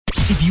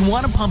If you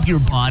want to pump your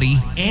body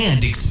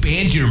and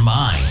expand your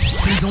mind,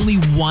 there's only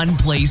one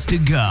place to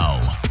go.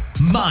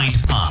 Mind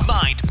Pump.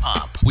 Mind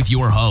Pump with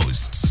your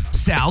hosts,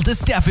 Sal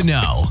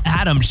DiStefano,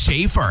 Adam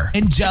Schafer,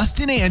 and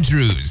Justin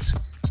Andrews.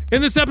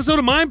 In this episode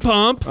of Mind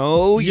Pump,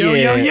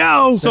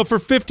 Yo. So for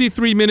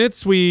 53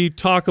 minutes, we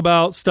talk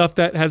about stuff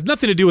that has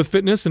nothing to do with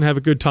fitness and have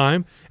a good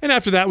time. And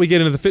after that, we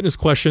get into the fitness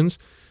questions.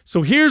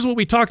 So here's what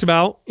we talked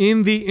about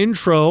in the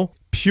intro.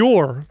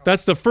 Pure.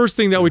 That's the first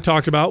thing that we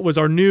talked about was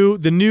the new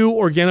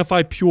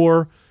Organifi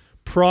Pure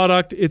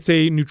product. It's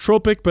a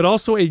nootropic, but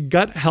also a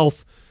gut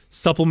health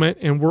supplement,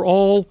 and we're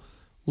all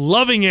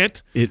loving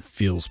it. It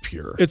feels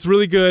pure. It's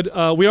really good.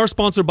 We are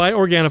sponsored by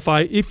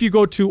Organifi. If you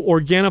go to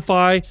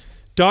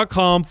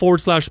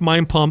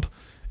Organifi.com/mindpump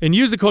and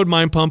use the code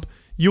mindpump,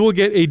 you will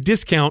get a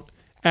discount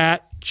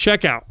at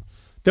checkout.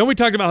 Then we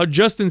talked about how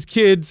Justin's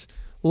kids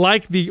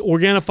like the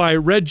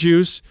Organifi red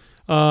juice.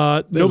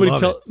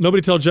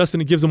 Nobody tell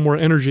Justin it gives them more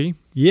energy.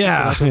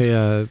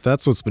 Yeah,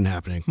 that's what's been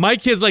happening. My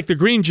kids like the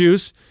green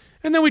juice.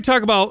 And then we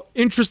talk about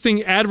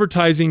interesting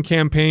advertising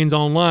campaigns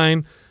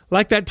online,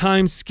 like that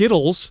time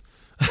Skittles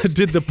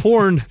did the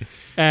porn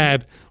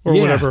ad or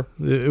whatever.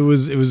 It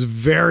was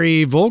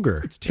very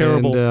vulgar. It's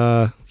terrible.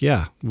 And,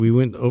 we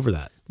went over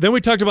that. Then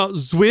we talked about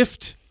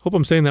Zwift. Hope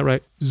I'm saying that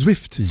right.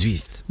 Zwift.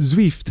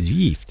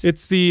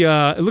 It's the.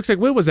 It looks like,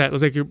 what was that? It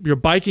was like you're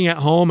biking at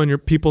home and your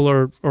people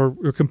are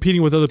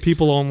competing with other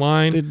people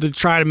online. They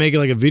try to make it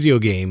like a video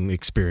game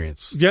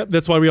experience. Yep,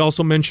 that's why we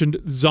also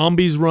mentioned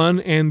Zombies Run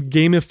and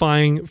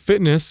gamifying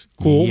fitness.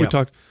 Cool. Yep. We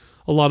talked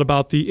a lot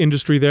about the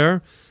industry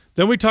there.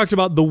 Then we talked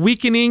about the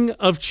weakening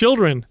of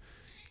children.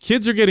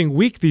 Kids are getting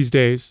weak these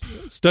days.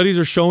 Studies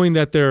are showing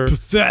that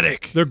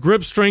Pathetic. Their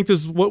grip strength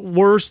is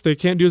worse. They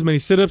can't do as many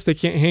sit-ups. They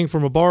can't hang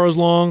from a bar as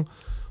long.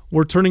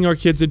 We're turning our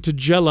kids into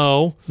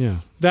Jell-O. Yeah.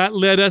 That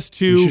led us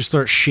to... We should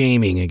start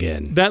shaming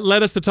again. That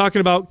led us to talking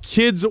about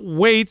kids'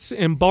 weights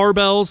and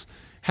barbells,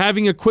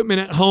 having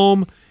equipment at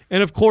home.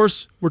 And, of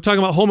course, we're talking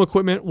about home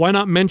equipment. Why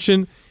not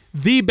mention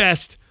the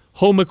best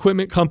home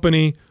equipment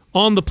company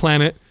on the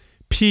planet,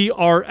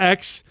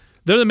 PRX.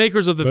 They're the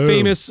makers of the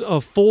famous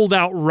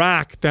fold-out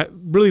rack that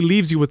really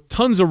leaves you with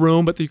tons of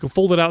room, but you can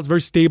fold it out. It's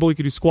very stable. You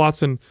can do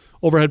squats and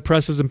overhead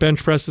presses and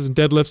bench presses and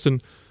deadlifts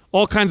and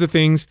all kinds of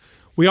things.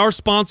 We are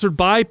sponsored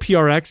by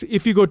PRX.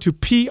 If you go to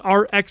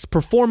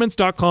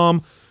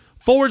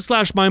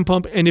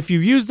prxperformance.com/mindpump, and if you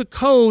use the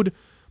code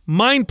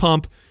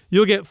mindpump,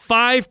 you'll get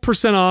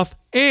 5% off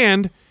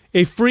and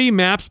a free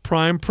MAPS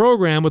Prime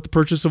program with the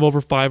purchase of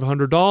over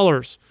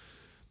 $500.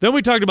 Then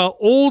we talked about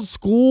old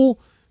school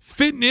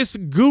fitness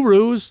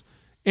gurus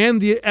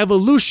and the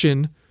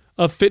evolution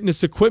of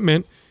fitness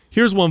equipment.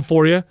 Here's one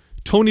for you.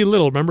 Tony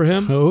Little, remember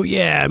him? Oh,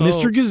 yeah,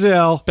 Mr.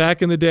 Gazelle.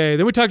 Back in the day.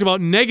 Then we talked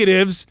about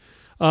negatives.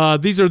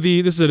 This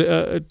is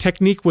a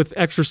technique with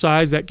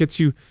exercise that gets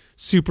you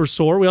super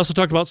sore. We also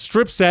talked about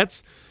strip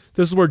sets.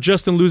 This is where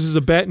Justin loses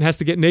a bet and has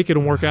to get naked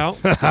and work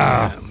out.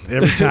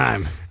 Every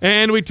time.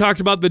 And we talked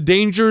about the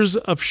dangers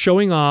of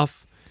showing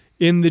off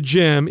in the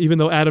gym, even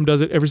though Adam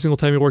does it every single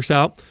time he works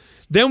out.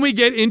 Then we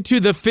get into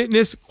the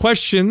fitness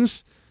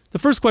questions. The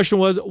first question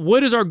was,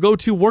 what is our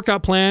go-to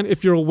workout plan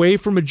if you're away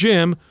from a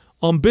gym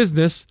on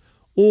business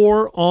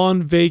or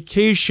on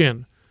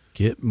vacation?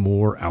 Get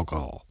more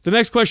alcohol. The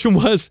next question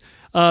was,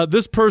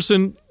 this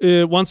person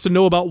wants to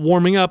know about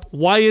warming up.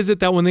 Why is it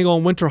that when they go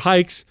on winter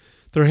hikes,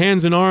 their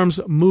hands and arms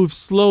move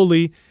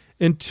slowly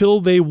until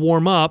they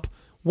warm up?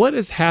 What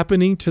is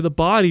happening to the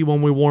body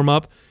when we warm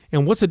up?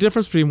 And what's the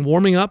difference between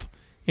warming up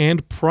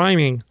and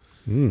priming?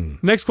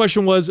 Next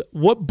question was,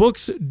 what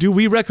books do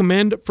we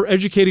recommend for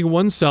educating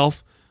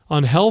oneself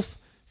on health,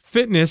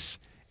 fitness,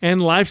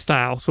 and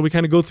lifestyle? So we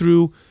kind of go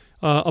through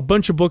a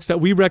bunch of books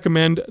that we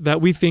recommend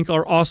that we think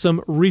are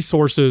awesome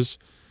resources.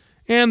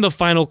 And the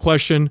final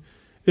question,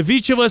 if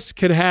each of us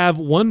could have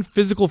one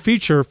physical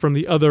feature from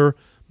the other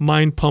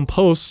Mind Pump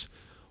hosts,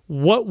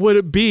 what would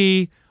it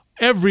be?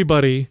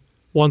 Everybody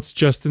wants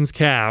Justin's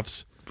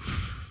calves.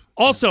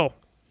 Also,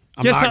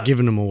 I'm not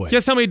giving them away.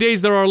 Guess how many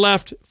days there are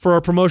left for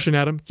our promotion,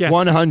 Adam? Guess.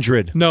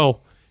 100.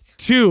 No.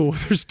 2.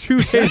 There's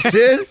 2 days. That's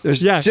it?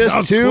 There's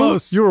just 2?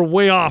 Close. You were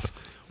way off.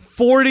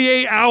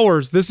 48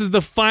 hours. This is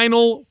the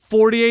final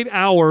 48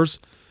 hours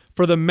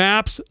for the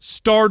MAPS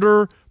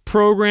Starter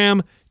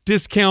Program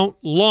Discount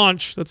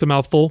Launch. That's a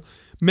mouthful.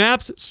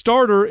 MAPS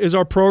Starter is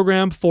our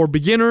program for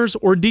beginners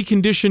or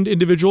deconditioned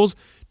individuals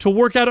to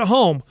work out at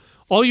home.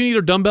 All you need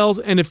are dumbbells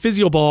and a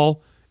physio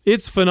ball.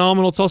 It's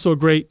phenomenal. It's also a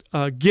great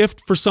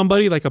gift for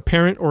somebody like a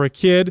parent or a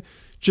kid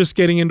just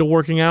getting into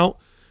working out.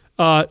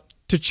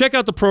 To check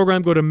out the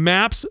program, go to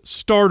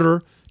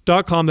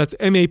mapsstarter.com. That's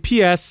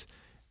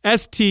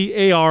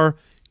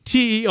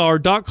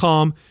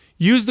MAPSSTARTER.com.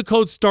 Use the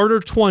code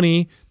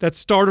STARTER20. That's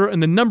starter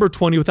and the number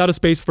 20 without a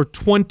space for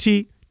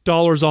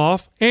 $20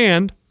 off.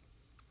 And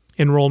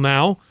enroll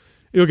now.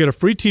 You'll get a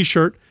free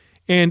t-shirt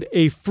and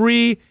a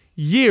free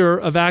year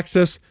of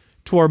access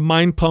to our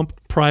Mind Pump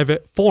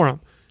private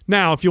forum.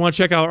 Now, if you want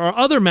to check out our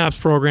other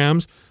MAPS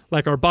programs,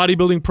 like our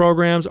bodybuilding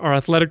programs, our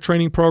athletic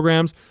training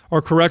programs,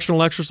 our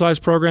correctional exercise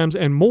programs,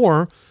 and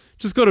more,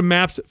 just go to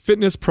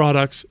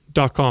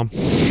mapsfitnessproducts.com.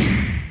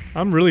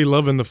 I'm really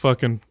loving the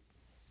fucking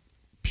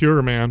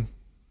Pure, man.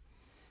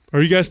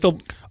 Are you guys still?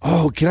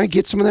 Oh, can I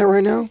get some of that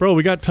right now? Bro,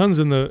 we got tons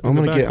in the. I'm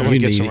gonna get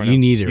some right now. You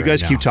need it. You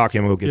guys right keep now. talking.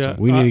 I'm gonna go get some.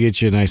 We need to get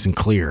you nice and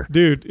clear,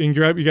 dude. And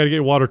you got to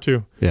get water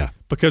too. Yeah.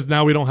 Because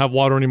now we don't have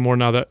water anymore.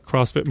 Now that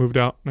CrossFit moved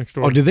out next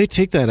door. Oh, did they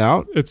take that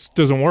out? It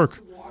doesn't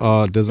work.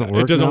 It doesn't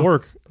work. It doesn't now?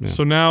 work. Yeah.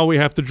 So now we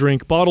have to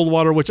drink bottled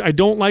water, which I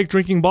don't like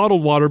drinking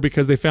bottled water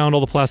because they found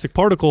all the plastic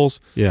particles.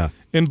 Yeah.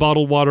 In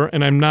bottled water,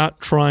 and I'm not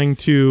trying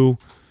to,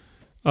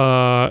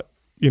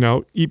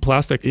 eat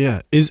plastic.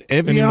 Yeah. Is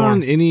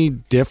Evian any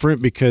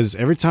different? Because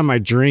every time I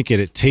drink it,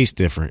 it tastes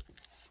different.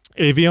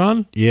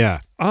 Evian?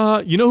 Yeah.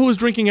 You know who was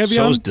drinking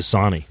Evian? So is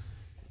Dasani.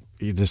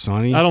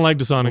 Dasani? I don't like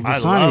Dasani. I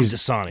love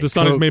Dasani.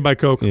 Dasani's made by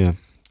Coke. Yeah.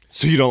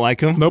 So you don't like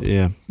them? Nope.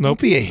 Yeah. Don't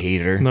be a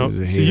hater. No.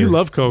 See, you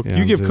love Coke. Yeah,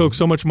 you give Coke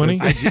so much money.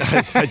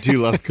 I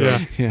do love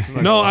Coke. Yeah.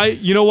 No,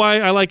 you know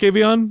why I like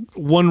Evian?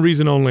 One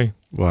reason only.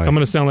 Why? I'm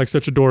going to sound like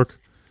such a dork.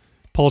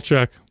 Paul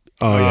Check.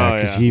 Oh, yeah,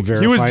 because he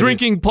verified He was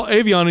drinking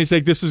Evian, and he's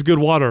like, this is good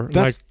water.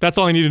 That's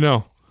all I need to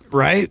know.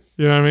 Right?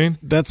 You know what I mean?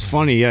 That's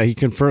funny. Yeah, he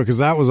confirmed, because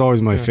that was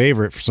always my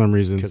favorite for some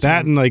reason.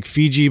 That and like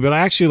Fiji, but I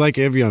actually like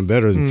Evian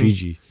better than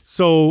Fiji.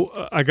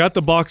 So I got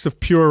the box of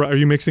Pure. Are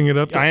you mixing it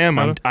up? I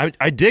am.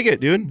 I dig it,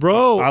 dude.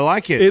 Bro. I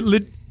like it.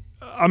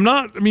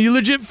 You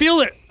legit feel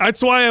it.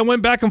 That's why I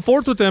went back and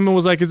forth with them and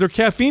was like, is there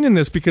caffeine in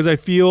this? Because I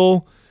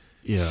feel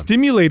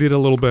stimulated a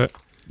little bit.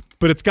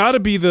 But it's got to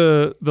be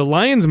the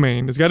lion's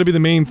mane. It's got to be the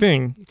main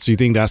thing. So you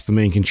think that's the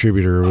main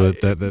contributor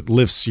that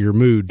lifts your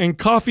mood? And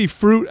coffee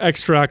fruit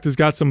extract has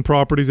got some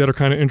properties that are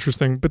kind of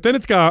interesting. But then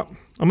it's got,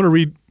 I'm going to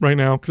read right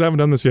now because I haven't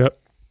done this yet.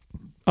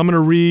 I'm going to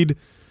read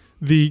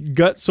the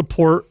gut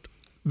support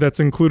that's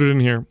included in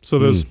here. So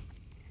there's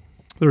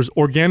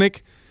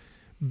organic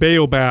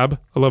baobab.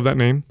 I love that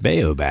name.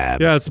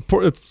 Baobab. Yeah, it's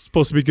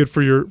supposed to be good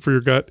for your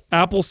gut.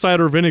 Apple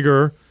cider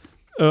vinegar.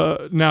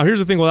 Now, here's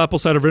the thing with apple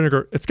cider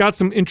vinegar. It's got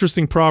some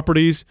interesting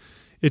properties.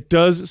 It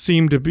does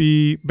seem to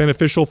be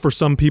beneficial for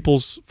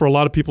a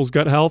lot of people's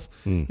gut health.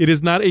 It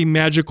is not a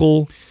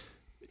magical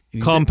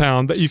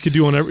compound that you could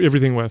do on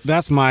everything with.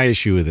 That's my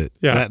issue with it.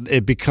 Yeah.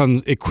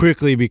 It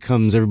quickly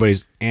becomes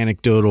everybody's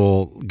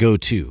anecdotal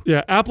go-to.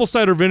 Yeah, apple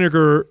cider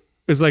vinegar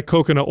is like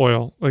coconut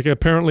oil. Like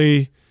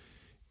apparently,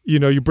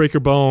 you break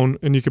your bone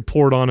and you could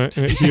pour it on it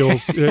and it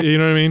heals. You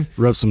know what I mean?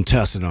 Rub some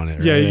tussin on it.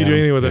 Right? Yeah, you can do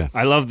anything with it.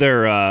 I love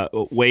their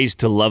ways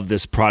to love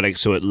this product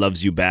so it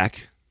loves you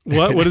back.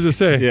 What does it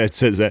say? Yeah, it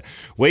says that.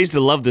 Ways to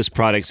love this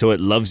product so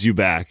it loves you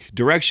back.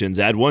 Directions: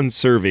 add 1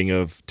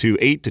 serving to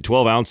 8 to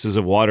 12 ounces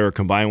of water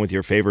combined with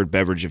your favorite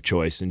beverage of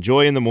choice.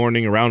 Enjoy in the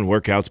morning, around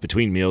workouts,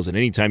 between meals, and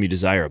anytime you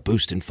desire a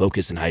boost in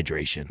focus and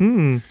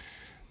hydration.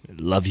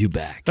 Love you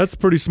back. That's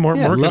pretty smart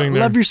marketing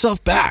there. Love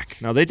yourself back.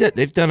 No,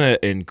 they've done an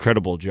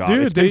incredible job.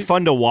 Dude, it's been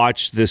fun to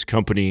watch this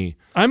company.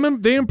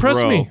 They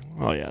impress me.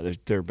 Oh yeah,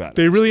 they're bad.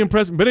 They really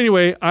impress me. But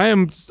anyway,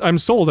 I'm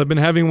sold. I've been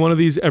having one of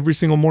these every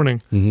single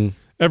morning.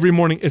 Every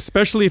morning,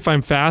 especially if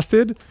I'm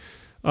fasted.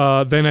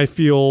 Then I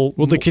feel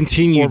the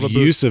continued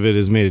use of it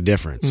has made a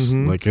difference.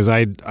 Like, because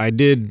I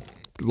did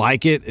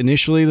like it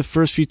initially the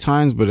first few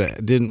times, but I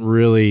didn't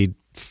really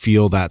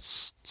feel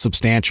that's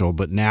substantial.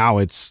 But now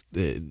it's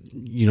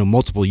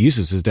multiple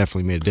uses has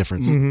definitely made a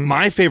difference.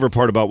 My favorite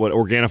part about what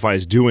Organifi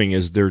is doing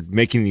is they're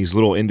making these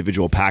little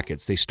individual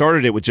packets. They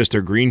started it with just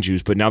their green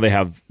juice, but now they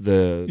have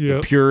the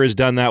Pure is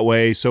done that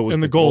way. So is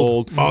and the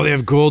gold. Oh, they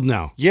have gold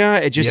now.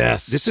 Yeah,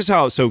 this is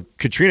how. So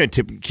Katrina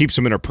keeps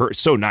them in her purse.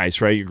 So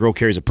nice, right? Your girl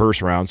carries a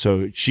purse around,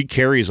 so she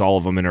carries all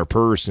of them in her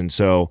purse, and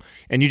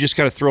you just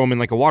got to throw them in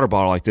like a water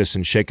bottle like this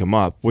and shake them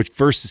up. Which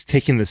versus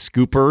taking the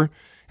scooper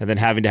and then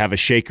having to have a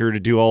shaker to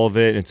do all of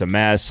it. And it's a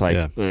mess. Like,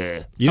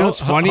 what's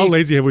funny? How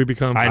lazy have we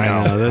become? I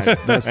know.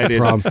 That's the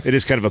problem. It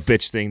is kind of a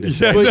bitch thing to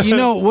say. But you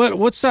know what?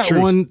 What's that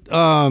one?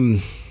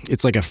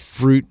 It's like a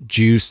fruit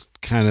juice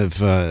kind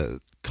of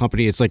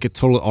company. It's like a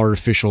total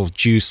artificial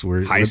juice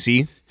where High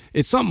C.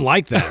 It's something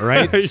like that,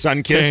 right?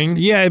 Sunkist.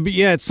 Yeah, but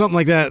it's something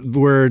like that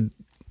where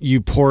you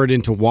pour it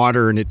into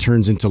water and it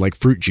turns into like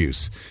fruit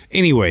juice.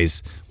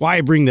 Anyways, why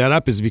I bring that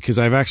up is because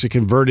I've actually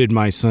converted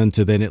my son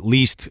to then at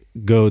least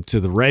go to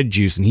the red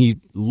juice, and he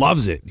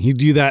loves it. He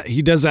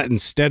does that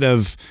instead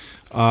of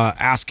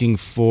asking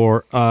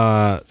for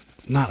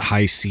not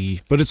High C,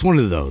 but it's one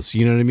of those.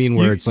 You know what I mean?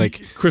 Where it's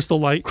like Crystal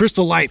Light.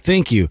 Crystal Light.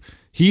 Thank you.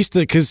 He used to,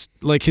 because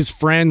like his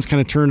friends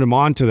kind of turned him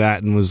on to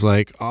that and was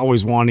like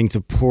always wanting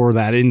to pour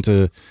that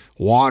into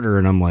water.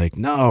 And I'm like,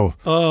 no.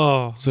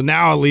 Oh. So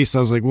now at least I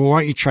was like, well,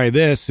 why don't you try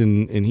this?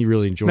 And he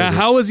really enjoyed it. Now,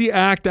 how does he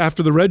act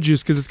after the red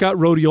juice? Because it's got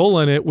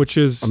rhodiola in it, which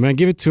is... I'm going to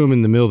give it to him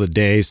in the middle of the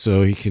day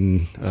so he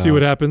can... see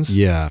what happens?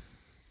 Yeah.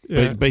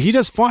 But he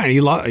does fine.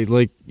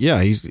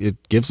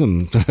 It gives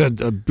him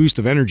a boost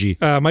of energy.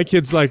 My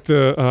kids like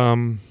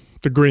the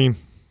green,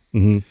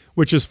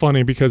 which is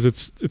funny because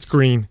it's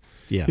green.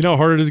 Yeah. You know how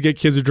hard it is to get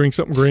kids to drink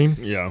something green?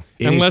 Yeah.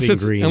 Unless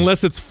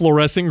it's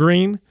fluorescent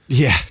green.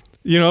 Yeah.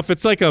 You know, if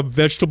it's like a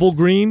vegetable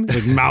green.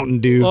 Like Mountain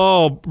Dew.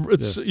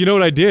 You know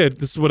what I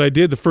did? This is what I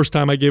did the first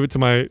time I gave it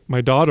to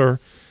my daughter.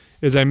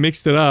 is I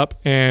mixed it up,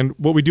 and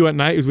what we do at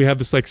night is we have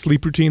this like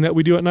sleep routine that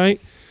we do at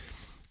night,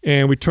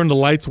 and we turn the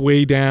lights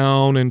way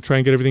down and try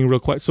and get everything real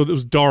quiet. So it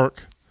was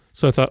dark.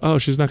 So I thought, oh,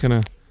 she's not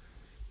gonna,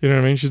 you know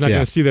what I mean? She's not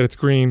gonna see that it's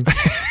green.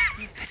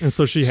 And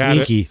so she had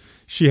it.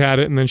 She had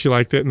it, and then she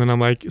liked it, and then I'm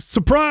like,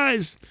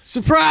 surprise!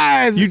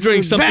 You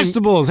drink something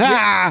vegetables.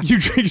 Yeah, you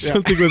drink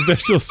something with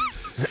vegetables.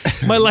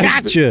 My life,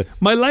 gotcha.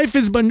 My life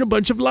has been a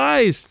bunch of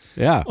lies.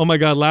 Yeah. Oh my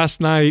God! Last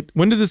night,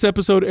 when did this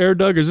episode air,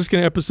 Doug? Or is this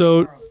going to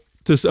episode?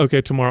 Okay,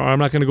 tomorrow. I'm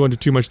not going to go into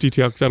too much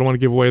detail because I don't want to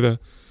give away the.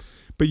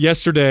 But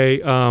yesterday,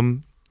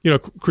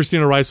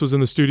 Christina Rice was in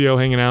the studio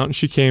hanging out, and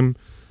she came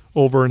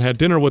over and had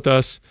dinner with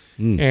us,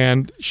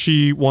 and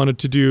she wanted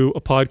to do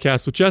a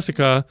podcast with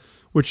Jessica,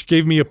 which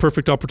gave me a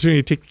perfect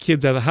opportunity to take the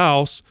kids out of the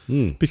house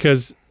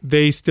because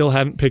they still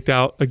hadn't picked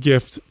out a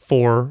gift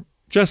for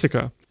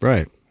Jessica.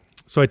 Right.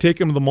 So I take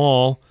them to the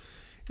mall,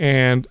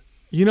 and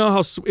you know how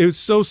it was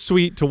so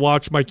sweet to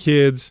watch my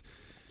kids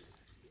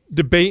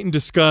debate and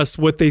discuss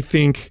what they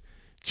think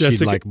Jessica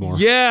she'd like more.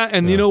 Yeah,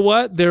 and you know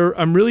what?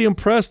 I'm really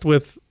impressed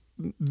with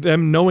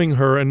them knowing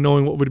her and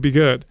knowing what would be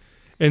good.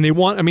 And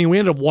we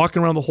ended up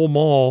walking around the whole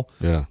mall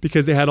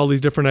because they had all these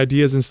different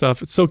ideas and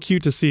stuff. It's so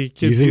cute to see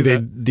kids do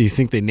that. Do you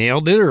think they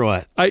nailed it or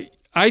what?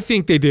 I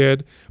think they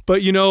did.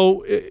 But,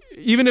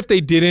 even if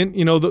they didn't,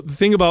 the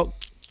thing about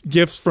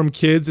gifts from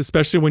kids,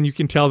 especially when you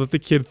can tell that the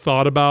kid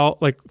thought about,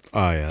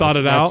 thought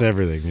it out. That's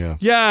everything, yeah.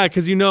 Yeah,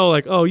 because you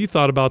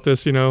thought about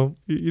this,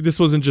 this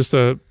wasn't just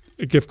a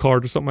gift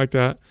card or something like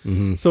that.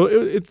 Mm-hmm. So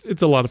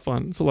it's a lot of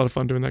fun. It's a lot of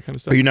fun doing that kind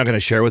of stuff. Are you not going to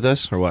share with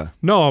us or what?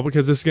 No,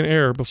 because this is going to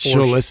air before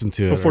she'll listen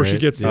to it before she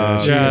gets there.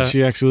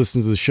 She actually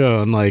listens to the show,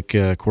 unlike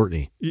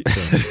Courtney.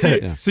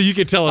 So you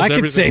could tell us. I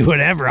could say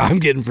whatever I'm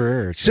getting for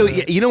her. So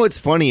you know what's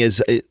funny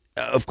is,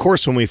 of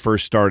course, when we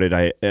first started,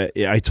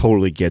 I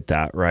totally get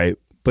that, right?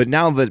 But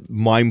now that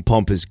Mind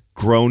Pump has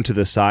grown to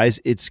the size,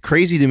 it's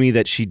crazy to me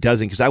that she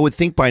doesn't, because I would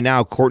think by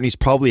now Courtney's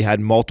probably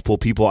had multiple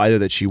people either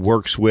that she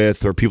works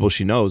with or people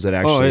she knows that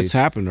actually. Oh, it's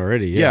happened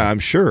already. Yeah, I'm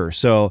sure.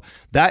 So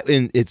that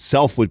in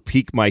itself would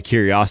pique my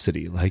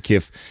curiosity. Like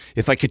if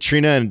like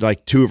Katrina and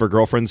like two of her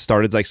girlfriends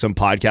started like some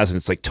podcast and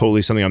it's like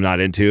totally something I'm not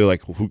into,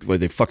 like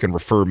they fucking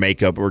refer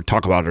makeup or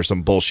talk about it or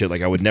some bullshit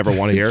like I would never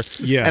want to hear.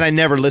 Yeah. And I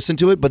never listened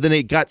to it, but then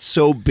it got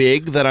so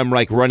big that I'm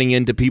like running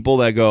into people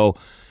that go,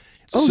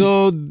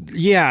 so,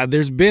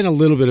 there's been a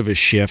little bit of a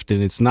shift,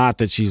 and it's not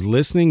that she's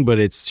listening,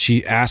 but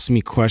she asks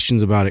me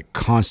questions about it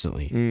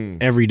constantly,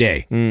 every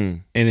day,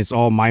 and it's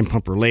all Mind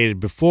Pump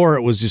related. Before,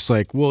 it was just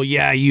like, well,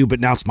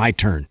 but now it's my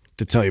turn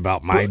to tell you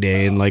about my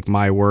day and like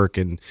my work,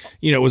 and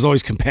it was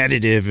always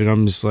competitive, and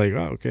I'm just like,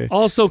 oh, okay.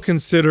 Also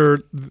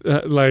consider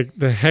like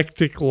the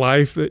hectic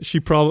life that she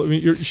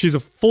probably. She's a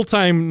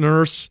full-time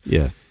nurse.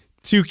 Yeah.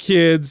 2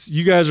 kids.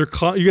 You guys are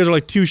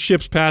like 2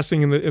 ships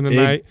passing in the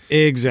night.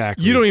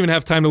 Exactly. You don't even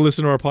have time to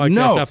listen to our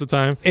podcast half the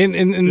time.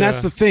 And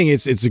that's the thing.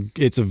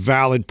 It's a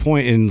valid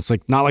point, and it's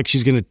like not like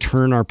she's going to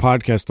turn our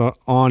podcast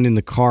on in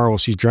the car while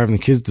she's driving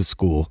the kids to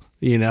school.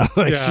 She's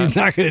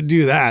not going to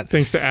do that.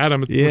 Thanks to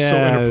Adam, it was so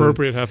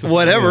inappropriate half the time.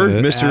 Whatever.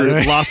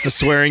 Mr. lost the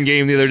swearing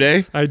game the other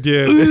day. I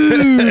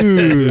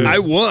did. I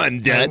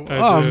won, Dad.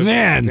 I did.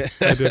 Man.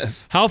 I did.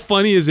 How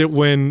funny is it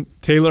when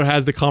Taylor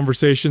has the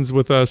conversations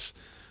with us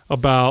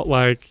about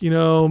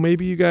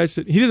maybe you guys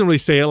should, he doesn't really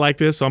say it like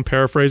this, so I'm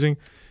paraphrasing,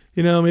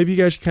 maybe you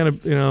guys should kind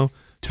of,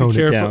 tone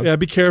it down. Yeah,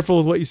 be careful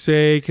with what you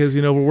say because,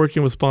 we're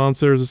working with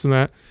sponsors, this and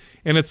that.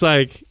 And it's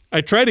like,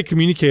 I try to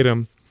communicate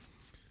him.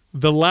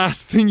 The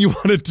last thing you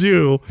want to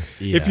do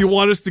if you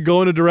want us to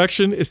go in a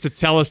direction is to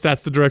tell us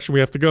that's the direction we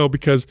have to go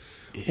because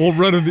we'll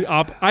run in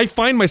the I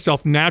find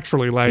myself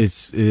naturally like.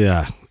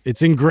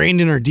 It's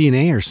ingrained in our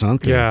DNA or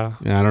something. Yeah.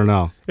 I don't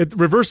know.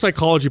 Reverse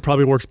psychology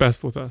probably works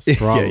best with us.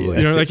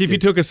 Probably. Like if you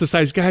took us to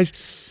size,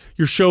 guys,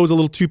 your show is a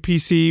little too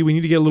PC. We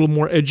need to get a little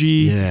more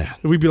edgy. Yeah.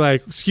 We'd be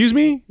like, excuse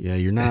me? Yeah,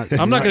 you're not.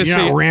 I'm not going to say.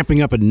 You're not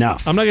ramping up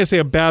enough. I'm not going to say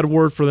a bad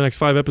word for the next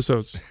 5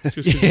 episodes.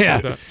 Just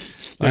yeah.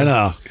 I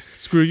know.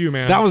 Screw you,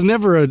 man. That was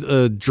never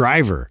a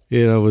driver.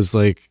 It was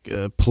like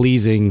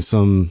pleasing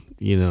some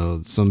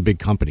big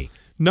company.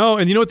 No,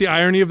 and you know what the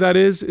irony of that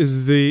is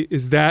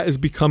that is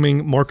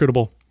becoming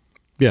marketable.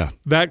 Yeah.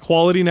 That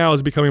quality now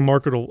is becoming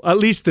marketable. At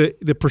least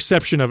the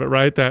perception of it,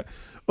 right? That,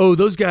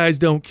 those guys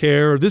don't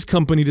care, or this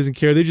company doesn't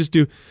care. They just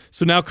do.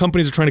 So now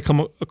companies are trying to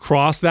come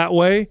across that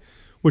way,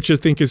 which I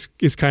think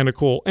is kind of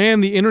cool.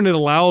 And the internet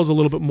allows a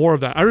little bit more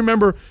of that. I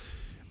remember,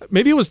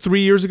 maybe it was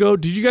 3 years ago.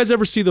 Did you guys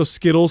ever see those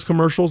Skittles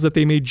commercials that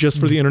they made just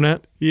for the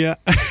internet? Yeah.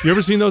 You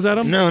ever seen those,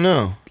 Adam?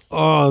 No.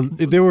 Oh,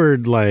 they were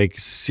like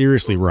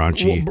seriously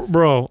raunchy. Well,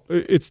 bro,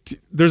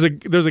 there's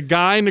a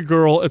guy and a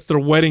girl. It's their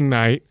wedding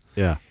night.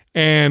 Yeah.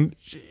 And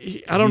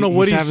I don't know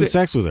what he's having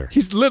sex with her.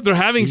 They're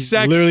having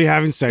sex. Literally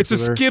having sex with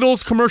her. It's a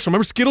Skittles commercial.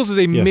 Remember, Skittles is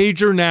a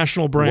major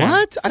national brand.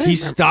 What? He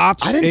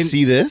stops. I didn't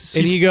see this.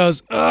 And he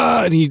goes,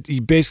 and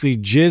he basically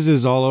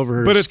jizzes all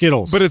over her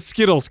Skittles. But it's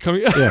Skittles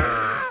coming.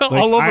 Yeah.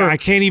 all over. I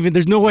can't even.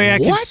 There's no way I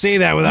can What? say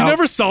that You without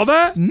never saw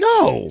that?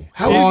 No.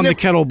 How all you've on the never-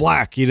 kettle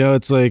black. You know,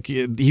 it's like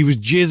he was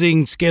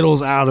jizzing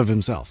Skittles out of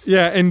himself.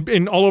 Yeah,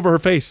 and all over her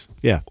face.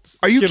 Yeah.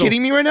 Are you Skittles.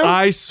 kidding me right now?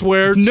 I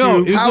swear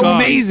No, to it was God.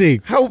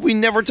 amazing. How have we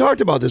never talked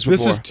about this before?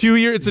 This is 2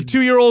 year. It's a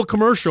 2-year-old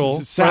commercial.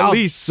 or Sal at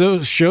least.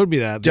 so showed me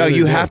that. the Doug, other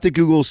you day. have to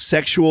Google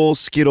sexual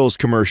Skittles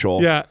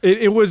commercial. Yeah,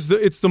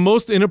 it's the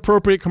most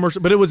inappropriate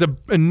commercial, but it was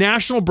a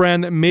national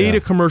brand that made Yeah. a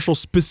commercial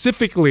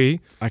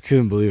specifically I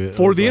couldn't believe it. I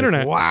for was the like,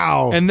 internet.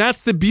 Wow. And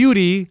that's the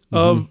beauty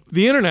of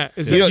the internet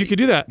is that know, you could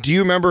do that. Do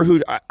you remember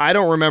who? I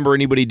don't remember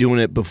anybody doing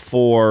it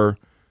before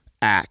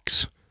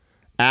Axe.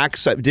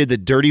 Axe did the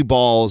Dirty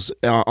Balls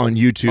on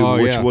YouTube,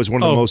 Oh, which yeah. was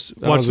one of the most.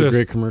 That was a this.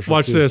 great commercial,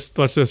 Watch too. this.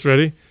 Watch this.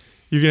 Ready?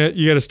 You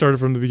got to start it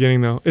from the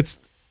beginning though. It's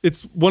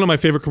one of my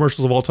favorite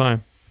commercials of all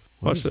time.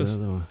 Watch this. Is it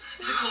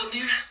cold in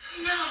here?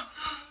 No.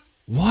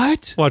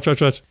 What? Watch.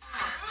 So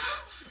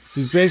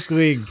he's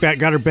basically got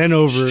her bent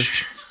over. Ooh,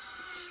 it's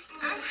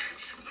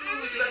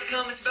about to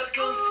come. It's about to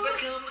come. It's about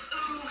to come.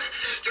 Ooh,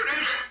 turn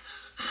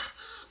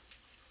around.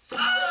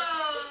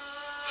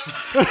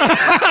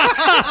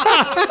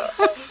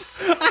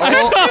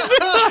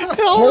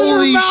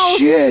 Holy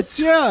shit!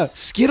 Yeah.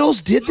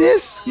 Skittles did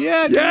this?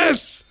 Yeah.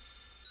 Yes.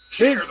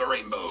 Share the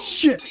rainbow.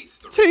 Shit.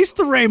 Taste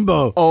the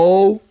rainbow.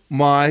 Oh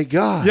my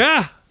god!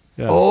 Yeah.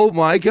 Oh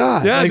my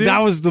god! Yeah. Like dude. that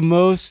was the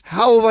most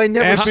How have I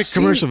never epic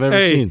seen commercial I've ever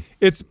Hey, seen.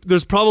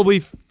 there's probably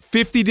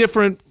 50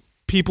 different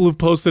people who've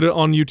posted it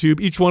on YouTube.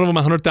 Each one of them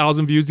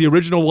 100,000 views. The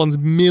original one's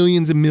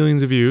millions and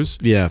millions of views.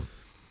 Yeah.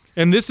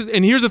 And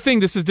here's the thing.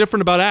 This is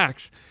different about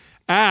Axe.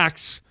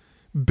 Axe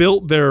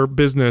built their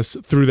business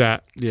through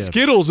that. Yeah.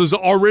 Skittles is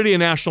already a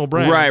national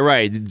brand.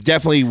 Right.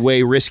 Definitely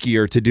way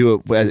riskier to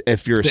do it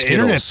if you're a The Skittles.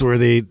 internet's where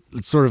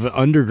it's sort of an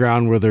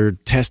underground where they're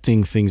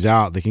testing things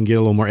out. They can get a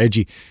little more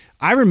edgy.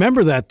 I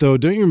remember that though.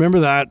 Don't you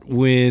remember that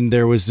when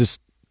there was this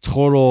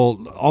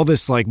all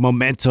this like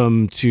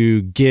momentum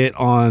to get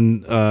on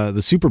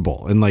the Super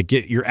Bowl and like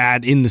get your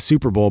ad in the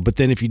Super Bowl, but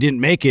then if you didn't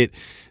make it,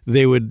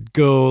 they would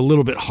go a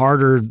little bit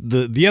harder.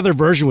 The other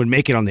version would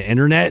make it on the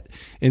internet,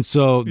 and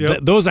so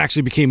those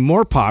actually became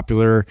more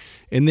popular.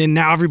 And then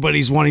now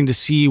everybody's wanting to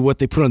see what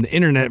they put on the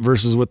internet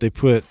versus what they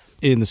put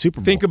in the Super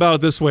Bowl. Think about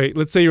it this way.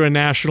 Let's say you're a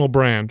national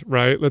brand,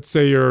 right? Let's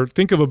say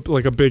think of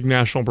a big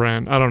national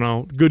brand. I don't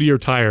know, Goodyear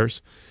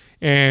tires.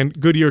 And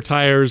Goodyear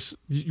tires,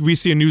 we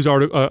see a news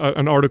article,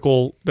 an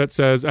article that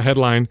says a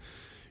headline: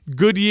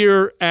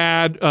 Goodyear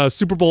ad,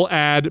 Super Bowl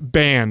ad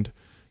banned.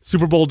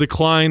 Super Bowl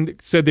declined,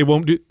 said they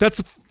won't do.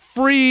 That's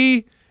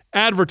free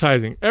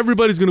advertising.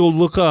 Everybody's going to go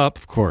look up,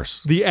 of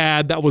course, the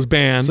ad that was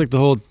banned. It's like the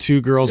whole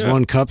 2 girls, Yeah.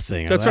 1 cup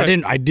thing. That's I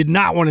right. I did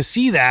not want to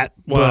see that.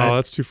 Wow, but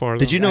that's too far.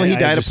 Did you though. know he I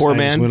died just- a poor I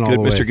just man? went all Good,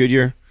 the way. Mr.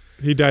 Goodyear.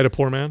 He died a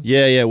poor man?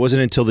 Yeah. It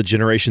wasn't until the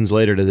generations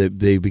later that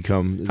they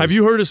become. Have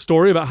you heard a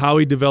story about how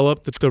he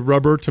developed the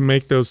rubber to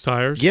make those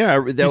tires?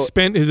 Yeah, He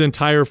spent his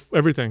entire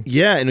everything.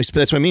 Yeah, and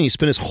that's what I mean. He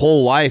spent his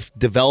whole life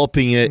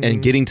developing it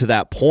and getting to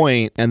that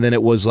point, and then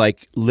it was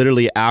like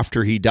literally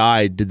after he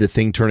died, did the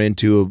thing turn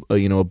into a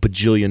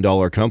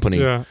bajillion-dollar company?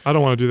 Yeah, I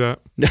don't want to do that.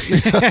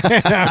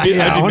 I'd be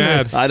I wanna-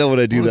 mad. I don't want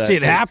to do I want that. to see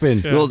it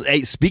happen. Yeah. Well,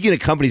 hey, speaking of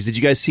companies, did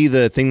you guys see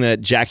the thing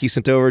that Jackie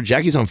sent over?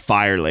 Jackie's on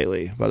fire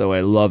lately. By the way,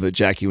 I love it,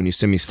 Jackie, when you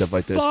send me stuff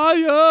like this.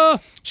 Fire!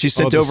 She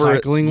sent the over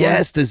cycling one?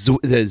 yes, the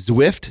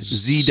Zwift,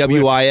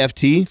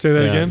 ZWIFT, Say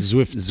that Yeah, again.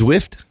 Zwift.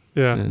 Zwift,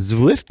 Yeah,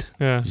 Zwift.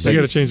 yeah. You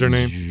got to change their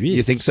name.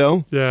 You think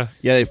so? Yeah.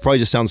 Yeah, it probably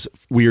just sounds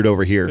weird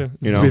over here. Yeah,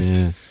 You know, Zwift.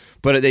 Yeah.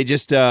 but they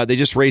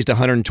just raised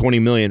 120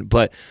 million.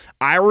 But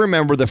I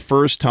remember the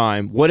first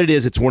time. What it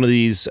is, it's one of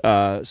these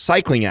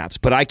cycling apps,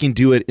 but I can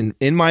do it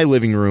in my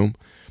living room,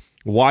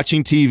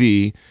 watching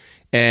TV,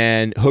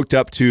 and hooked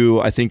up to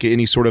I think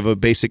any sort of a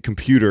basic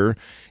computer,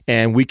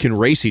 and we can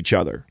race each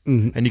other.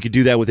 And you could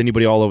do that with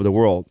anybody all over the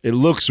world. It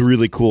looks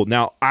really cool.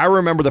 Now I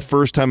remember the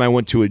first time I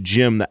went to a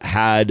gym that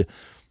had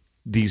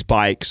these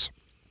bikes.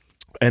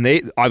 And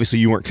they obviously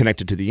you weren't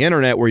connected to the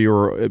internet where you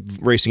were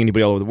racing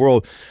anybody all over the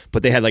world,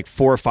 but they had like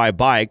 4 or 5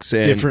 bikes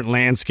and Different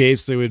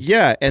landscapes they would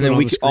yeah, and put then on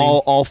we the could,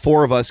 screen. all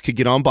 4 of us could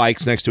get on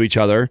bikes next to each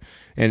other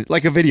and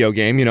like a video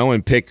game,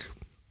 and pick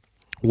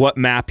what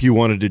map you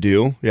wanted to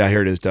do. Yeah,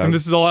 here it is, Doug. And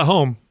this is all at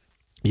home.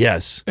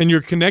 Yes, And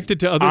you're connected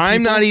to other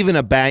I'm people. not even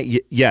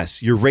a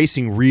yes, you're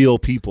racing real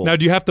people. Now,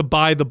 do you have to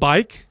buy the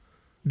bike?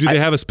 Do they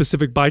have a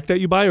specific bike that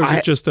you buy, or is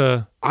it just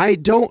a? I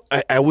don't.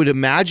 I would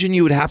imagine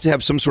you would have to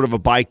have some sort of a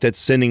bike that's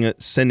sending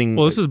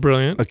Well, this is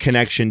brilliant. a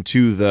connection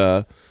to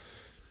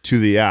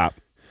the app.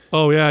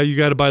 Oh yeah, you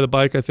got to buy the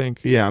bike. I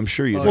think. Yeah, I'm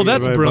sure you do. Well,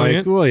 that's By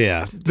brilliant. bike. Well,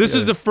 yeah. This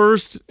is the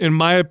first, in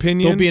my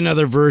opinion. There'll be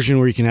another version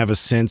where you can have a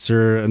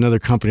sensor. Another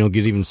company will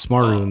get even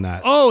smarter than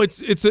that. Oh,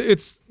 it's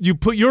you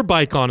put your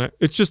bike on it.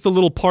 It's just a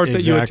little part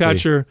that you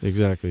attach your.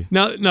 Exactly.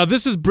 Now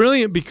this is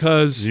brilliant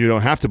because You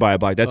don't have to buy a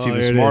bike. That's Oh, even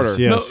there it smarter. is.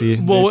 Yeah, No, see,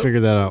 well, they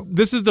figured that out.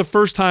 this is the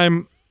first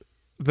time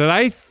that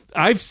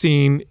I've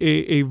seen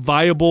a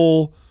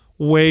viable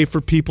way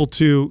for people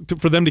to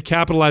for them to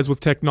capitalize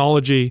with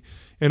technology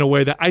in a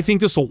way that I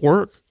think this will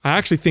work. I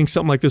actually think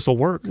something like this will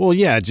work. Well,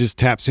 yeah, it just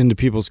taps into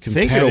people's I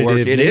think competitive it'll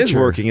work. It is nature.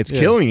 working. It's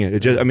killing it.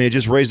 It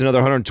just raised another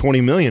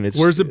 120 million.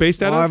 Where's it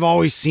based out Well, of? I've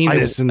always seen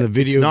this in the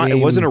video game.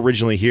 It wasn't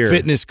originally here.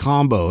 Fitness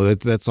combo.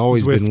 That's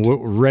always Zwift. been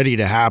ready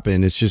to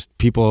happen. It's just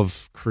people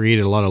have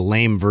created a lot of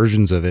lame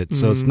versions of it.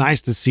 So it's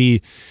nice to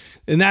see.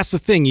 And that's the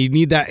thing. You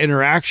need that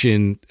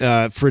interaction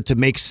for it to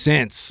make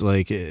sense.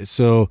 Like,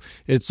 so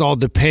it's all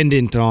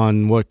dependent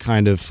on what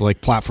kind of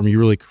like platform you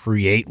really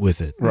create with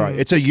it. Right.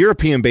 It's a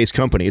European-based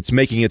company. It's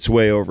making its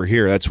way over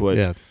here. That's what.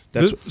 Yeah.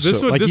 That's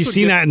This would- Like you've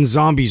seen that in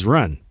Zombies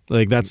Run.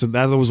 Like that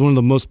was one of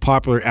the most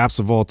popular apps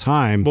of all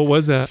time. What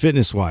was that?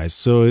 Fitness wise.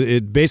 So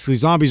it basically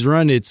Zombies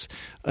Run. It's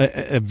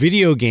a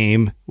video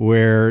game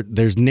where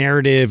there's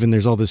narrative and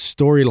there's all this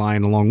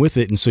storyline along with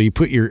it. And so you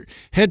put your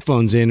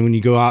headphones in when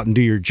you go out and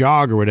do your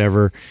jog or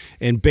whatever.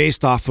 And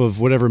based off of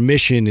whatever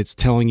mission it's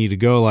telling you to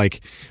go, like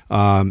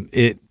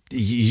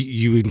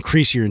you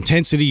increase your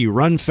intensity, you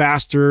run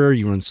faster,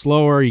 you run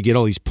slower, you get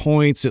all these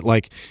points.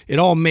 It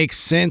all makes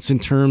sense in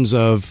terms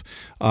of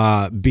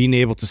being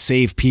able to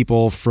save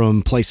people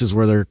from places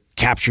where they're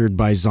captured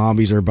by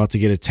zombies or about to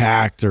get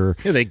attacked, or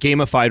they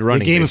gamified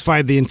running. they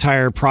gamified the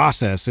entire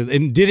process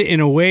and did it in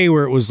a way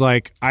where it was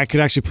like I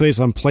could actually play this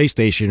on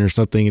PlayStation or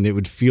something and it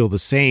would feel the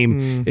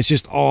same. It's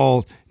just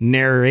all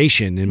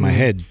narration in my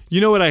head.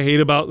 You know what I hate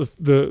about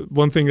the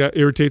one thing that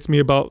irritates me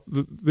about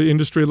the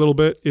industry a little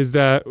bit is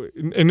that,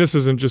 and this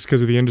isn't just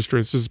because of the industry,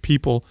 it's just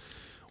people.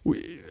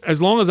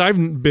 As long as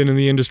I've been in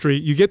the industry,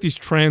 you get these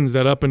trends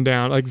that up and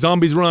down, like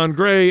Zombies Run,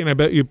 great, and I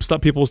bet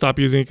people will stop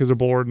using it because they're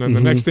bored, and then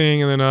the next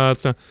thing, and then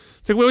it's like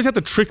we always have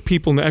to trick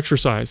people into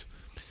exercise.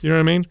 You know what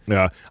I mean?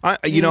 Yeah.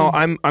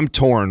 I'm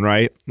torn,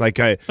 right? Like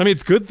I mean,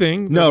 it's a good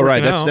thing. No,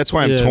 right. Working out. That's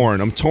why I'm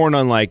torn. I'm torn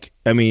on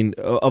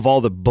of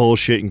all the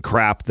bullshit and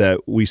crap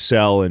that we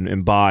sell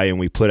and buy and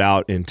we put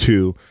out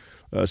into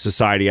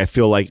society. I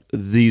feel like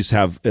these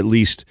have at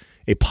least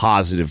a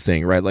positive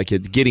thing, right? Like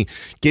getting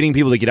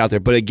people to get out there.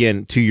 But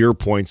again, to your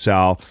point,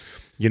 Sal,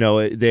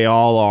 they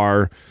all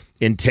are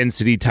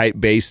intensity type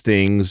based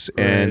things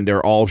and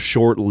they're all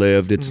short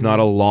lived. It's not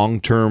a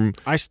long term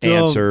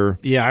answer.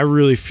 Yeah, I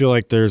really feel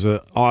like there's an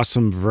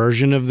awesome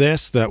version of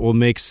this that will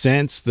make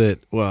sense, that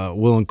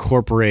will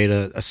incorporate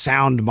a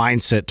sound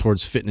mindset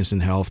towards fitness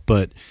and health,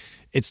 but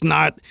it's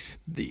not.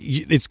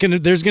 There's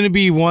gonna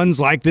be ones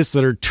like this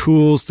that are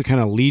tools to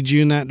kind of lead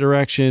you in that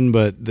direction,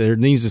 but there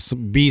needs to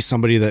be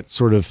somebody that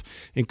sort of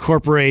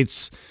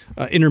incorporates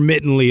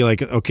intermittently,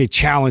 like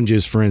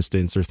challenges, for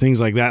instance, or things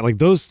like that. Like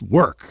those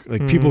work.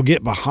 Like people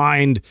get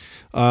behind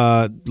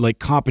like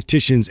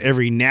competitions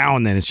every now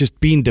and then. It's just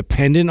being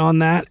dependent on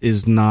that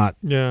is not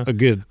a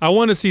good. I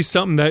want to see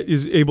something that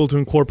is able to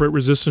incorporate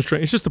resistance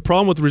training. It's just the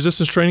problem with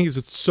resistance training is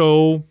it's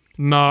so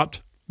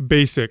not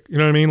basic. You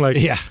know what I mean? Like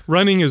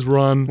running is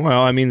run.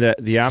 Well, I mean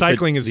the app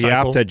cycling is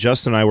cycle. App that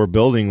Justin and I were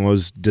building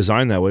was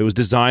designed that way. It was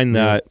designed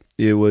that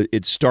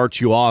it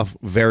starts you off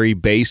very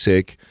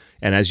basic,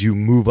 and as you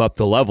move up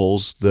the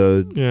levels,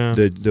 the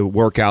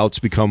workouts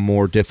become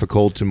more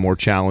difficult and more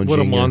challenging. What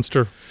a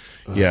monster.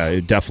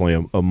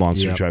 Definitely a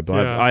monster type.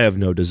 I have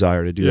no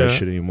desire to do that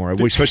shit anymore.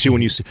 Especially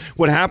when you see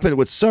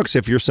what sucks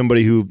if you're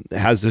somebody who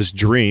has this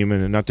dream,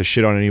 and not to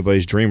shit on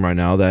anybody's dream right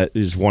now that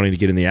is wanting to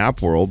get in the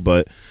app world,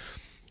 but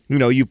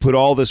you put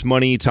all this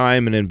money,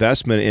 time, and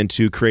investment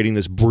into creating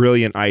this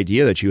brilliant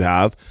idea that you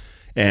have,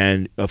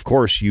 and of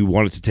course you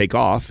want it to take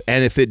off.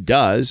 And if it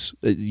does,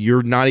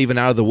 you're not even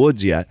out of the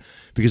woods yet,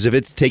 because if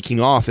it's taking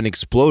off and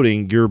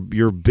exploding,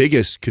 your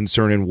biggest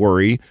concern and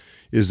worry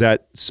is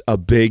that a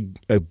big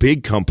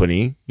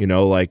company,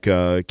 like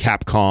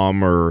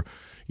Capcom or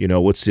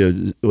what's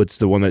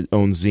the one that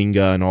owns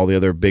Zynga and all the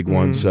other big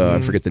ones. I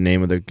forget the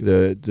name of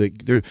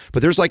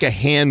but there's like a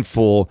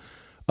handful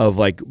of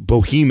like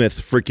behemoth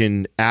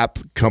freaking app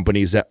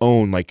companies that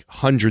own like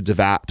hundreds of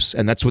apps,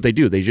 and that's what they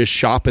do. They just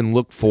shop and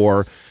look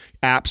for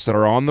apps that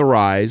are on the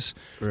rise,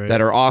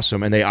 that are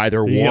awesome, and they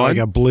either like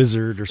a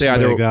Blizzard or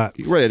something like that.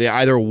 Right, they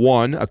either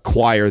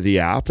acquire the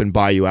app and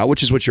buy you out,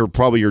 which is what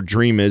probably your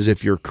dream is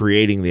if you're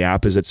creating the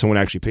app, is that someone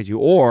actually pays you,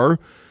 or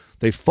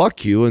they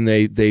fuck you and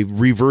they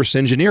reverse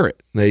engineer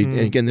it. And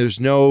again, there's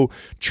no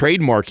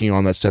trademarking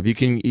on that stuff.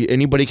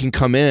 Anybody can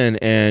come in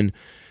and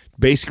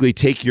basically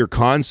take your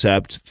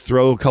concept,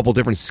 throw a couple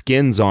different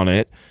skins on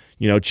it,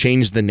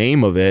 change the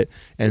name of it,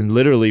 and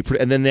literally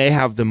and then they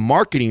have the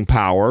marketing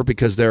power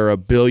because they're a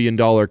 $1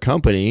 billion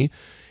company,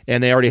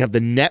 and they already have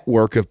the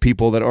network of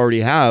people that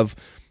already have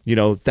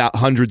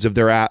hundreds of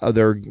their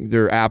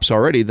apps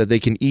already, that they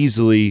can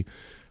easily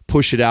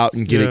push it out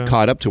and get it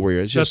caught up to where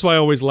it's just. That's why I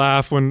always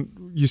laugh when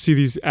you see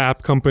these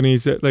app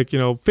companies that, like,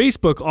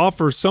 Facebook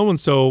offers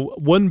so-and-so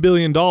 $1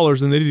 billion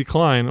and they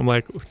decline. I'm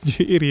like,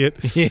 you idiot.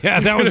 Yeah,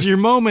 that was your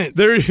moment.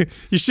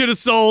 You should have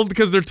sold,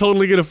 because they're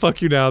totally going to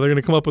fuck you now. They're going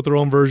to come up with their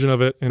own version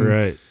of it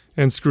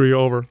and screw you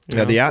over.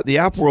 The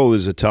app world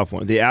is a tough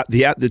one.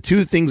 The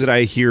two things that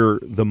I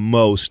hear the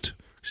most,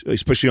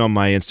 especially on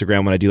my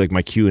Instagram when I do like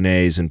my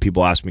Q&As and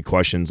people ask me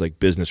questions like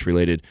business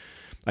related,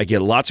 I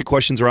get lots of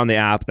questions around the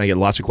app, and I get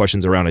lots of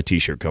questions around a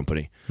T-shirt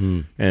company.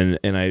 And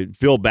I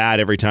feel bad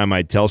every time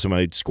I tell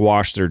somebody to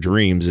squash their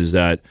dreams. Is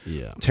that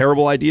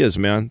terrible ideas,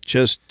 man?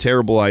 Just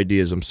terrible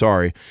ideas. I'm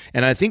sorry,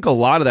 and I think a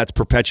lot of that's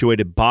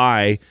perpetuated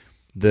by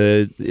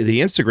the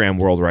Instagram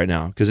world right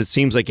now, because it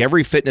seems like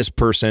every fitness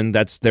person,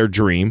 that's their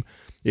dream,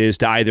 is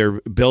to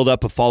either build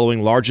up a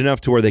following large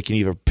enough to where they can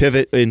either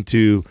pivot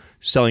into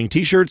selling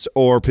T-shirts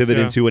or pivot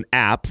into an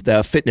app,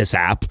 the fitness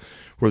app,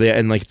 where they,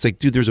 and like, it's like,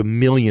 dude, there's a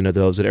million of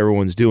those that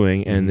everyone's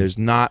doing, and there's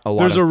not a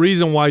lot. There's a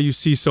reason why you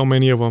see so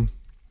many of them.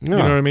 No.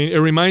 You know what I mean? It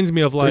reminds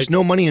me of like, there's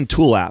no money in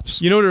tool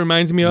apps. You know what it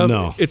reminds me of?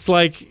 No. It's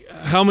like,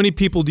 how many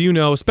people do you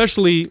know,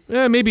 especially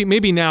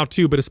maybe now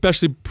too, but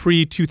especially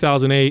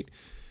pre-2008,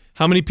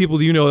 how many people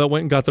do you know that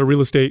went and got their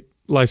real estate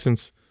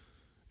license?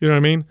 You know what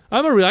I mean?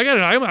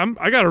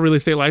 I got a real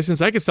estate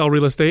license. I could sell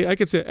real estate. I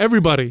could say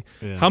everybody.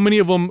 Yeah. How many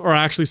of them are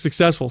actually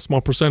successful?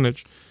 Small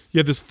percentage. You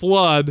have this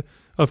flood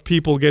of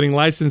people getting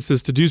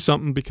licenses to do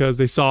something because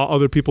they saw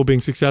other people being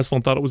successful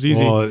and thought it was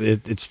easy. Well,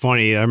 it's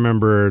funny. I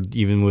remember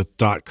even with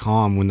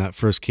 .com when that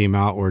first came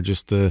out, where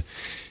just the,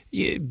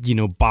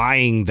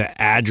 buying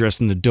the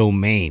address and the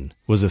domain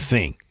was a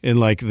thing. And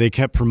like they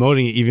kept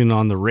promoting it even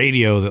on the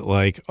radio that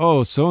like,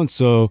 oh,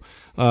 so-and-so,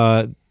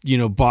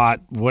 bought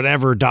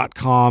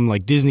whatever.com,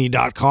 like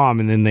Disney.com.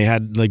 And then they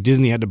had like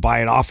Disney had to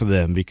buy it off of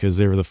them because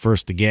they were the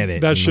first to get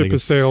it. That and ship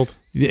has sailed.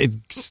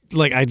 It's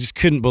like, I just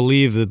couldn't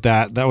believe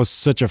that was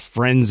such a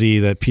frenzy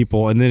that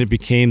people, and then it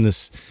became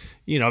this,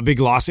 a big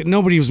lawsuit.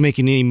 Nobody was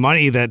making any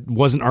money that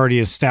wasn't already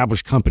an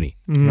established company.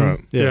 Mm-hmm. Right.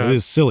 Yeah, it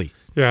was silly.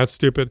 Yeah, it's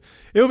stupid.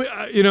 It'll be,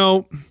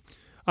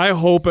 I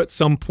hope at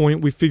some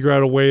point we figure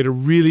out a way to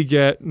really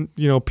get,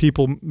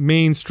 people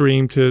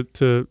mainstream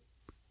to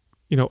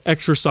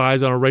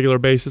exercise on a regular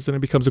basis, and it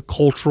becomes a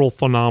cultural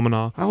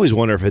phenomenon. I always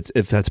wonder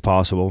if that's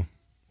possible.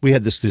 We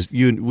had this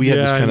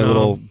kind of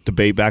little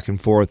debate back and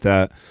forth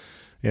that,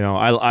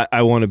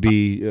 I want to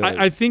be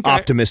I think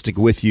optimistic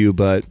with you,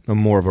 but I'm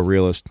more of a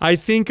realist. I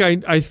think I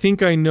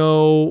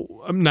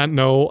know. I'm not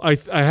know. I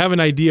have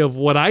an idea of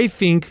what I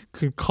think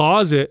could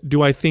cause it.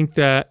 Do I think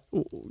that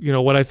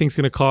what I think is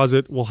going to cause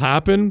it will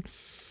happen?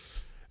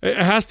 It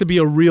has to be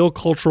a real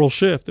cultural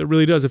shift. It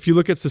really does. If you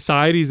look at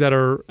societies that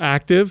are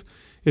active,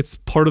 it's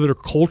part of their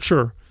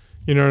culture.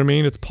 You know what I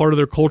mean? It's part of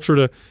their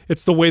culture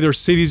it's the way their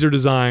cities are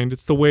designed.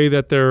 It's the way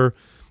that their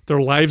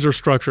lives are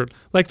structured.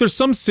 Like there's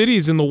some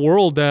cities in the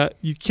world that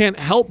you can't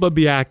help but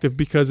be active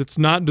because it's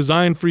not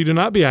designed for you to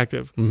not be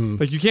active. Mm-hmm.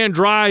 Like you can't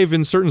drive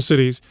in certain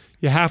cities.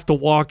 You have to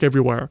walk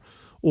everywhere.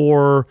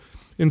 Or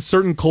in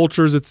certain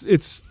cultures,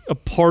 it's a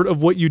part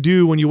of what you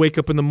do when you wake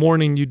up in the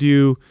morning. You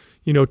do,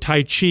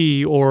 Tai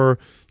Chi, or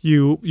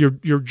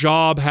your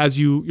job has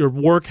you, your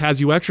work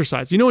has you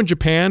exercise. In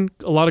Japan,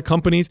 a lot of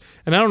companies,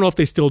 and I don't know if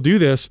they still do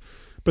this,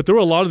 but there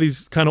were a lot of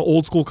these kind of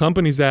old school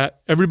companies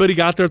that everybody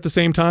got there at the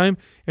same time,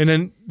 and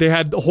then they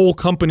had the whole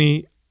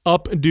company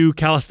up and do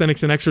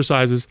calisthenics and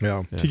exercises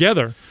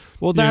together.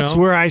 Well, that's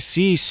where I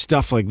see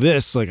stuff like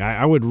this. Like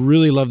I would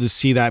really love to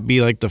see that be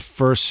like the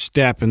first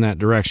step in that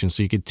direction.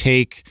 So you could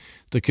take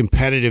the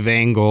competitive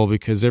angle,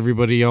 because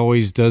everybody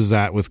always does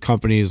that with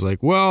companies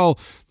like, well,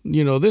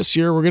 this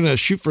year we're going to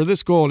shoot for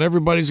this goal and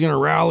everybody's going to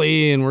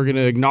rally and we're going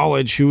to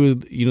acknowledge who,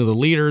 the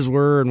leaders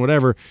were and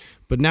whatever.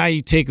 But now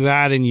you take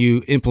that and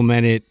you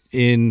implement it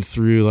in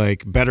through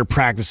like better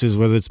practices,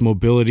 whether it's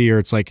mobility or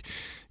it's like,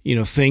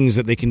 things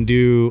that they can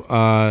do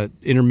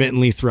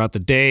intermittently throughout the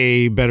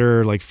day,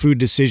 better like food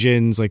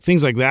decisions, like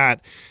things like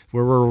that,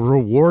 where we're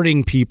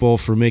rewarding people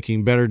for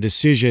making better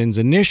decisions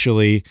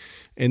initially.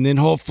 And then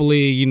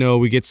hopefully,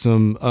 we get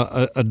some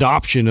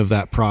adoption of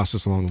that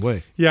process along the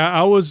way. Yeah,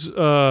 I was,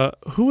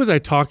 who was I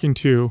talking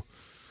to?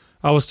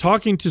 I was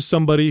talking to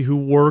somebody who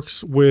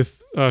works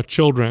with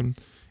children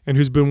and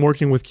who's been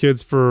working with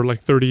kids for like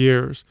 30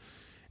 years.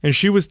 And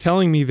she was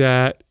telling me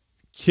that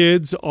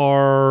kids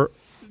are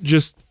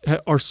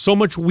so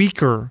much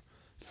weaker,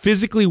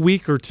 physically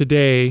weaker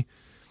today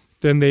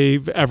than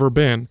they've ever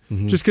been.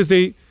 Mm-hmm. Just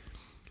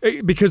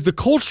because the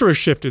culture has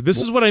shifted.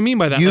 This is what I mean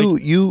by that.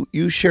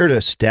 You shared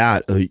a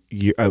stat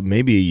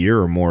maybe a year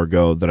or more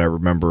ago that I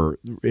remember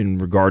in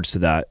regards to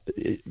that,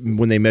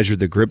 when they measured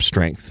the grip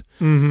strength.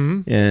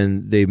 Mm-hmm.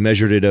 And they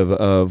measured it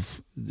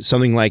of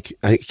something like,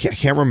 I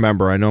can't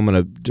remember. I know I'm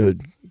going to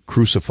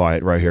crucify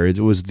it right here. It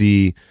was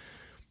the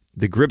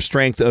grip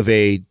strength of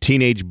a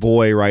teenage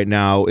boy right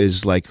now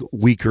is like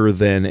weaker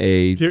than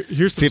a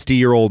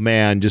 50-year-old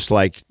man, just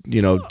like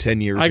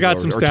 10 years ago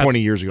or 20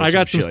 years ago. I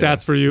got some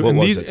stats for you, and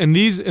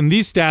these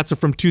stats are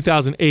from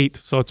 2008,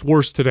 so it's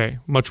worse today,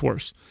 much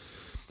worse.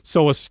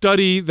 So a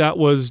study that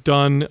was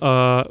done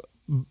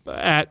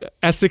at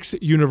Essex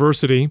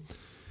University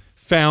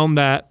found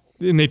that,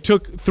 and they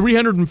took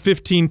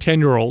 315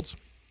 10-year-olds,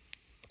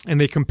 and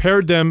they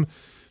compared them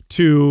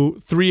to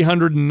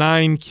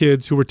 309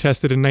 kids who were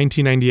tested in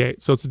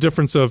 1998. So it's a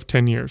difference of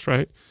 10 years,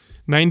 right?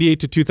 98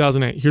 to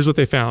 2008. Here's what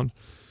they found.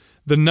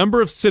 The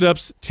number of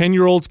sit-ups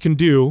 10-year-olds can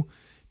do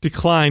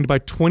declined by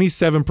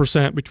 27%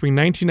 between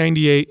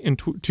 1998 and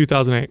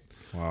 2008.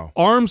 Wow.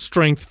 Arm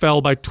strength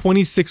fell by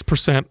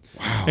 26%,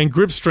 and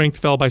grip strength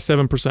fell by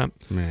 7%.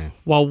 Man.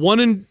 While 1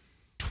 in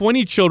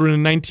 20 children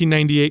in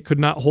 1998 could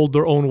not hold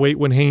their own weight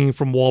when hanging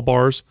from wall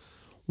bars,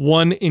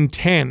 1 in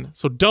 10,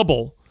 so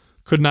double,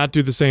 could not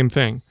do the same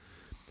thing.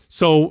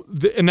 So,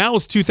 and that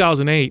was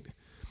 2008.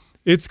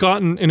 It's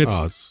gotten, and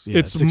it's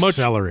much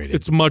accelerated.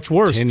 It's much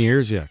worse. 10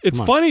 years, yeah. It's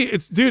funny,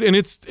 dude, and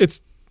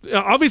it's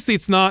obviously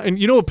it's not. And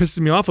you know what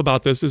pisses me off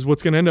about this is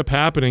what's going to end up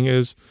happening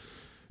is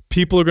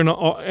people are going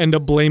to end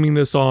up blaming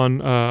this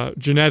on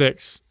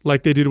genetics,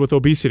 like they did with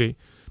obesity.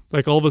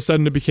 Like all of a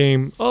sudden it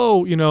became,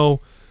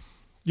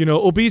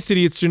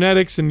 obesity, it's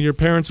genetics, and your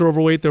parents are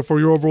overweight, therefore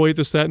you're overweight,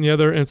 this, that, and the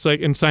other. And it's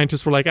like, and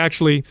scientists were like,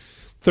 actually,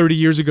 30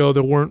 years ago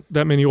there weren't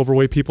that many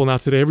overweight people. Now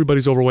today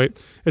everybody's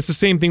overweight. It's the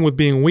same thing with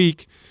being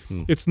weak.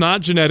 It's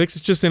not genetics.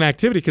 It's just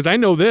inactivity. Because I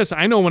know this.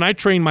 I know when I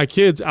train my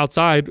kids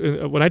outside,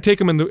 when I take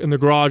them in the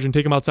garage and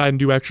take them outside and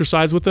do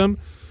exercise with them,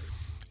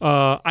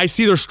 I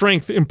see their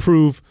strength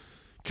improve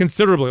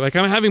considerably. Like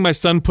I'm having my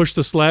son push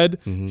the sled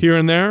here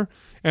and there,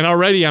 and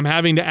already I'm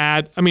having to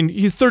add. I mean,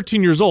 he's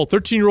 13 years old.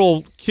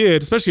 13-year-old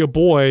kid, especially a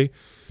boy,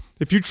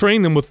 if you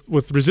train them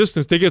with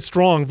resistance, they get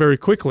strong very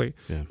quickly,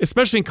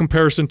 especially in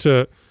comparison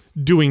to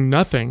doing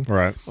nothing.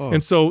 Right.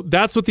 And so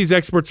that's what these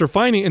experts are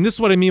finding. And this is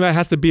what I mean by it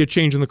has to be a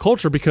change in the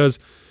culture, because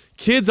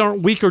kids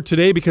aren't weaker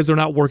today because they're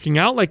not working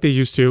out like they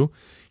used to.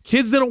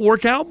 Kids didn't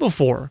work out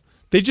before.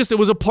 It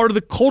was a part of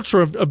the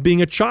culture of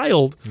being a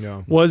child,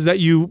 was that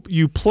you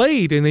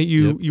played and that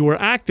you were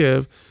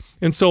active.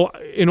 And so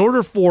in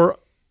order for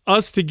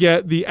us to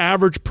get the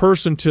average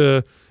person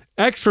to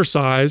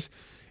exercise,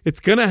 it's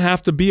going to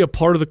have to be a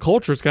part of the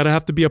culture. It's got to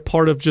have to be a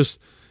part of just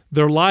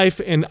their life.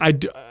 And I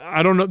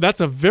don't know. That's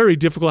a very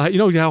difficult. You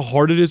know how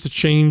hard it is to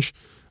change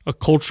a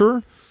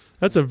culture?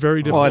 That's a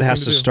very difficult. Well, it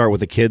has thing to do. start with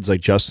the kids, like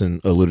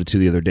Justin alluded to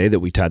the other day that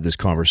we had this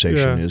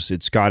conversation. Yeah.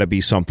 It's got to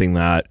be something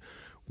that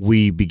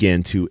we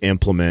begin to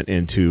implement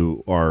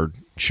into our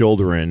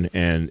children,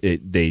 and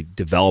they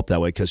develop that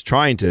way. Because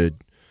trying to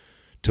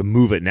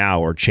move it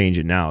now or change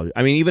it now,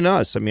 I mean, even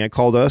us. I mean, I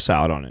called us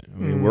out on it. I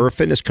mean, we're a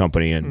fitness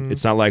company, and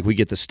it's not like we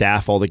get the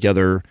staff all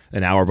together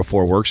an hour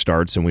before work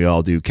starts and we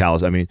all do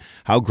calisthenics. I mean,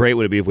 how great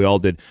would it be if we all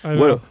did?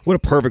 What a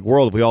perfect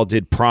world if we all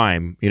did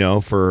Prime,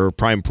 for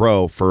Prime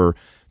Pro for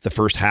the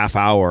first half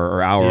hour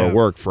or hour of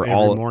work for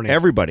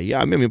everybody. Yeah,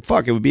 I mean,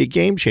 fuck, it would be a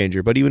game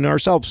changer. But even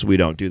ourselves, we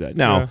don't do that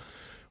now.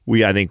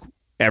 I think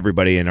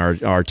everybody in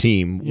our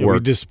team we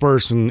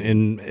disperse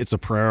and it's a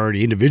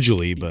priority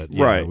individually, but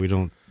we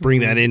don't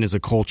bring that in as a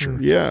culture.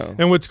 Yeah.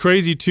 And what's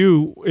crazy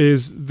too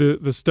is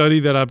the study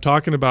that I'm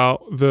talking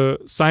about. The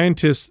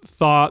scientists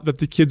thought that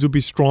the kids would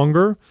be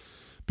stronger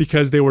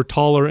because they were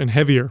taller and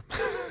heavier.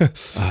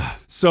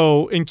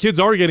 And kids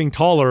are getting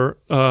taller,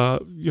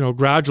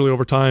 gradually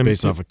over time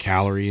based off a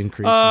calorie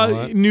increase. And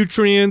all that.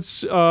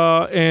 Nutrients,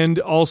 and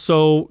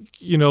also,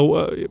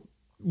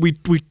 we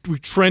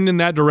trend in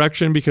that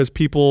direction because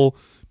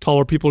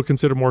taller people are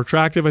considered more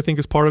attractive, I think,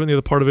 is part of it. And the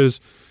other part of it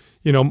is,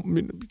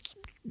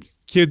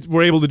 kids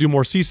were able to do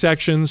more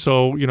C-sections.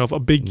 So, if a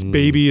big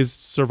baby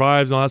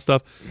survives and all that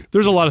stuff,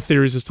 there's a lot of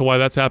theories as to why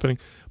that's happening.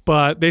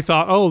 But they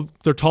thought,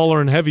 they're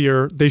taller and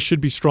heavier, they should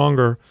be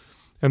stronger.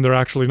 And they're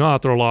actually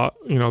not. They're a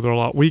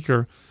lot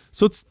weaker.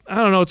 So I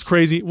don't know, it's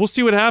crazy. We'll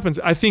see what happens.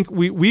 I think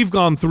we've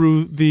gone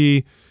through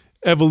the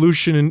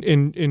evolution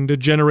in the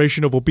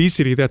generation of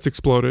obesity that's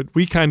exploded.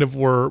 We kind of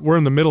we're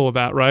in the middle of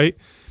that, right?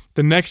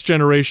 The next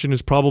generation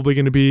is probably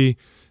going to be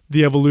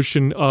the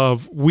evolution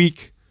of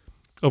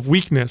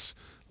weakness,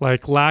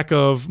 like lack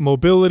of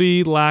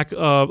mobility, lack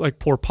of like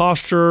poor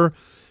posture,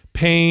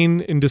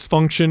 pain and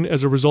dysfunction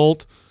as a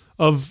result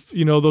of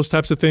those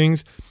types of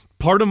things.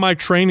 Part of my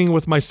training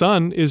with my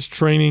son is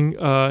training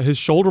his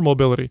shoulder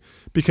mobility,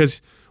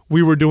 because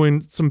we were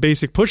doing some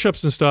basic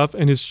push-ups and stuff,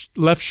 and his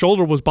left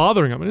shoulder was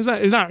bothering him. And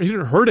he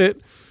didn't hurt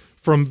it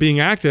from being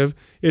active.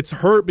 It's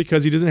hurt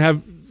because he doesn't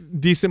have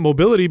decent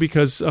mobility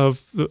because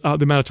of the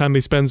amount of time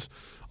he spends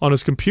on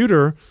his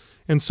computer.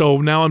 And so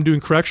now I'm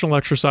doing correctional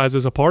exercise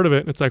as a part of it.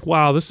 And it's like,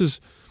 wow, this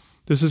is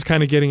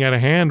kind of getting out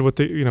of hand with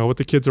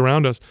the kids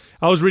around us.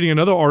 I was reading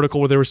another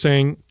article where they were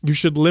saying you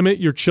should limit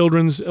your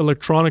children's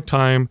electronic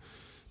time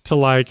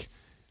to I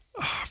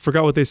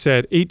forgot what they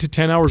said, 8 to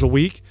 10 hours a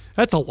week.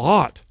 That's a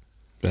lot.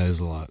 That is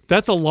a lot.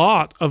 That's a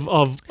lot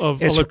of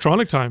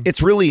electronic time.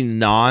 It's really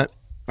not,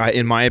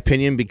 in my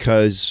opinion,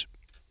 because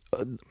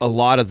a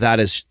lot of that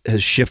has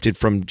shifted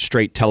from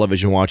straight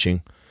television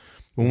watching.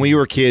 When we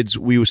were kids,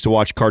 we used to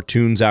watch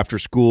cartoons after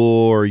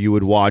school, or you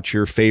would watch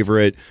your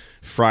favorite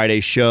Friday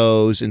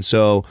shows. And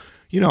so,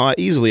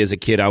 easily as a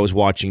kid, I was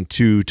watching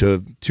 2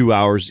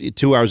 hours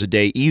a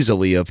day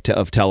easily of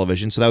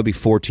television. So that would be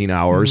 14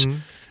 hours. Mm-hmm.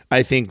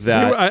 I think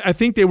that I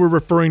think they were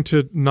referring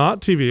to not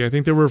TV. I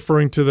think they were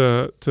referring to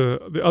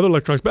the other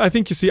electronics. But I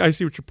think I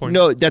see what your point is.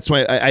 No, that's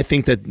why I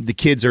think that the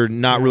kids are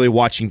not really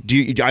watching.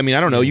 I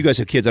don't know. You guys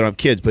have kids. I don't have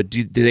kids. But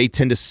do they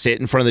tend to sit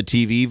in front of the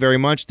TV very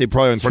much? They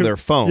probably are in front of their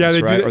phones, yeah,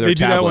 they right? do, or their they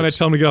do that when I tablets.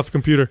 tell them to get off the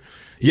computer.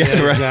 Yeah,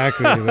 right.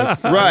 exactly.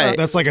 That's, Right.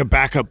 That's like a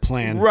backup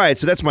plan. Right,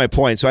 so that's my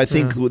point. So I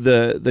think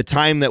the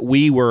time that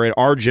we were at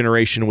our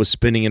generation was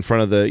spinning in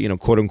front of the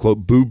quote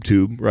unquote boob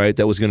tube, right?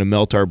 That was going to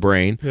melt our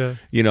brain. Yeah.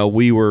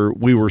 We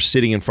were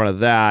sitting in front of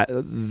that.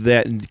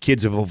 That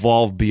kids have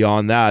evolved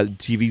beyond that.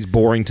 TV's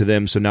boring to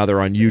them, so now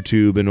they're on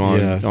YouTube and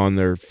on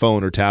their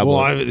phone or tablet.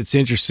 Well, it's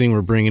interesting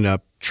we're bringing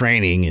up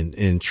training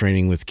and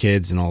training with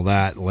kids and all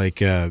that.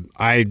 Like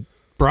I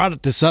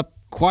brought this up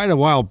quite a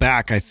while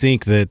back. I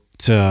think that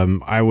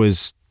I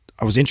was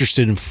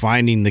interested in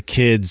finding the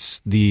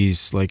kids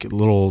these like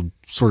little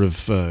sort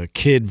of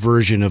kid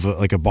version of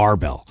like a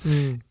barbell.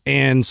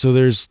 And so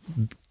there's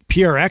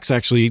PRX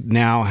actually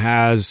now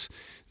has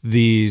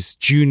these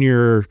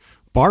junior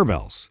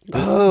barbells.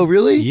 Oh,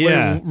 really?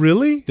 Yeah. Wait,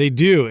 really? They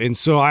do. And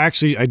so I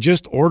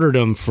just ordered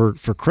them for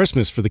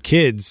Christmas for the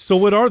kids. So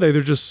what are they?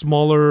 They're just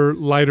smaller,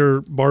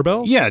 lighter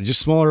barbells? Yeah,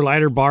 just smaller,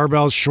 lighter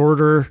barbells,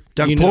 shorter.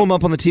 Doug, pull them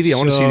up on the TV. I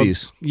want to see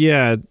these.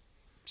 Yeah.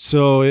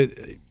 So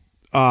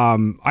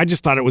I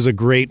just thought it was a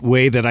great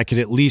way that I could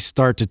at least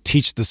start to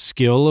teach the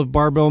skill of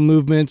barbell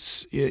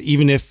movements,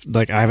 even if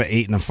like I have an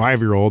 8 and a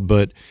 5-year-old.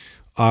 But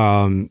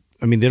I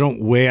mean, they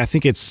don't weigh. I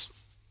think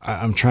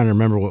I'm trying to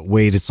remember what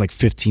weight. It's like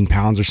 15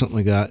 pounds or something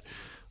like that.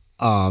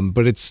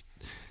 But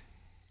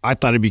I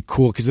thought it'd be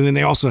cool because then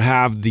they also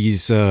have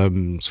these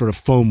sort of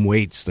foam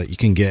weights that you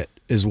can get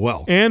as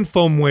well. And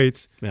foam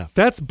weights. Yeah.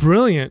 That's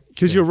brilliant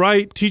because you're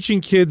right.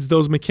 Teaching kids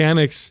those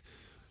mechanics,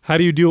 how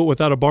do you do it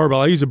without a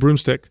barbell? I use a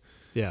broomstick.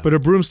 Yeah. But a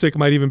broomstick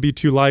might even be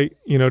too light,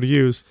 to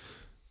use.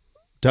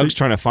 Doug's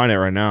trying to find it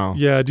right now.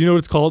 Yeah. Do you know what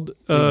it's called?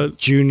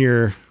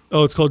 Junior.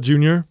 Oh, it's called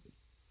Junior?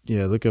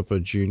 Yeah, look up a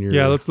junior.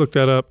 Yeah, let's look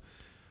that up.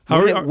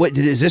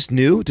 Is this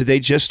new? Did they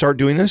just start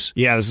doing this?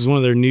 Yeah, this is one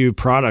of their new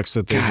products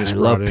that they just I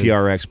love brought in.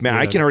 PRX. Man,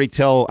 I can already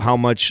tell how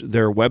much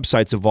their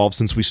website's evolved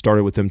since we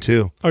started with them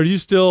too. Are you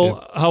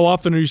still? How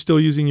often are you still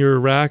using your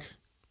rack?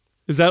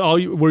 Is that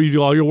where you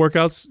do all your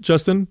workouts,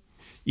 Justin?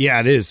 Yeah,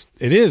 it is.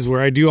 It is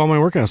where I do all my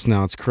workouts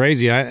now. It's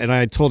crazy.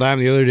 I told Adam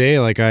the other day,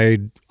 like I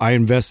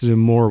invested in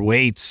more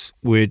weights,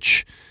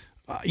 which,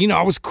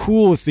 I was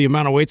cool with the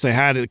amount of weights I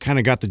had. It kind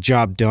of got the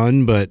job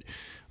done, but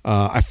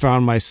I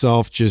found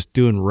myself just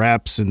doing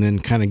reps and then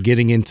kind of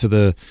getting into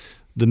the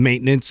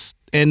maintenance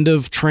end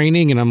of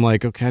training, and I'm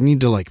like, okay, I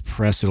need to like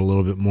press it a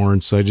little bit more,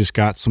 and so I just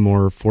got some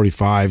more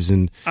 45s.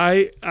 And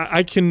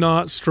I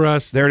cannot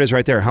stress. There it is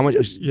right there. How much?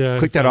 Yeah,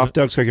 click that off,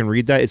 Doug, so I can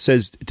read that. It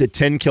says the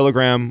 10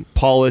 kilogram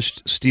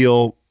polished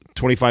steel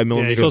 25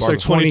 millimeter. So it's like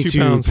barbell.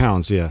 22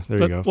 pounds. Yeah, there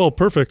you go. Well,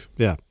 perfect.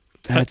 Yeah.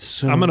 That's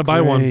so I'm gonna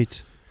buy one.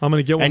 great. I'm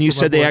going to get one. And you for my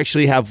said they boy.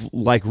 actually have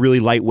like really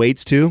light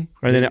weights too?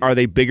 And then are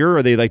they bigger?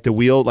 Are they like the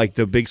wheel, like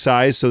the big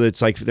size, so that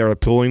it's like they're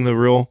pulling the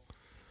reel?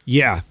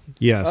 Yeah.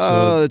 So,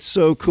 Oh, that's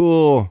so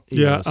cool.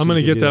 Yeah, so I'm going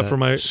to you get do that that. for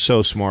my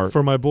So smart.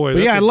 boy. But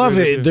That's yeah, a I love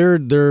great it. idea.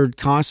 They're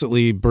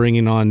constantly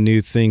bringing on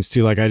new things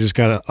too. Like I just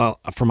got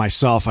for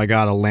myself, I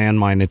got a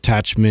landmine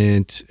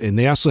attachment, and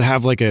they also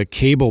have like a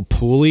cable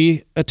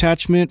pulley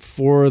attachment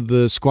for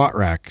the squat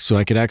rack, so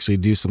I could actually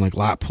do some like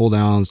lat pull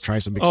downs,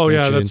 tricep extension. Oh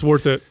yeah, that's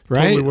worth it.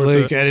 right. Totally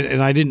worth Like, it.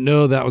 and I didn't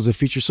know that was a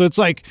feature. So it's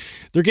like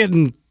they're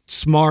getting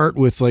smart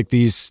with like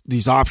these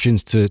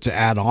options to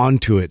add on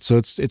to it. So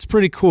it's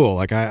pretty cool.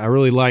 Like I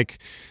really like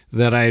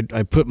that I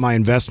put my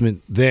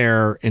investment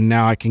there, and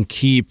now I can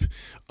keep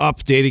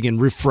updating and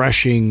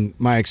refreshing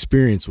my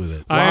experience with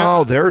it.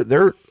 Wow,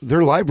 their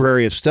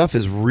library of stuff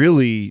is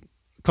really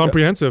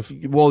Comprehensive.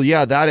 well.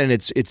 Yeah, that, and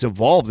it's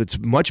evolved. It's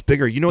much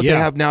bigger. You know what they Yeah.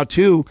 have now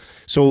too.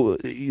 So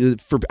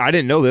I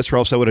didn't know this, or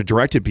else I would have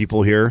directed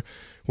people here.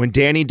 When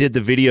Danny did the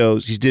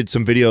videos, he did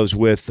some videos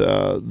with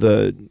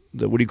the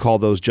what do you call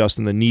those,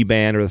 Justin? The knee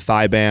band or the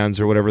thigh bands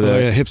or whatever.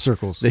 Hip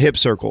circles. The hip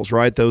circles,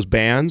 right? Those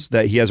bands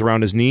that he has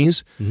around his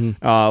knees.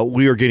 Mm-hmm.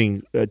 We are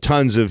getting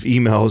tons of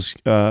emails.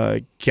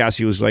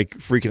 Cassie was like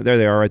freaking. There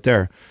they are, right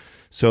there.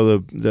 So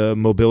the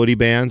mobility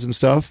bands and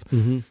stuff.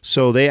 Mm-hmm.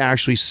 So they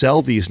actually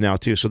sell these now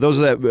too. So those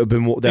that have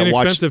been that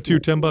Inexpensive too,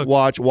 $10.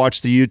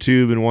 watch the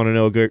YouTube and want to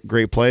know a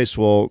great place.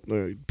 Well,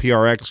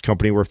 PRX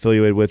company we're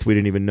affiliated with, we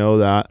didn't even know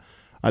that.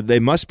 They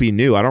must be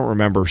new. I don't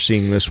remember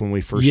seeing this when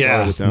we first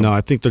started with them. No, I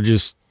think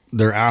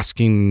they're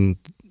asking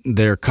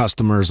their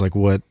customers like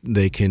what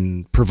they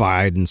can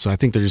provide, and so I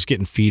think they're just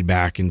getting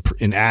feedback and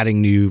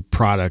adding new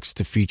products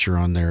to feature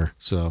on there.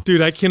 So Dude,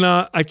 I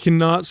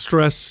cannot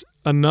stress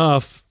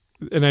enough,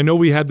 and I know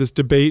we had this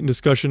debate and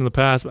discussion in the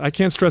past, but I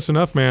can't stress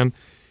enough, man.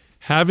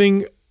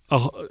 Having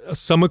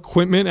some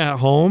equipment at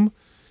home,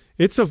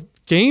 it's a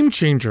game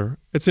changer.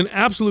 It's an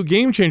absolute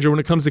game changer when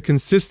it comes to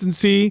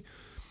consistency.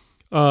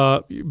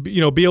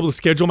 Be able to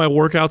schedule my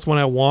workouts when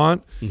I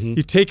want. Mm-hmm.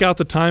 You take out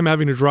the time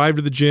having to drive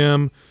to the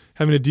gym,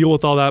 having to deal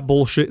with all that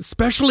bullshit,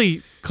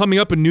 especially coming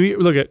up in New Year.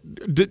 Look at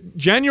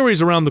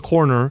January's around the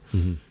corner.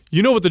 Mm-hmm.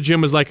 You know what the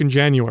gym is like in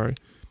January.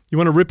 You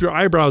want to rip your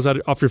eyebrows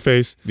off your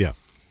face. yeah.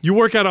 You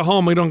work out at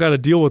home, you don't got to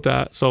deal with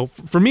that. So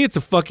for me, it's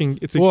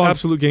an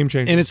absolute game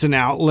changer. And it's an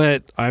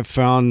outlet I've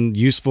found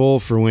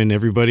useful for when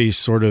everybody's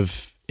sort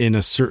of in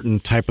a certain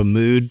type of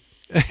mood.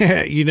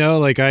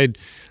 Like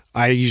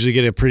I usually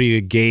get a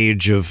pretty good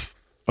gauge of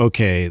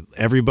okay,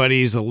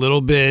 everybody's a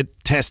little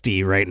bit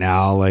testy right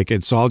now. Like,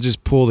 and so I'll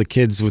just pull the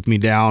kids with me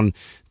down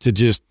to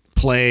just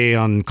play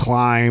on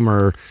climb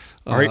or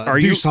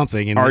do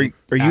something. And are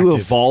you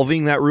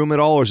evolving that room at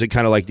all, or is it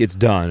kind of like it's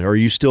done, or are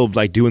you still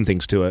like doing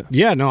things to it?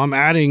 Yeah, no, I'm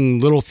adding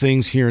little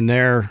things here and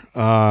there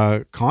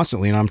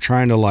constantly, and I'm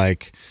trying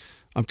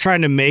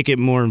to make it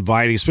more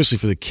inviting, especially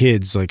for the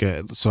kids. Like,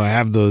 so I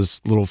have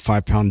those little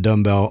 5-pound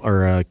dumbbell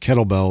or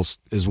kettlebells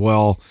as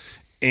well,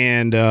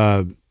 and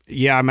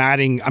yeah, I'm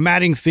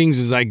adding things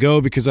as I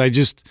go because I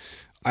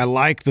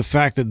like the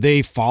fact that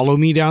they follow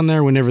me down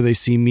there whenever they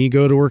see me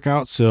go to work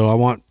out. So I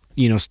want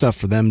stuff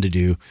for them to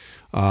do.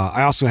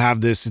 I also have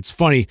this. It's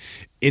funny.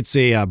 It's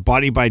a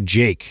Body by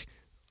Jake.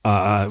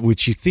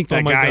 Which you think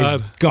that guy's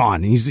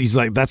gone. He's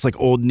like, that's like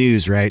old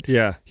news, right?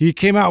 Yeah. He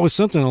came out with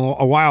something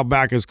a while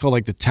back. It's called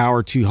like the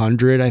Tower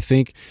 200, I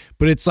think.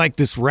 But it's like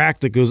this rack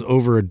that goes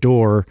over a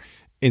door.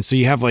 And so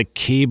you have like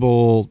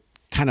cable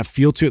kind of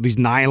feel to it, these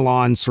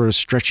nylon sort of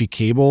stretchy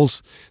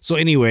cables. So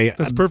anyway,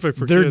 that's perfect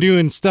for they're kids.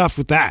 Doing stuff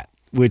with that,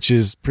 which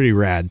is pretty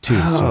rad too.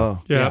 So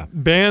yeah.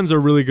 Bands are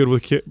really good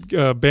with kids.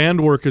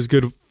 Band work is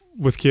good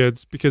with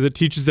kids because it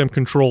teaches them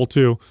control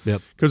too.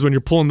 Yep. Because when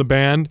you're pulling the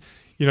band,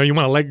 you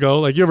want to let go.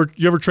 Like you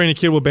ever train a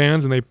kid with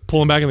bands and they pull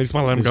them back and they just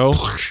want to let them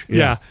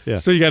go. Yeah.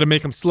 So you got to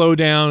make them slow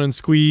down and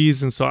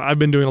squeeze. And so I've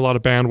been doing a lot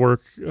of band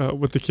work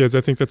with the kids. I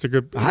think that's a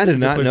good. I did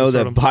not know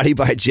that Body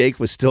by Jake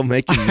was still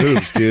making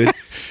moves, dude.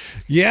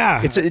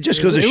 Yeah, it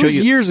just goes to show you. It was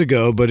years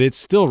ago, but it's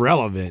still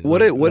relevant.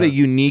 What a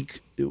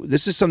unique.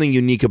 This is something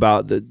unique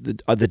about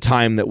the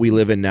time that we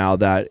live in now.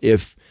 That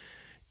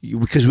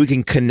because we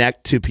can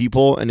connect to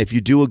people, and if you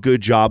do a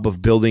good job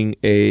of building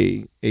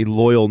a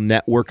loyal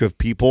network of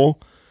people,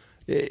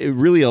 it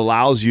really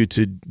allows you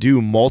to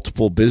do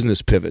multiple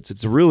business pivots.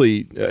 It's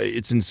really,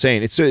 it's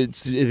insane. It's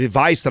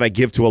advice that I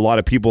give to a lot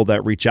of people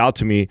that reach out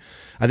to me.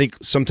 I think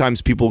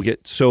sometimes people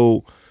get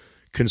so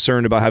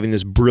concerned about having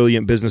this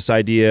brilliant business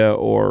idea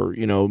or,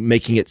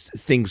 making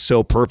things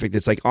so perfect.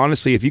 It's like,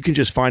 honestly, if you can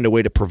just find a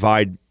way to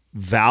provide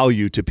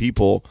value to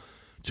people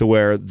to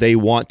where they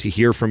want to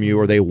hear from you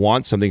or they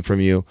want something from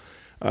you,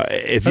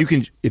 if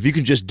you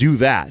can just do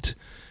that,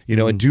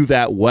 and do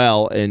that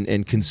well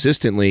and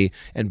consistently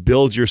and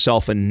build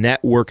yourself a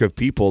network of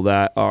people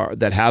that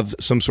have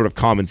some sort of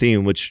common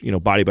theme, which,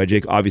 Body by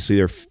Jake, obviously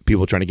they're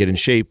people trying to get in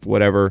shape,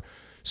 whatever.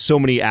 So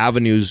many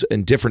avenues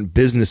and different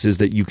businesses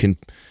that you can,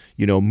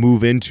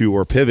 move into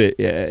or pivot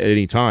at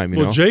any time.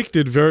 Well, Jake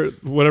did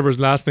whatever his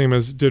last name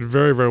is, did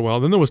very, very well.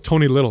 Then there was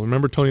Tony Little.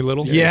 Remember Tony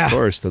Little? Yeah. Of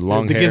course, the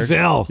long hair. The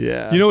gazelle.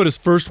 Yeah. You know what his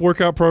first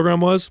workout program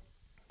was?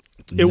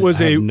 I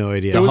have no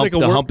idea.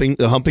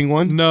 The humping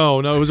one? No,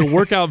 it was a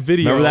workout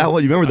video. Remember that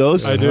one? You remember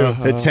those? I do.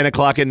 At 10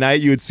 o'clock at night,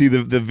 you would see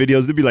the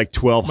videos. There'd be like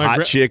 12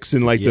 hot chicks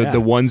in like the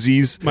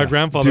onesies. My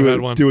grandfather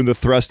had one. Doing the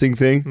thrusting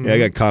thing. Mm-hmm. Yeah, I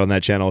got caught on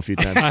that channel a few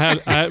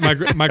times.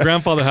 My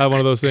grandfather had one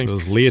of those things.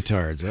 Those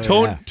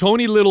leotards.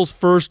 Tony Little's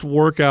first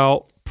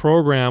workout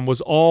program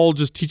was all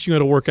just teaching you how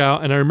to work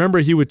out. And I remember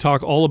he would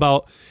talk all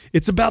about,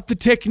 it's about the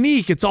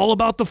technique. It's all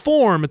about the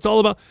form. It's all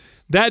about,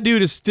 that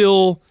dude is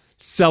still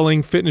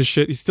selling fitness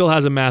shit. He still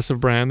has a massive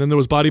brand. Then there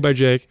was Body by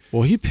Jake.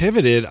 Well, he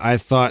pivoted, I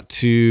thought,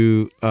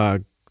 to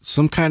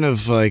some kind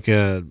of like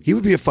a... He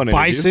would be a fun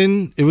bison.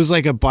 Interview. It was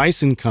like a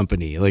bison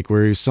company, like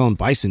where he was selling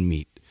bison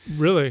meat.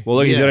 Really? Well,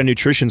 look, he's got a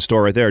nutrition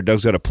store right there.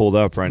 Doug's got it pulled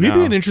up right now. He'd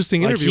be an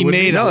interesting interview.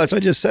 No, that's what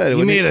I just said.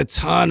 He made a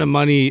ton of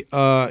money.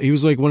 He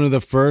was like one of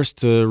the first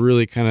to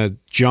really kind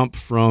of jump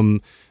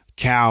from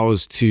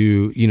cows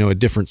to a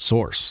different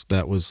source.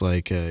 That was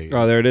like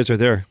oh, there it is right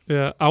there.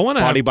 Yeah, I want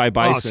to Body by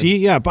Bison. Oh, see,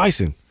 yeah,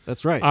 bison.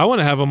 That's right. I want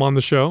to have him on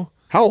the show.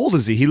 How old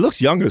is he? He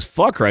looks young as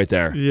fuck right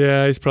there.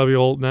 Yeah, he's probably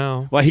old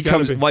now. Well,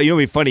 what'd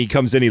be funny? He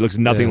comes in, he looks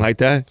nothing like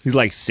that. He's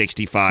like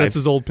 65. That's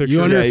his old picture. You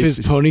wonder if his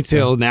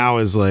ponytail now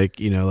is like,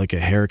 like a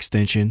hair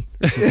extension.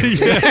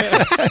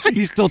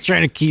 He's still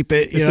trying to keep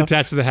it. It's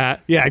attached to the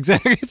hat. Yeah,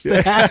 exactly. It's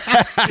the hat.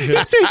 He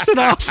takes it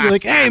off. You're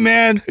like, hey,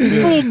 man,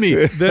 you fooled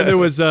me. Then there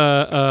was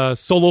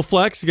Solo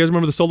Flex. You guys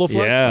remember the Solo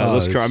Flex? Yeah,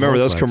 I remember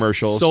those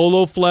commercials.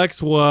 Solo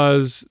Flex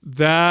was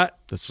that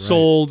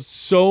sold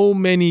so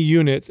many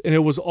units, and it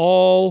was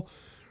all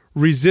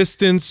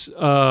resistance.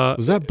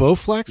 Was that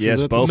Bowflex?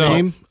 Yes,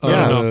 Bowflex.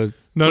 No.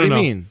 What do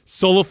you mean?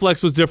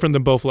 Soloflex was different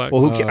than Bowflex.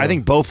 Well, I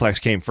think Bowflex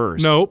came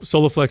first. No,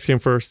 Soloflex came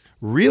first.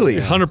 Really?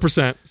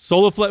 100%.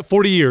 Soloflex,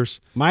 40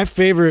 years. My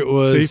favorite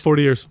was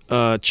 40 years.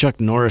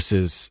 Chuck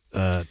Norris's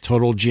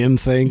Total Gym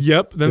thing.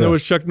 Yep. Then there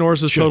was Chuck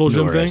Norris's Total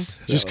Gym thing.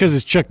 Just because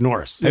it's Chuck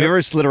Norris. Have you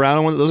ever slid around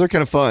on one? Those are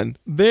kind of fun.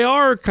 They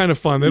are kind of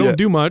fun. They don't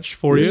do much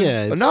for you.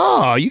 Yeah,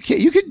 no, you can't.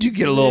 You could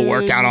get a little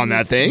workout on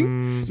that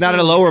thing. Not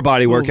a lower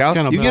body workout.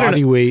 Kind of you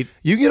body weight.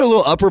 You get a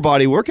little upper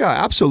body workout.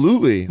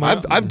 Absolutely.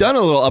 I've done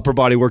a little upper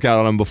body workout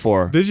on them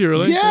before. Did you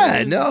really?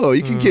 Yeah, no.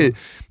 You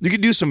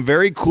can do some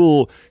very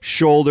cool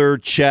shoulder,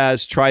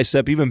 chest,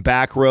 tricep, even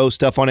back row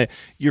stuff on it.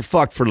 You're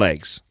fucked for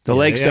legs. The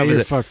leg stuff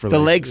you're is fucked for the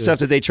legs. leg stuff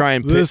that they try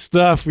and This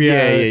stuff,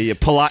 yeah. yeah. See,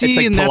 it's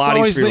like and Pilates that's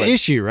always for your the legs.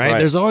 issue, right?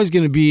 There's always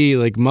going to be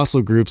like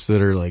muscle groups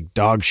that are like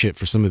dog shit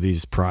for some of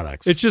these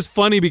products. It's just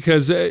funny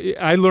because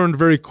I learned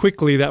very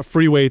quickly that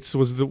free weights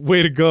was the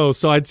way to go.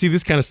 So I'd see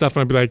this kind of stuff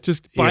and I'd be like,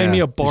 just buy me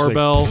a Just like,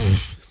 barbell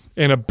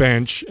and a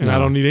bench, and I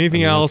don't need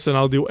anything else, and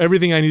I'll do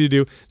everything I need to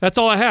do. That's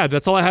all I had.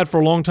 That's all I had for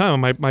a long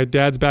time. In my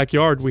dad's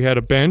backyard, we had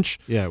a bench,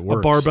 Yeah, it a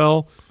works.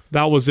 barbell.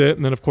 That was it.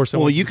 And then, of course,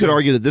 Well, you could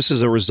argue that this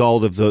is a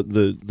result of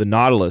the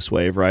Nautilus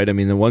wave, right? I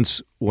mean,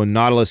 when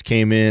Nautilus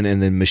came in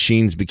and then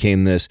machines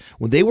became this,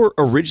 when they were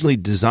originally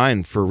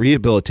designed for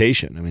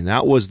rehabilitation. I mean,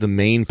 that was the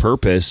main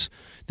purpose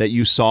that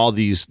you saw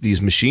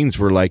these machines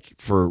were like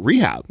for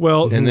rehab.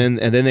 Well, and then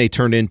they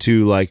turned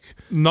into like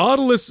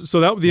Nautilus.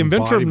 So that the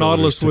inventor of bodybuilders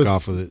Nautilus took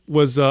off with it.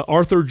 was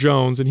Arthur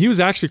Jones, and he was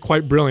actually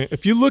quite brilliant.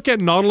 If you look at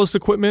Nautilus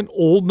equipment,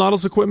 old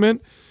Nautilus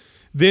equipment,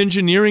 the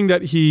engineering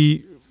that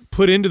he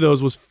put into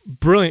those was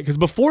brilliant. Because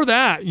before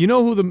that, you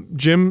know who the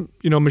gym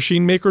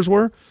machine makers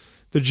were?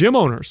 The gym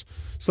owners.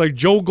 It's like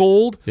Joe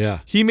Gold. Yeah.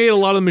 He made a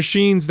lot of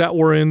machines that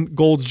were in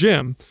Gold's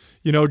gym.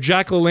 You know,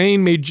 Jack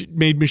LaLanne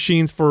made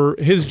machines for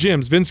his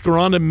gyms. Vince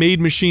Gironda made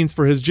machines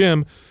for his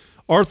gym.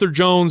 Arthur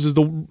Jones is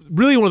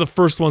really one of the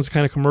first ones to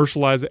kind of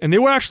commercialize it, and they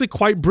were actually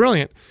quite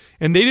brilliant.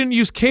 And they didn't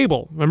use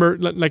cable. Remember,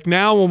 like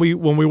now when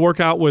we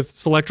work out with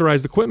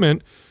selectorized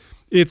equipment,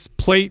 it's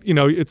plate.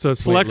 It's a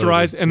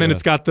selectorized, and then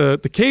it's got the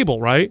cable,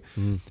 right?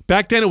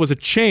 Back then it was a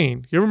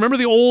chain. You remember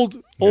the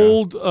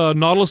old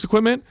Nautilus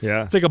equipment?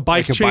 Yeah. It's like a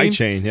bike Like a chain. bike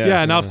chain,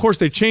 yeah. Now of course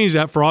they changed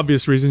that for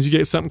obvious reasons. You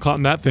get something caught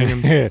in that thing,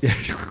 and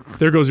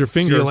there goes your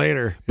finger. See you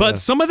later. But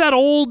some of that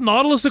old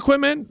Nautilus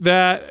equipment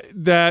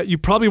that you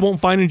probably won't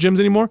find in gyms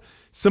anymore,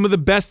 some of the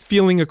best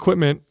feeling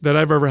equipment that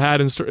I've ever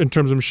had in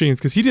terms of machines,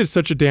 because he did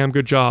such a damn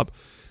good job.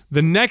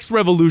 The next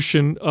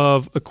revolution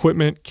of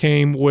equipment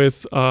came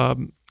with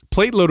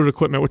plate-loaded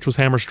equipment, which was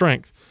Hammer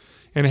Strength.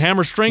 And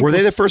Hammer Strength were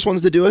they the first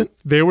ones to do it?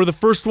 They were the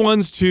first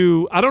ones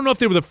to, I don't know if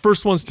they were the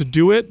first ones to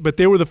do it, but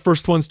they were the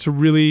first ones to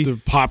really. the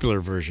popular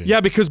version.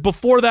 Yeah, because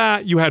before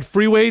that, you had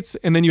free weights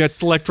and then you had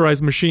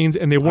selectorized machines,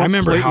 and they weren't I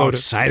remember how plate-loaded.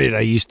 excited I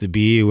used to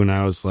be when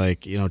I was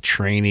like,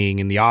 training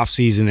in the off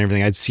season and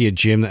everything. I'd see a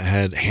gym that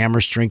had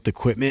Hammer Strength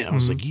equipment. I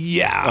was like,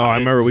 yeah. Oh, I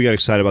remember we got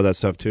excited about that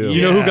stuff too.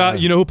 You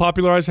know who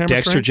popularized Hammer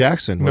Dexter Strength?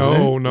 Jackson. Wasn't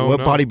it? No. What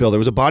bodybuilder? It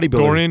was a bodybuilder.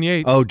 Dorian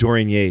Yates. Oh,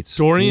 Dorian Yates.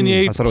 Dorian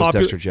Yates. I thought it was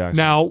Dexter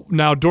Jackson.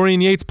 Now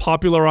Dorian Yates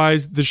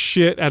popularized the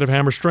shit out of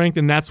Hammer Strength,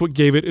 and that's what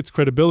gave it its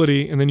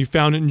credibility. And then you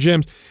found it in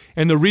gyms.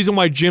 And the reason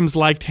why gyms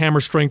liked Hammer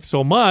Strength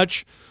so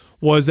much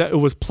was that it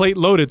was plate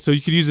loaded, so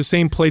you could use the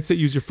same plates that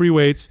use your free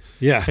weights.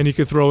 Yeah. And you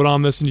could throw it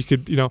on this, and you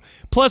could,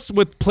 Plus,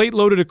 with plate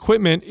loaded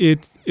equipment,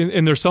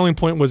 and their selling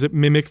point was it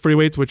mimicked free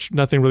weights, which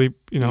nothing really,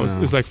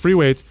 is like free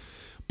weights.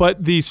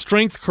 But the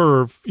strength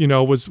curve,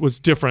 was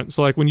different.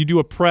 So like when you do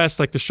a press,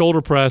 like the shoulder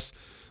press,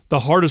 the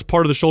hardest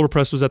part of the shoulder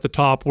press was at the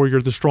top where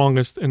you're the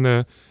strongest, and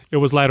it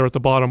was lighter at the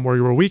bottom where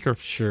you were weaker.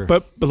 Sure.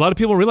 But a lot of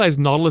people realize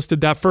Nautilus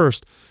did that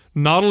first.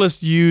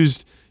 Nautilus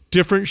used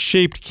different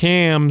shaped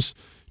cams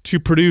to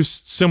produce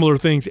similar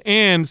things,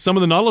 and some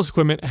of the Nautilus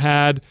equipment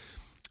had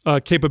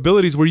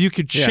capabilities where you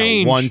could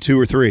change 1, 2,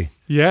 or 3.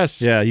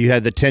 Yes. Yeah, you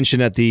had the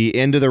tension at the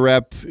end of the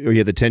rep, or you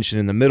had the tension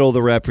in the middle of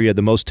the rep, or you had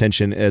the most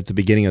tension at the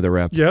beginning of the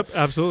rep. Yep.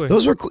 Absolutely.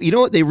 Those were cool. You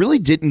know what? They really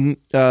didn't.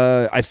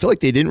 I feel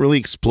like they didn't really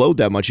explode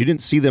that much. You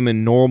didn't see them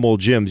in normal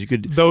gyms. You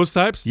could. Those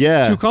types.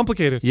 Yeah. Too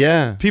complicated.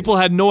 Yeah. People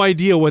had no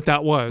idea what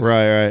that was.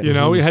 Right.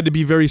 It had to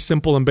be very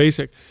simple and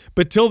basic.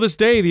 But till this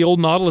day, the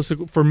old Nautilus,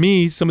 for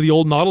me, some of the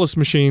old Nautilus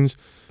machines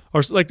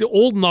are like the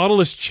old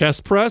Nautilus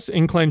chest press,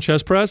 incline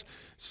chest press.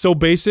 So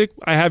basic.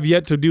 I have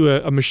yet to do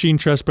a machine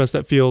chest press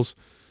that feels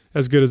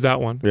as good as that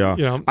one.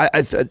 Yeah.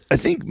 I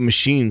think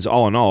machines,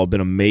 all in all, have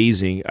been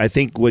amazing. I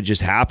think what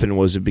just happened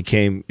was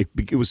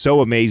it was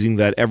so amazing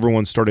that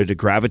everyone started to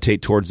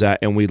gravitate towards that,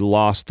 and we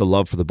lost the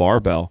love for the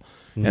barbell.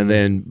 Mm-hmm. And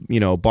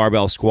then,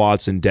 barbell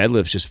squats and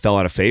deadlifts just fell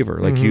out of favor.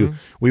 Like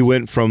we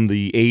went from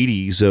the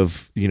 80s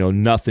of,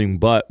 nothing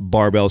but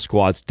barbell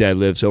squats,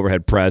 deadlifts,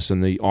 overhead press,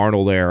 and the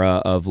Arnold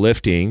era of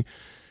lifting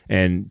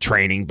and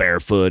training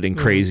barefoot and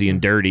crazy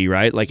and dirty,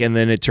 right? Like, and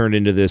then it turned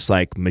into this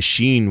like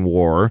machine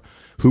war.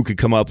 Who could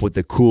come up with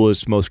the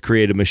coolest, most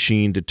creative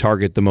machine to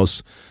target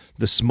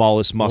the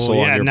smallest muscle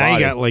on your now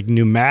body? you got like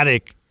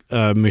pneumatic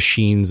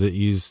machines that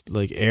use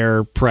like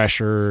air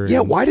pressure.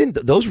 Yeah, why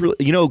didn't those really?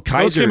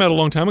 Kaiser Those came out a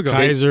long time ago.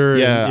 Kaiser.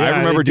 I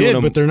remember they doing did,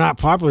 them, but they're not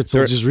popular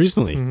until just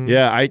recently.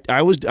 Yeah,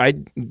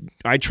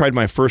 I tried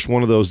my first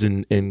one of those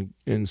in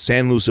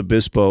San Luis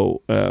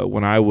Obispo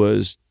when I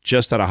was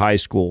just out of high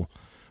school.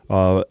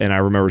 And I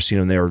remember seeing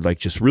them. They were like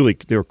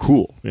they were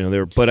cool.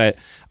 But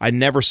I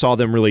never saw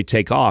them really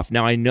take off.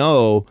 Now I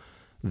know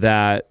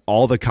that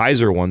all the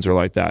Kaiser ones are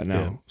like that now.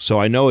 Yeah. So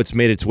I know it's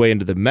made its way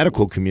into the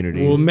medical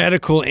community. Well,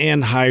 medical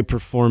and high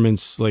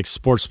performance, like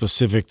sports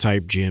specific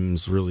type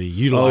gyms really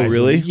utilize. Oh,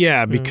 really? them.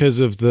 Yeah, because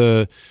of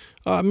the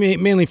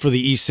Mainly for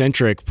the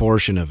eccentric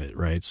portion of it,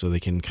 right? So they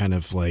can kind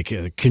of like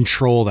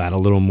control that a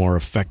little more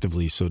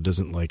effectively, so it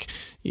doesn't like,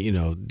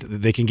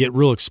 they can get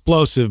real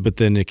explosive, but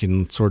then it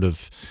can sort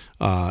of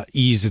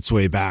ease its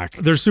way back.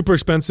 They're super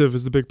expensive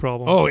is the big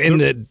problem. Oh,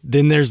 and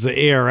then there's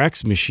the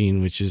ARX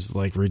machine, which is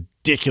like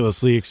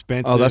ridiculously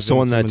expensive. Oh, that's the and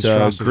one some that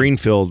monstrosity.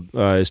 Greenfield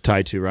is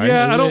tied to, right?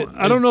 Yeah,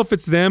 I don't know if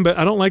it's them, but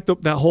I don't like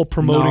that whole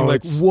promoting No,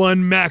 like it's-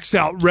 one max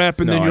out rep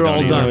and then No, you're I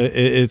all don't done.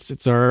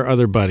 It's our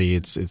other buddy.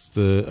 It's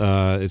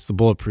the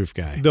bulletproof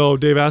guy. No,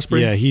 Dave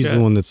Asprey. Yeah, he's the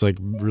one that's like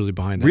really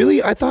behind that.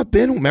 Really? I thought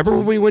Ben. Remember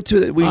when we went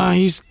to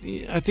I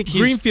think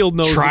he's Greenfield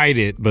knows tried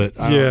it, but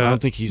I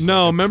don't think he's.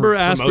 No, like, remember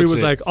Asprey promotes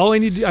was it. like,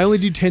 I only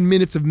do 10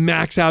 minutes of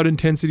max out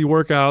intensity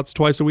workouts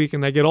twice a week,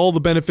 and I get all the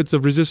benefits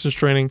of resistance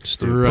training.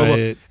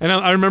 Right. And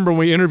I remember when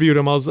we interviewed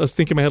him, I was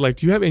thinking in my head, like,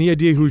 do you have any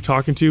idea who you're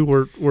talking to?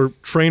 We're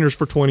trainers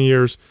for 20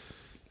 years.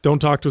 Don't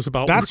talk to us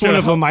about That's working one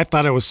of out. them. I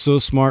thought it was so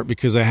smart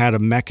because I had a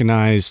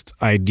mechanized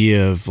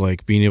idea of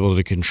like being able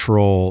to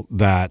control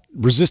that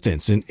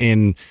resistance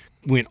and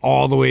went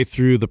all the way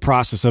through the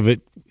process of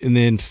it and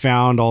then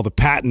found all the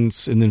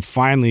patents and then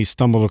finally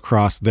stumbled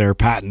across their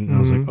patent. And I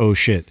was like, oh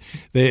shit,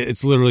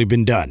 it's literally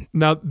been done.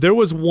 Now there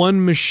was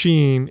one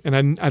machine,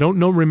 and I don't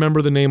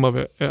remember the name of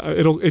it.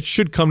 It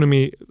should come to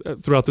me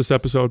throughout this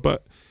episode,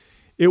 but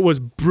it was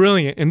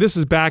brilliant. And this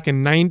is back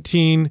in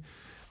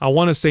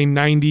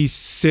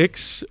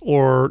 96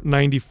 or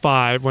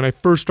 95 when I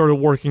first started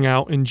working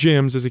out in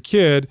gyms as a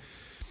kid.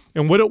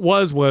 And what it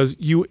was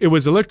it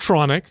was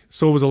electronic,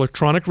 so it was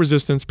electronic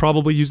resistance,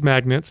 probably used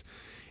magnets,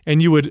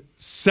 and you would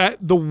set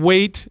the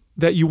weight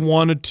that you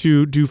wanted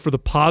to do for the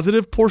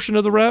positive portion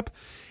of the rep,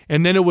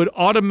 and then it would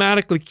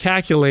automatically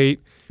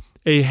calculate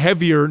a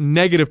heavier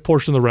negative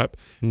portion of the rep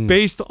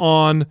based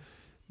on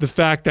the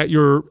fact that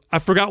I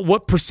forgot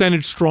what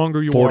percentage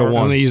stronger you 4 to are.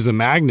 1. And they use the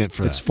magnet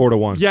for It's that.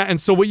 4-1. Yeah, and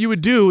so what you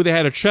would do, they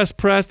had a chest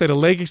press, they had a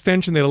leg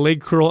extension, they had a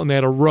leg curl, and they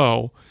had a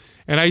row.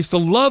 And I used to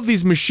love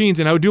these machines,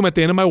 and I would do them at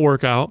the end of my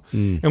workout.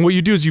 And what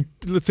you do is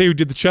let's say you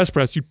did the chest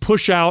press, you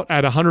push out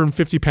at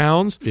 150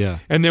 pounds. Yeah.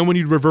 And then when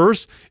you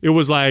reverse, it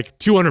was like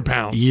 200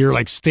 pounds. You're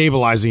like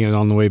stabilizing it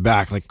on the way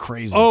back like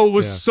crazy. Oh, it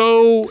was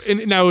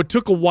and now it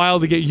took a while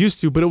to get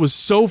used to, but it was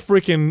so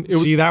freaking.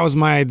 See, that was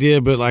my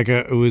idea, but like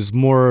it was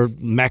more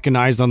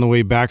mechanized on the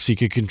way back, so you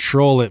could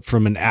control it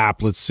from an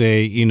app. Let's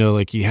say,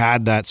 like you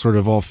had that sort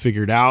of all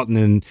figured out, and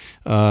then,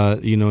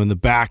 in the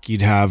back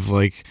you'd have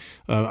like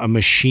a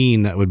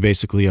machine that would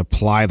basically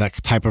apply that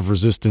type of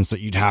resistance that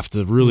you'd have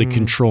to really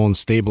control and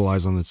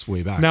stabilize on its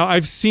way back. Now,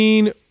 I've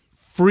seen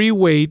free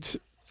weight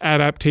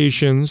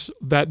adaptations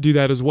that do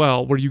that as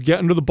well, where you get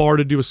under the bar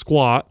to do a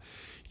squat,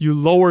 you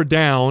lower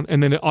down,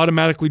 and then it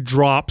automatically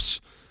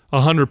drops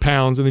 100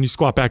 pounds, and then you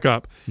squat back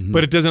up.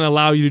 But it doesn't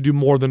allow you to do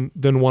more than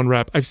one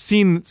rep. I've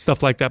seen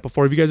stuff like that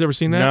before. Have you guys ever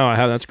seen that? No, I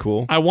have. That's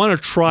cool. I want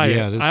to try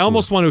Yeah, it. it is I cool.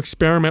 almost want to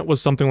experiment with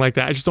something like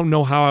that. I just don't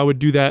know how I would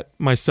do that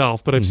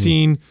myself. But I've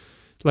seen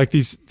like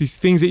these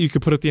things that you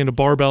could put at the end of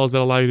barbells that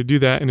allow you to do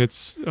that, and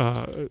it's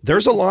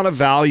There's a lot of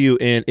value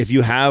in if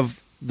you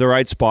have the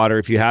right spotter,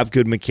 if you have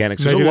good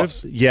mechanics. There's a lot-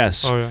 Negatives?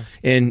 yes. Oh,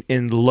 yeah.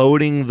 In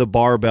loading the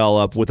barbell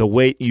up with a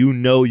weight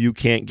you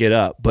can't get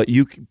up, but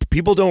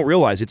people don't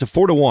realize it's a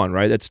 4-1,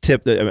 right? That's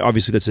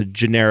obviously that's a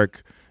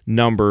generic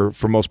number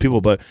for most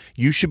people, but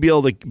you should be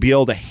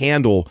able to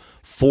handle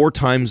 4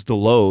 times the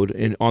load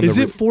Is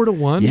it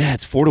 4-1? Yeah,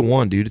 it's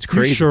 4-1, dude. It's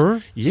crazy. You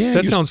sure? Yeah,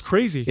 That sounds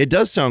crazy. It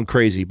does sound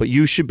crazy, but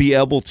you should be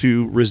able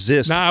to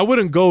resist. Now I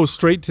wouldn't go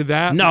straight to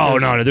that. No.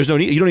 because- There's no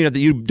need. You don't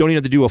even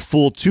have to do a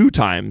full 2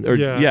 time. Or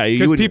Yeah, you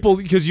because wouldn't-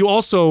 because you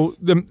also,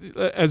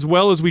 as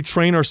well as we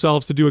train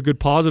ourselves to do a good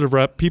positive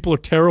rep, people are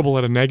terrible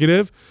at a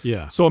negative.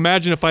 Yeah. So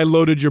imagine if I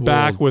loaded your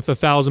back with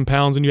 1,000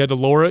 pounds and you had to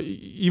lower it,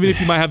 even if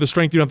you might have the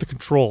strength, you don't have the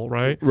control,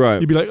 right? Right.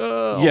 You'd be like,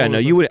 Yeah, no,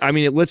 you would. I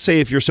mean, let's say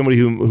if you're somebody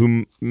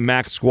who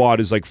max squat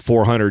is like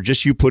 400,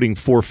 just you putting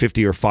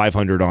 450 or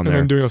 500 on and there,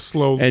 then doing a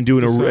slow and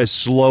doing descent. as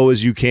slow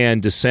as you can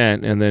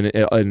descent, and then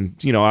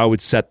I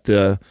would set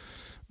the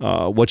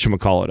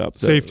whatchamacallit up,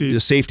 the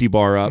safety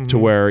bar up to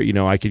where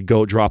I could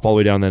go drop all the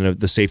way down, then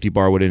the safety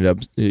bar would end up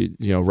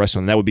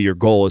resting. That would be your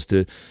goal, is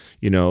to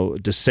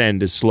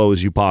descend as slow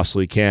as you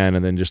possibly can,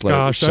 and then just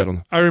let it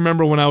settle. I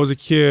remember when I was a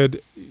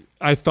kid,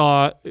 I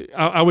thought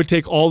I would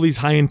take all these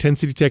high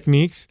intensity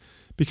techniques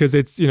because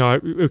it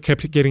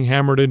kept getting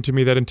hammered into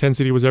me that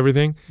intensity was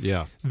everything.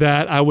 Yeah.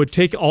 That I would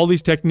take all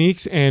these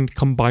techniques and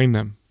combine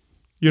them.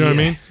 You know what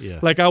I mean? Yeah.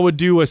 Like I would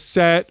do a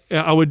strip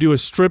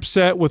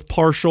set with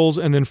partials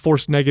and then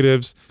forced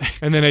negatives,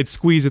 and then I'd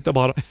squeeze at the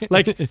bottom.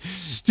 Like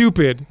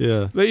stupid.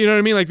 Yeah. You know what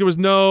I mean? Like there was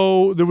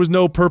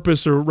no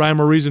purpose or rhyme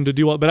or reason to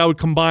do all, but I would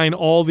combine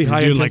all the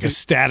high Doing intensity. like a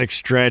static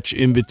stretch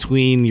in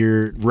between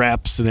your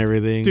reps and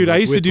everything. Dude, I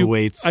used with to the do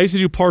weights. I used to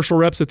do partial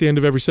reps at the end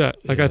of every set.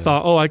 Like I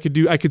thought, I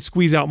could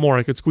squeeze out more.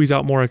 I could squeeze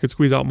out more. I could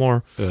squeeze out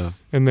more. Yeah.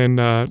 And then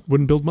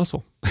wouldn't build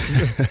muscle.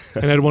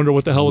 And I'd wonder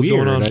what the hell was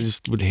Weird. going on. I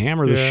just would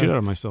hammer the Yeah. shit out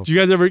of myself. Do you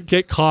guys ever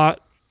get caught?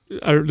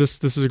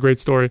 This is a great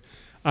story.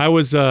 I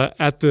was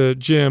at the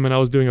gym and I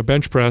was doing a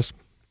bench press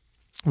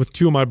with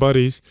 2 of my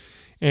buddies,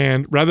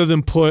 And rather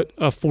than put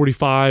a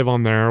 45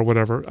 on there or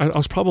whatever, I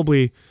was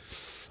probably,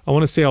 I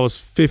want to say I was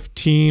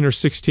 15 or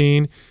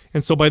 16.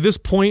 And so by this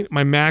point,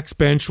 my max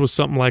bench was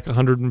something like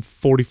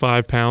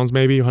 145 pounds,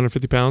 maybe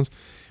 150 pounds.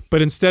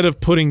 But instead of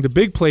putting the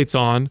big plates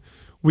on,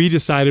 we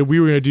decided we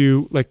were going to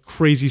do like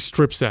crazy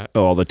strip set.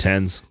 Oh, all the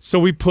 10s. So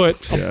we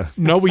put,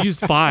 no, we used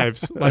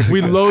 5s. Like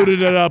we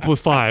loaded it up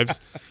with 5s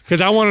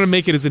because I wanted to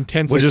make it as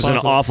intense Which as is an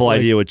possible. awful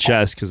idea with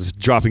chest because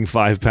dropping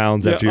 5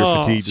 pounds after you're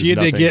fatigued So is you had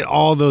to nothing. get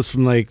all those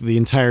from like the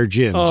entire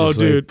gym. Oh, just,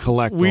 dude. Like,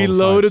 collect we all the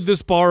loaded fives.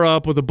 this bar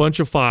up with a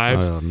bunch of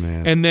 5s. Oh,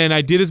 man. And then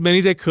I did as many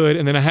as I could.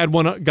 And then I had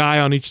one guy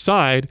on each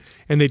side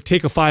and they'd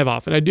take a 5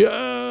 off. And I'd do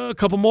a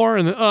couple more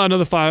and then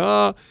another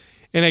 5.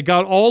 And I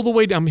got all the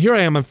way down. Here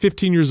I am. I'm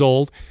 15 years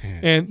old.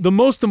 And the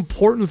most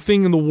important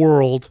thing in the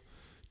world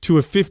to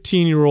a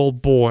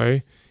 15-year-old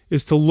boy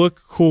is to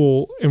look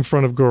cool in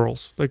front of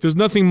girls. Like, there's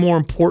nothing more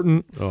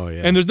important. Oh,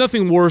 yeah. And there's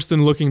nothing worse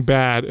than looking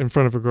bad in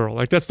front of a girl.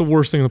 Like, that's the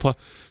worst thing in the planet.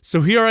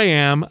 So here I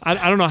am.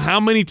 I don't know how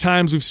many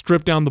times we've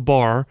stripped down the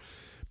bar,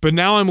 but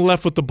now I'm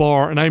left with the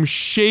bar, and I'm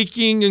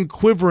shaking and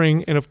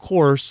quivering. And, of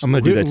course, I'm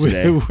going to do that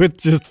today.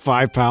 with just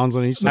 5 pounds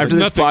on each side. After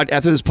this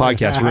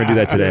podcast, we're going to do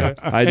that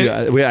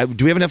today.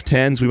 Do we have enough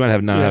 10s? We might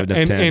have not have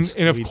enough 10s.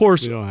 And of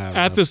course, we don't have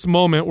at enough. this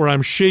moment where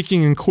I'm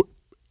shaking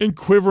and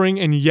quivering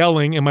and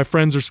yelling, and my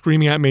friends are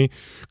screaming at me,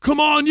 "Come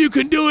on, you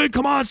can do it!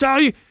 Come on,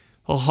 Sally!"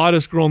 The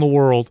hottest girl in the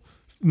world,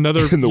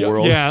 another In the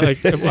world. yeah,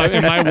 like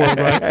in my world,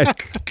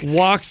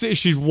 right?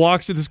 She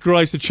walks at this girl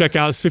I used to check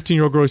out. This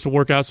 15-year-old girl I used to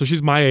work out, so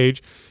she's my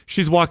age.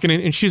 She's walking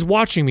in and she's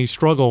watching me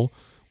struggle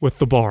with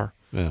the bar.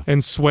 Yeah.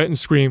 And sweat and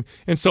scream.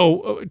 And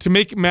so to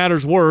make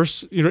matters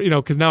worse, you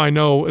know, because now I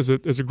know as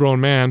a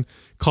grown man,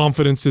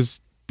 confidence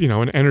is,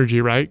 an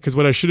energy, right? Because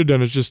what I should have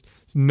done is just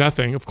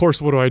nothing. Of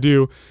course, what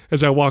do?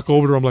 As I walk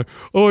over to her, I'm like,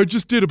 "Oh, I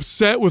just did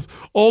upset with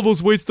all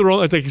those weights that are on."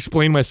 I like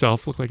explain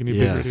myself, look like an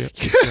bigger idiot.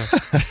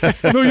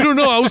 Yeah. No, you don't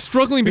know. I was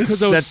struggling because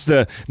That's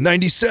the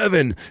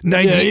 97,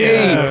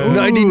 98,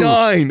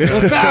 99.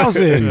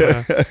 1,000. You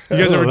guys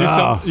ever do wow.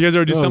 something? You guys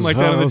ever do That something was- like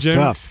that in that the was gym?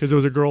 tough. Because there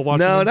was a girl watching.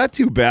 No, you? not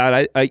too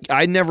bad.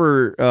 I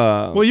never.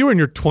 Well, you were in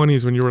your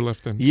 20s when you were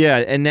lifting. Yeah,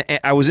 and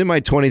I was in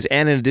my 20s,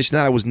 and in addition to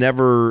that,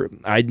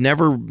 I'd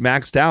never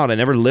maxed out. I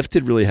never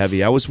lifted really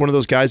heavy. I was one of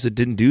those guys that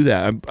didn't do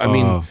that. I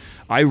mean,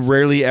 I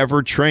rarely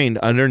ever trained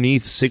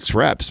underneath 6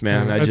 reps,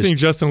 man. I think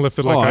Justin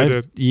lifted like I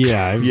did.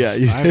 Yeah,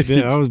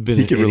 I was been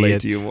He an can relate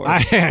idiot. to you more.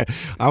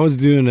 I was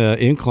doing an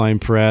incline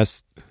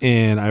press,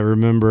 and I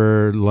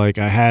remember like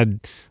I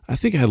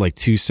think I had like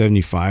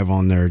 275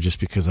 on there just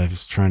because I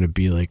was trying to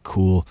be like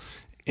cool,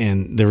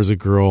 and there was a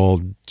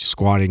girl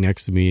squatting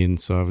next to me, and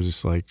so I was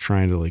just like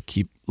trying to like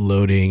keep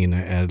loading, and I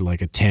had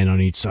like a 10 on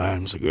each side. I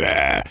was like,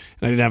 and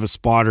I didn't have a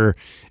spotter,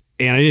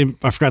 and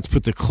I forgot to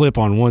put the clip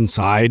on one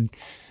side.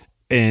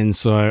 And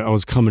so I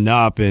was coming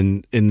up,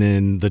 and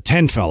then the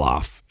 10 fell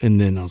off, and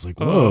then I was like,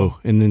 "Whoa!"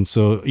 And then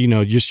so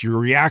just your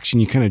reaction,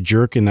 you kind of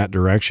jerk in that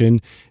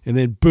direction, and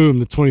then boom,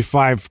 the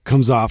 25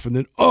 comes off, and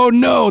then oh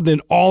no,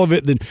 then all of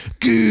it, then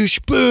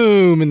goosh,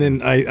 boom, and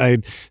then I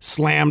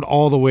slammed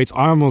all the weights.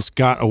 I almost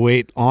got a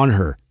weight on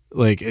her,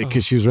 like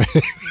because she was right.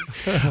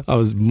 I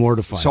was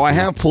mortified. So I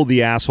have pulled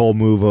the asshole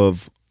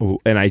move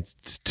and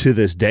to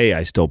this day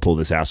I still pull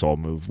this asshole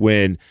move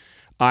when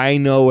I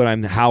know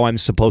how I'm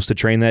supposed to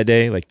train that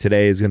day. Like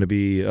today is going to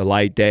be a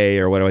light day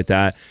or whatever like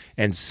that,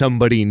 and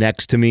somebody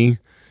next to me,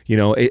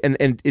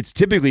 and it's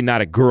typically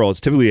not a girl. It's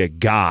typically a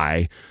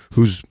guy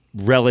who's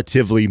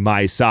relatively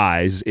my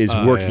size is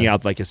working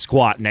out like a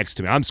squat next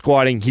to me. I'm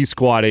squatting, he's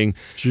squatting.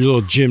 It's your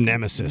little gym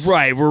nemesis,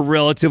 Right, we're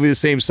relatively the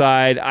same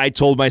side. I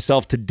told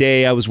myself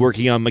today I was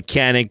working on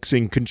mechanics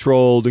and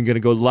controlled and going to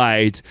go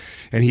light,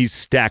 and he's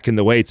stacking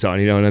the weights on,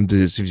 and I'm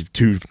just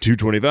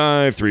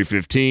 225,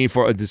 315,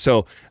 4.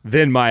 So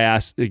then my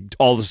ass,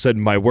 all of a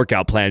sudden my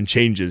workout plan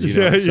changes,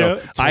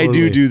 So I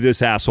do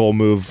this asshole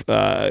move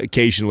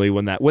occasionally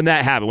when that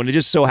happens, when it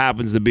just so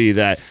happens to be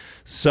that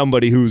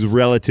somebody who's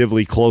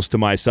relatively close to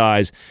my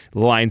size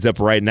lines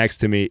up right next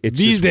to me.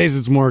 These days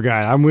it's more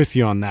guy. I'm with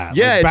you on that.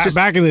 Yeah, Like, it's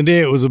back in the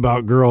day it was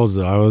about girls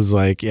though. I was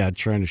like,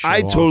 trying to show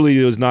I off.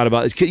 totally was not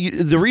about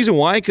the reason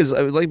why, because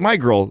like my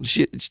girl,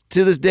 she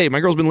to this day, my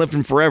girl's been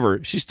lifting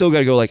forever. She's still got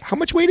to go like, how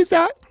much weight is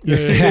that?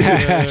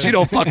 She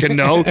don't fucking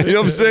know. You know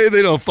what I'm saying?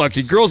 They don't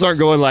fucking. Girls aren't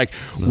going like,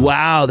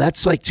 wow,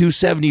 that's like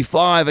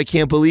 275. I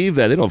can't believe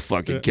that. They don't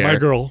fucking care.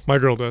 My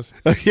girl does.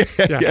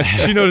 yeah.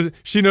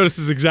 She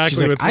notices exactly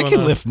She's like, what's I going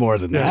can on. lift more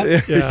than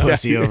that. Yeah.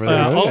 Pussy over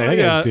there. What that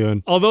guy's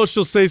doing? Although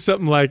she'll say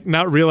something like,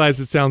 not realize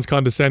it sounds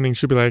condescending,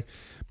 she'll be like,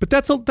 "But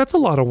that's a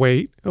lot of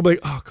weight." I'll be like,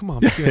 "Oh, come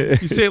on, man.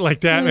 You say it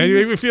like that, man. You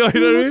make me feel like, you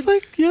know what I mean? It's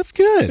like, it's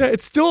good. Yeah,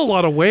 it's still a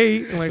lot of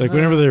weight." I'm Like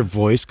whenever their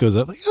voice goes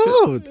up, like,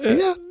 oh,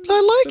 yeah,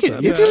 I like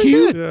it. It's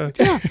cute.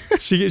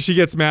 Yeah. She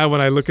gets mad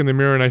when I look in the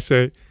mirror and I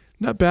say,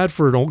 "Not bad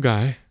for an old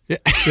guy." Yeah.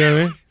 You know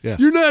what I mean? Yeah.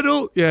 You're not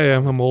old. Yeah,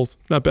 I'm old.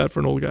 Not bad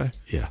for an old guy.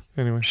 Yeah.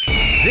 Anyway.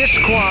 This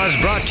Quaz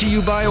brought to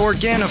you by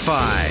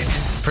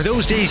Organifi. For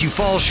those days you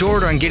fall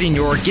short on getting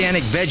your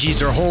organic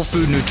veggies or whole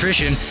food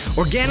nutrition,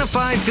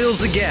 Organifi fills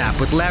the gap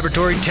with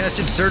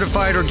laboratory-tested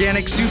certified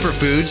organic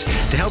superfoods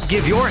to help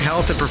give your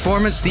health and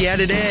performance the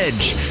added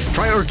edge.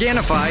 Try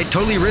Organifi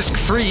totally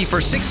risk-free for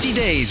 60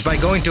 days by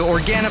going to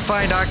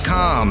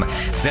Organifi.com.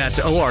 That's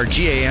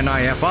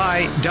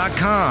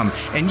ORGANIFI.com.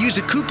 And use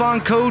the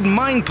coupon code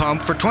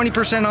MINDPUMP for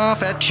 20%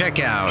 off at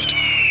checkout.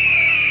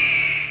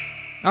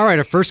 All right,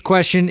 our first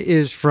question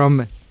is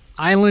from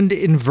Island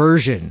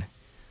Inversion.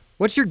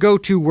 What's your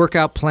go-to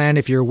workout plan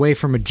if you're away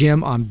from a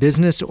gym on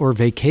business or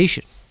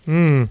vacation?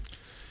 You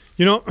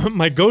know,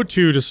 my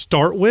go-to to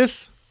start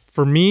with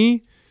for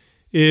me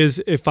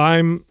is if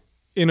I'm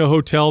in a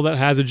hotel that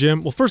has a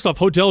gym. Well, first off,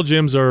 hotel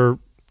gyms are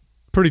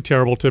pretty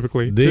terrible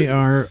typically. They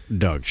are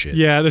dog shit.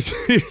 Yeah, there's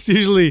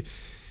usually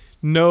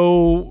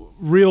no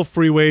real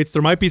free weights.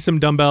 There might be some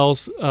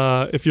dumbbells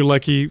if you're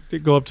lucky that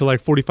go up to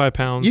like 45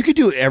 pounds. You could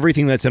do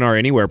everything that's in our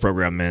Anywhere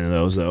program in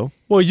those, though.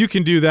 Well, you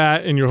can do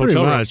that in your Pretty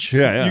hotel much.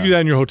 room. Yeah. You can do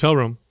that in your hotel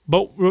room.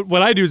 But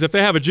what I do is if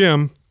they have a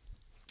gym,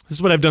 this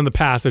is what I've done in the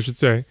past, I should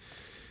say,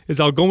 is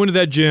I'll go into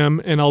that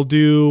gym and I'll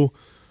do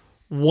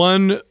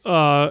one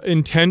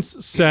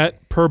intense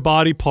set per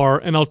body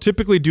part, and I'll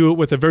typically do it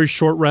with a very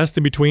short rest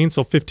in between,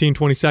 so 15,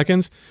 20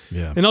 seconds.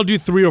 Yeah. And I'll do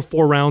 3 or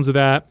 4 rounds of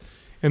that,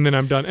 and then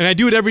I'm done. And I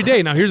do it every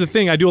day. Now, here's the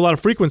thing. I do a lot of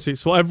frequency.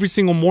 So every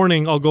single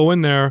morning I'll go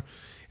in there,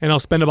 and I'll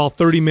spend about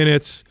 30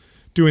 minutes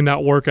doing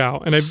that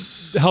workout, and it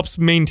helps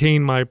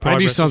maintain my progress. I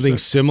do something and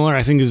shit. similar.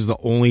 I think this is the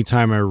only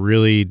time I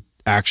really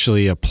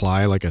actually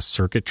apply like a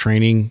circuit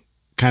training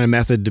kind of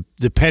method,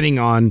 depending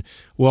on,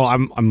 well,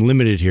 I'm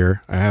limited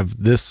here. I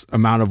have this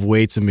amount of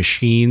weights and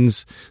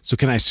machines. So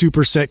can I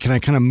superset? Can I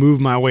kind of move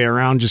my way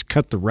around, just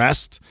cut the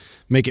rest,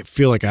 make it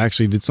feel like I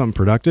actually did something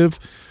productive?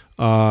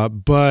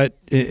 But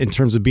in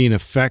terms of being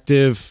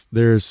effective,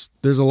 there's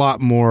a lot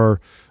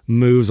more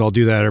moves I'll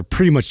do that are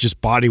pretty much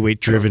just body weight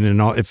driven, and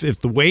all. If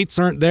the weights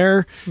aren't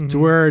there to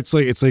where it's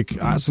like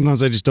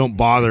sometimes I just don't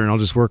bother, and I'll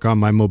just work on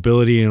my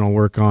mobility and I'll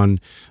work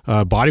on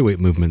body weight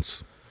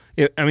movements.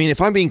 I mean, if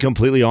I'm being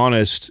completely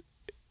honest,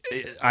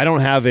 I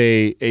don't have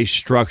a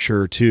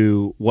structure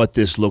to what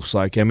this looks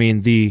like. I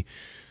mean, the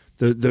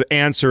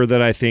answer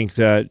that I think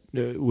that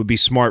would be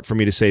smart for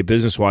me to say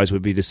business-wise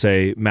would be to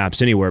say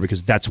Maps Anywhere,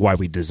 because that's why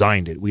we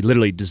designed it. We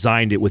literally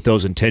designed it with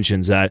those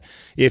intentions that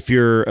if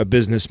you're a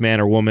businessman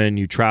or woman,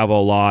 you travel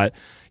a lot,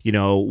 you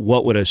know,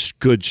 what would a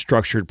good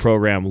structured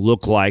program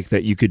look like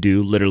that you could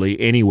do literally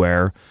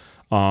anywhere?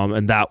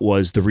 And that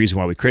was the reason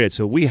why we created it.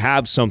 So we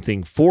have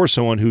something for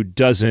someone who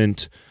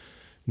doesn't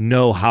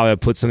know how I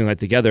put something like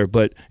that together.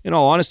 But in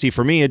all honesty,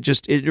 for me, it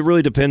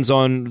really depends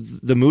on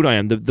the mood I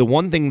am. The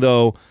one thing,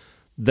 though,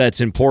 that's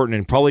important,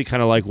 and probably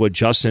kind of like what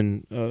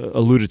Justin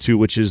alluded to,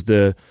 which is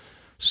the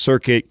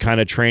circuit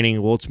kind of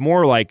training. Well, it's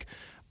more like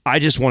I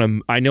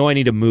know I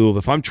need to move.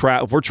 If we're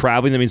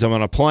traveling, that means I'm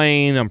on a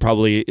plane, I'm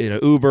probably in an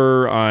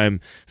Uber, I'm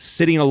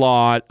sitting a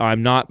lot,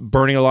 I'm not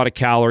burning a lot of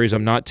calories,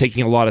 I'm not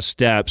taking a lot of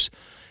steps.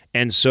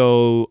 And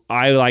so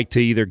I like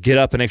to either get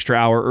up an extra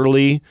hour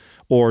early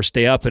or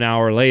stay up an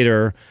hour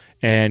later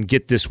and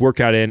get this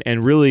workout in.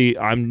 And really,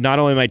 I'm not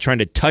only am I trying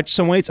to touch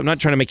some weights, I'm not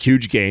trying to make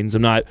huge gains.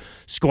 I'm not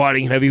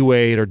squatting heavy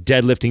weight or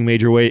deadlifting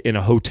major weight in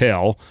a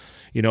hotel.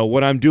 You know,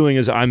 what I'm doing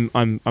is I'm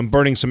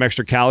burning some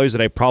extra calories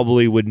that I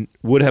probably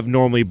would have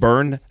normally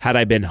burned had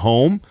I been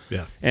home.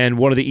 Yeah. And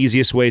one of the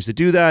easiest ways to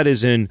do that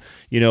is in,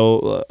 you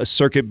know, a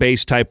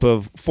circuit-based type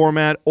of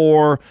format,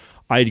 or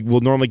I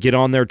will normally get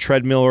on their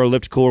treadmill or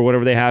elliptical or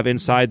whatever they have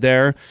inside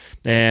there,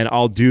 and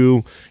I'll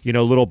do, you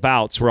know, little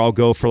bouts where I'll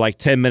go for like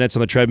 10 minutes on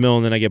the treadmill,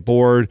 and then I get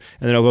bored,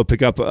 and then I'll go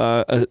pick up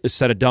a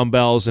set of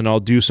dumbbells, and I'll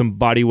do some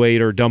body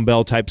weight or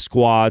dumbbell type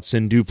squats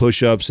and do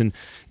push-ups, and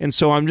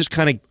so I'm just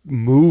kind of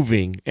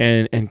moving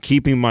and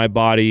keeping my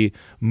body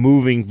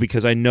moving,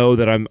 because I know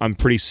that I'm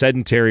pretty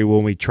sedentary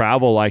when we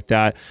travel like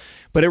that.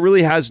 But it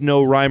really has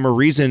no rhyme or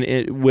reason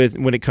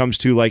when it comes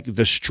to like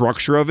the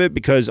structure of it,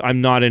 because I'm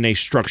not in a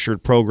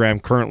structured program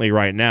currently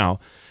right now.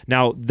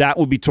 Now, that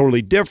would be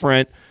totally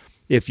different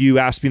if you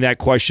asked me that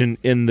question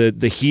in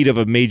the heat of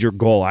a major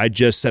goal. I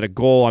just set a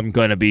goal. I'm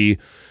going to be,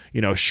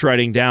 you know,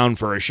 shredding down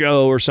for a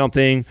show or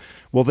something.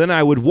 Well, then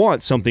I would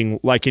want something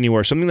like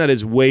Anywhere, something that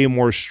is way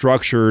more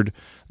structured,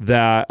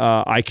 that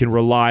I can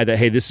rely that,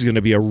 hey, this is going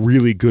to be a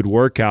really good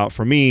workout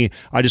for me.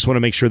 I just want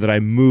to make sure that I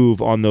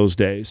move on those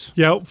days.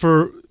 Yeah,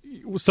 for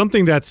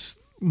something that's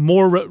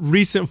more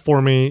recent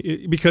for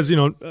me, because, you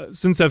know,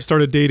 since I've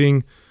started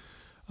dating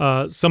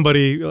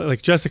somebody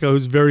like Jessica,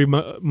 who's very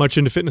much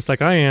into fitness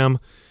like I am,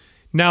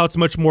 now it's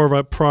much more of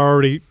a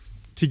priority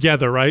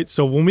together, right?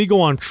 So when we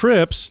go on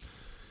trips,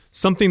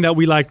 something that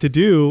we like to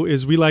do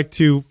is we like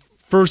to,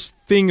 first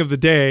thing of the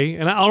day,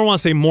 and I don't want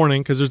to say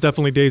morning, because there's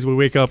definitely days we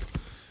wake up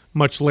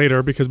much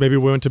later because maybe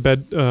we went to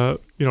bed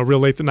real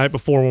late the night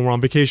before when we're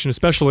on vacation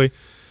especially.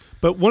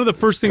 But one of the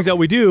first things that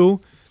we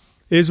do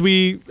is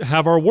we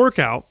have our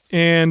workout,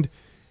 and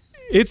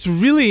it's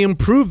really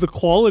improved the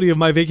quality of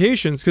my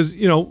vacations, because,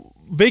 you know,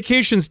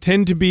 vacations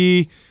tend to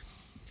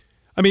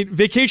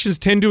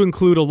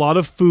include a lot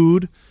of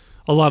food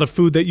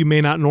that you may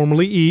not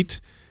normally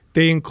eat.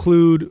 They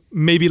include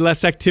maybe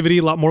less activity,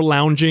 a lot more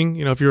lounging.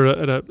 You know, if you're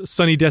at a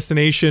sunny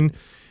destination,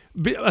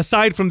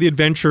 aside from the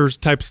adventures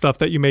type stuff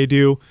that you may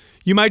do,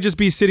 you might just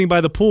be sitting by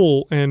the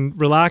pool and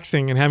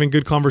relaxing and having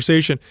good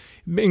conversation.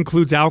 It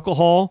includes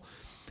alcohol.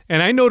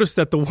 And I noticed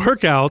that the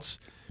workouts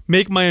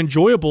make my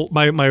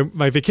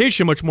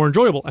vacation much more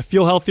enjoyable. I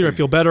feel healthier. I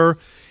feel better.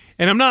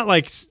 And I'm not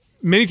like,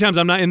 many times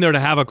I'm not in there to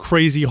have a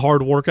crazy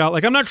hard workout.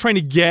 Like I'm not trying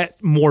to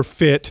get more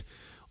fit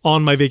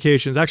on my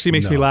vacations. It actually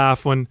makes me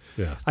laugh when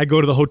I go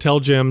to the hotel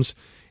gyms.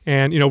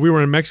 And, you know, we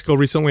were in Mexico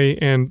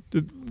recently and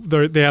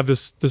they have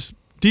this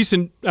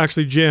decent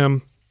actually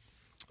gym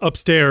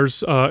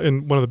upstairs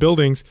in one of the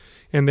buildings,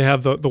 and they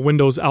have the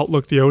windows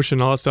outlook the ocean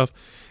and all that stuff.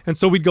 And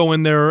so we'd go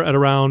in there at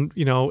around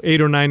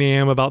 8 or 9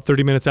 a.m. about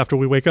 30 minutes after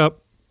we wake up,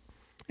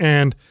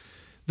 and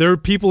there are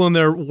people in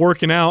there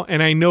working out,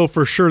 and I know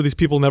for sure these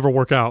people never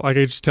work out. Like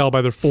I just tell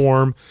by their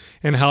form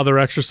and how they're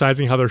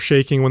exercising, how they're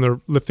shaking when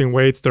they're lifting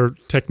weights, their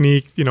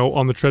technique,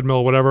 on the treadmill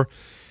or whatever.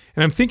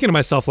 And I'm thinking to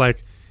myself,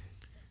 like,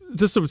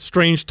 this is a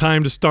strange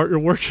time to start your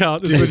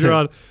workout is when you're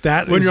on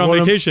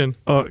vacation.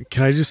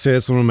 Can I just say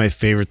that's one of my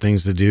favorite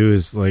things to do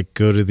is like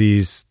go to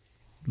these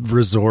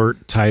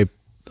resort type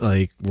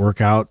like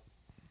workout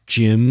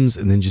gyms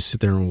and then just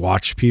sit there and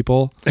watch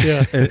people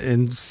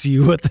and see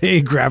what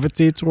they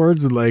gravitate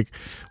towards and like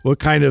what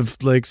kind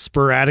of like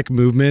sporadic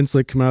movements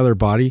like come out of their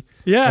body.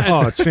 Yeah.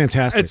 Oh, it's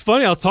fantastic. It's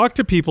funny. I'll talk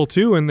to people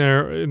too in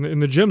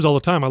the gyms all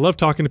the time. I love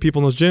talking to people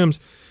in those gyms.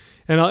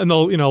 And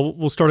they'll,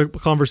 we'll start a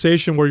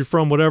conversation, where you're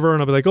from, whatever,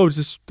 and I'll be like, oh, it's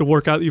just the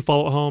workout that you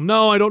follow at home.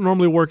 No, I don't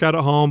normally work out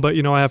at home, but,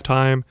 I have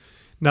time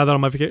now that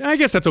I'm on vacation. I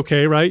guess that's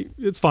okay, right?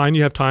 It's fine.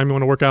 You have time. You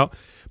want to work out.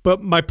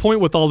 But my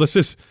point with all this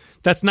is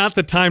that's not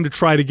the time to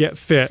try to get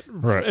fit.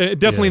 Right.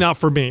 Definitely not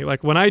for me.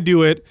 Like when I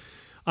do it,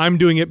 I'm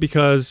doing it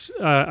because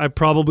I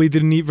probably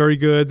didn't eat very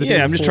good.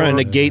 I'm just trying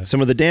to negate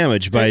some of the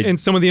damage and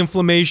some of the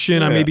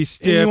inflammation. I may be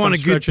stiff. And you want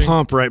a good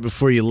pump right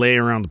before you lay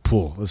around the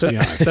pool. Let's be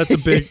honest.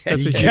 That's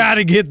you got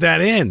to get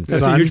that in.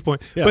 That's a huge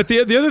point. Yeah. But the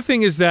other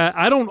thing is that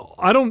I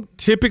don't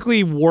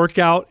typically work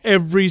out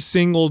every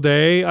single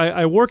day.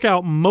 I work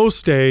out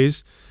most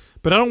days,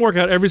 but I don't work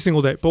out every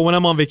single day. But when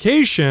I'm on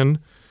vacation,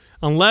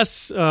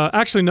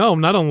 especially now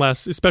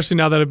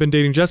that I've been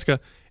dating Jessica,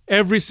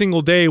 every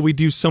single day we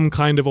do some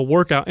kind of a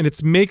workout, and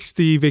it makes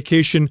the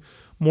vacation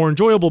more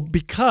enjoyable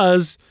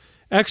because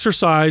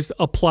exercise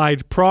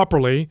applied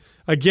properly.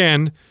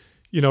 Again,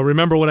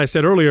 remember what I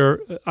said earlier,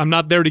 I'm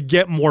not there to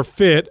get more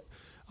fit,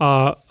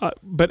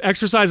 but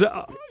exercise,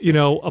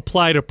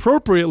 applied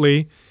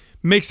appropriately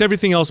makes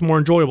everything else more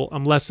enjoyable.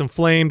 I'm less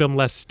inflamed, I'm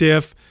less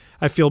stiff,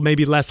 I feel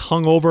maybe less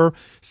hungover.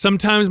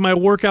 Sometimes my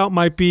workout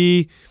might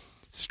be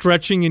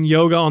stretching and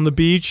yoga on the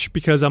beach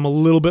because I'm a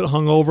little bit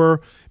hungover.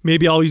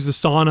 Maybe I'll use the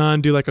sauna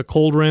and do like a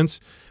cold rinse,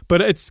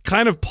 but it's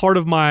kind of part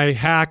of my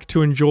hack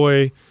to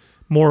enjoy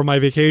more of my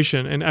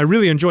vacation. And I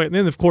really enjoy it. And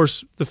then of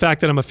course, the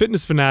fact that I'm a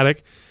fitness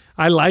fanatic,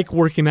 I like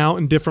working out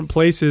in different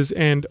places,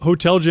 and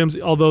hotel gyms,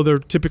 although they're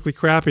typically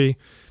crappy,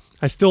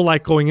 I still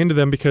like going into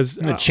them because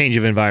a change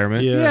of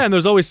environment. Yeah, and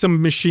there's always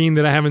some machine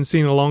that I haven't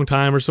seen in a long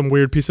time or some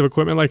weird piece of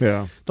equipment. Like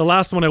the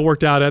last one I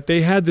worked out at,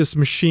 they had this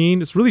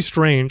machine. It's really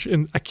strange,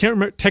 and I can't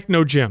remember.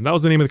 Techno Gym. That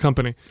was the name of the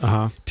company.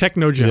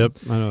 Techno Gym. Yep,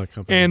 I know that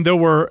company. And there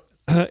were.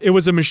 It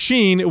was a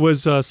machine. It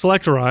was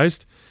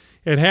selectorized.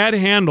 It had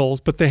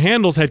handles, but the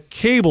handles had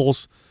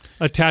cables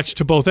attached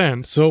to both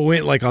ends. So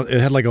it went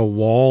it had like a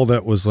wall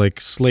that was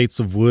like slates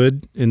of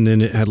wood, and then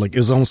it had it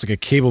was almost like a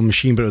cable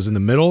machine, but it was in the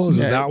middle. Is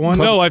that one?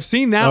 No, I've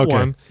seen that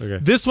one.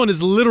 Okay. This one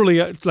is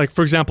literally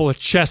for example, a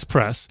chest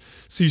press.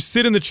 So you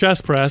sit in the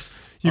chest press,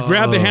 you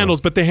grab the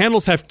handles, but the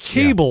handles have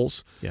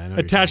cables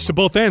attached to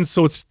both ends.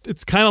 So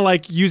it's kind of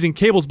like using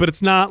cables, but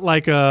it's not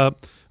like a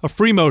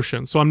free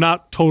motion. So I'm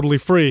not totally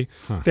free.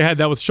 They had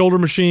that with shoulder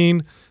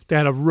machine. They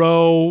had a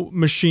row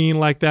machine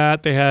like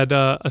that. They had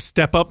a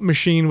step up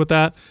machine with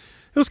that.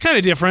 It was kind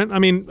of different. I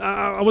mean,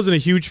 I wasn't a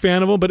huge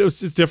fan of them, but it's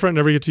different.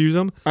 Never get to use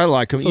them. I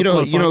like them.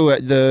 So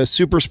the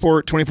Super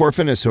Sport 24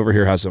 Fitness over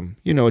here has them.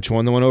 You know which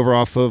one? The one over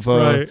off of.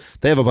 Right.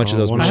 They have a bunch of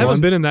those. I haven't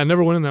been in that. I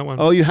never went in that one.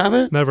 Oh, you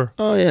haven't? Never.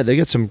 Oh yeah, they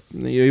get some.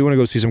 You want to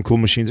go see some cool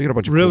machines? They got a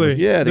bunch of. Really?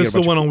 Cool, yeah. This is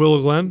the one on Willow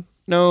Glen.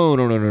 No,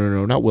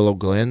 not Willow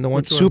Glen. The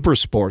one Super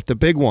Sport, the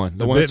big one,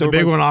 the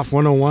big one off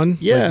 101.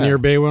 Yeah, near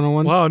Bay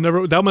 101. Wow,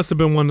 never. That must have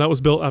been one that was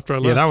built after I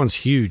left. Yeah, that one's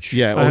huge.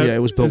 Yeah, it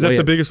was built. Is that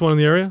the biggest one in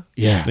the area?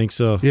 Yeah, I think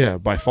so. Yeah,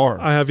 by far.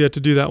 I have yet to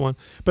do that one,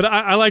 but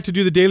I like to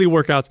do the daily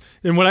workouts.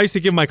 And what I used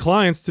to give my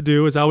clients to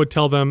do is I would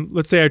tell them,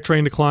 let's say I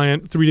trained a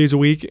client 3 days a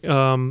week,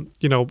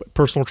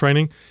 personal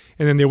training,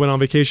 and then they went on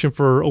vacation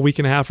for a week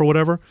and a half or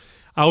whatever.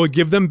 I would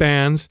give them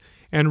bands,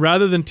 and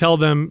rather than tell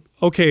them,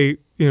 okay,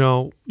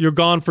 you're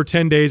gone for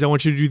 10 days, I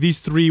want you to do these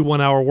 3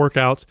 1-hour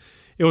workouts,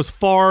 it was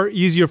far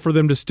easier for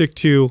them to stick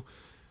to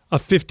a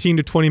 15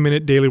 to 20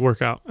 minute daily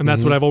workout. And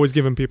that's what I've always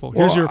given people.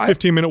 Here's your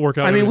 15-minute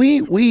workout. I mean,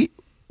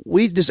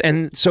 we just,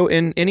 and so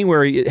in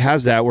anywhere it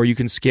has that where you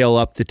can scale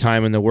up the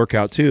time in the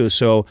workout too.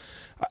 So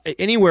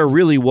Anywhere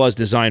really was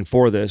designed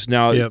for this.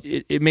 Now, Yep.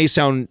 it may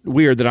sound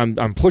weird that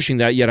I'm pushing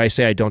that, yet I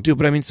say I don't do it.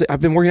 But I mean,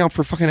 I've been working out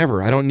for fucking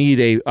ever. I don't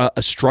need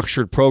a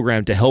structured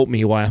program to help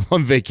me while I'm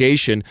on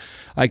vacation.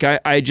 Like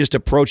I just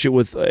approach it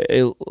with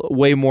a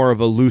way more of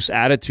a loose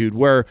attitude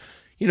where,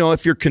 you know,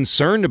 if you're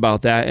concerned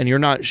about that and you're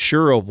not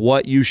sure of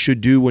what you should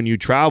do when you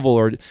travel,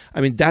 or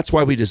I mean, that's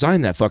why we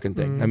designed that fucking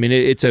thing. I mean,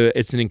 it's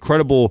an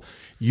incredible,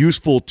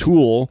 useful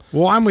tool.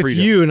 Well, I'm with for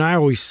you, and I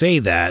always say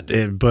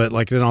that, but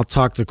like then I'll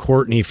talk to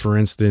Courtney, for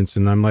instance,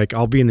 and I'm like,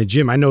 I'll be in the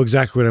gym. I know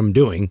exactly what I'm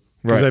doing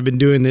because Right. I've been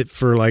doing it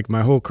for like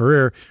my whole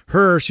career.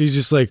 She's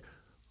just like,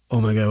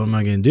 oh my God, what am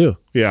I going to do?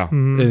 Yeah.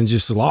 And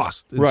just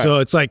lost. And Right. so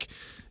it's like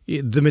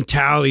the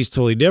mentality is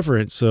totally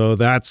different. So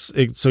that's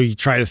it. So you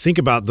try to think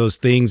about those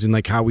things and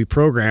like how we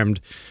programmed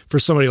for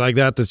somebody like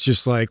that. That's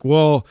just like,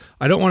 well,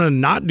 I don't want to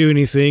not do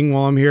anything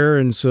while I'm here.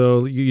 And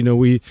so, you know,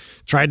 we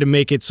tried to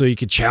make it so you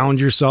could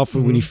challenge yourself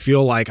when you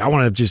feel like I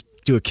want to just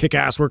do a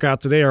kick-ass workout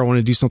today, or I want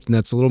to do something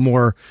that's a little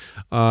more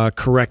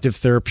corrective,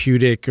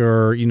 therapeutic,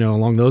 or, you know,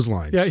 along those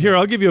lines. Yeah, here,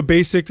 I'll give you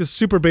this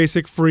super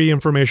basic free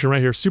information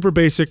right here. Super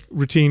basic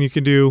routine you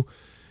can do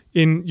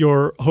in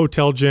your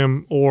hotel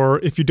gym, or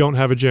if you don't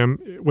have a gym,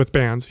 with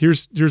bands.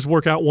 Here's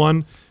workout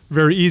one,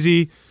 very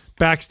easy.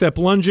 Back step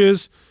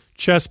lunges,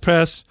 chest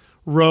press,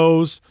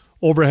 rows,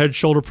 overhead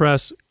shoulder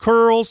press,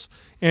 curls,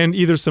 and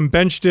either some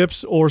bench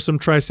dips or some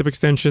tricep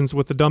extensions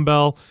with the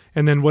dumbbell,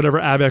 and then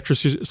whatever ab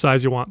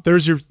exercise you want.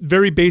 There's your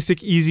very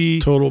basic, easy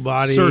Total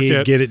body,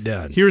 circuit. get it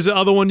done. Here's the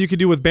other one you could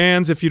do with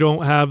bands if you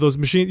don't have those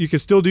machines. You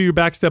could still do your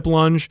back step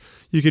lunge.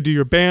 You could do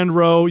your band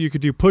row. You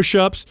could do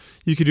push-ups.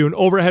 You could do an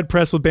overhead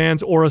press with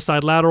bands or a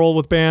side lateral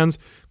with bands,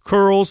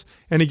 curls,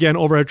 and again,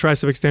 overhead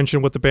tricep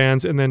extension with the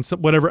bands, and then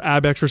whatever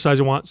ab exercise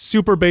you want.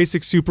 Super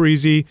basic, super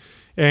easy,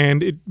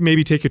 and it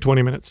maybe take you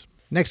 20 minutes.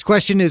 Next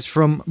question is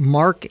from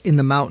Mark in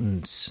the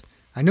Mountains.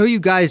 I know you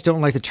guys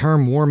don't like the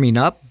term warming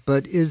up,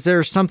 but is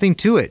there something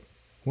to it?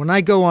 When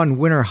I go on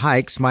winter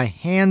hikes, my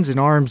hands and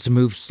arms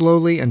move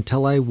slowly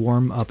until I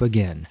warm up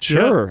again.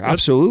 Sure, Yeah,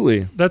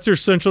 absolutely. That's your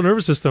central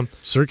nervous system.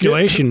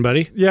 Circulation,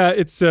 buddy. Yeah,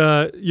 it's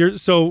when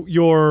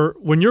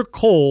you're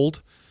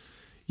cold,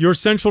 your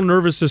central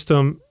nervous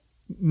system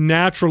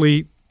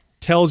naturally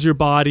tells your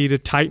body to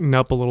tighten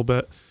up a little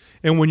bit.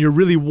 And when you're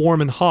really warm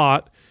and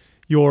hot,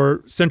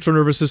 your central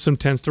nervous system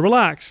tends to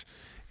relax.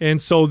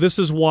 And so this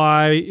is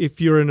why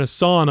if you're in a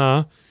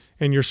sauna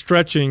and you're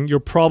stretching, you're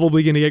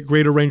probably going to get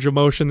greater range of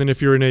motion than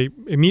if you're in a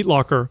meat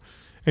locker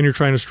and you're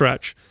trying to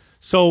stretch.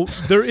 So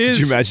there is...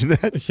 Could you imagine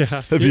that? Yeah.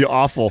 That'd be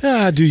awful.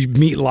 Do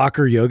meat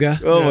locker yoga?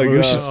 Oh my We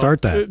God. should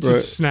start that.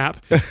 Just snap.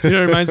 You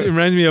know, it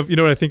reminds me of, you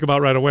know what I think about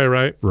right away,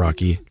 right?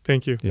 Rocky.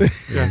 Thank you. Yeah.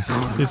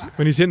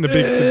 When he's hitting the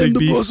big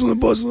beef. on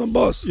the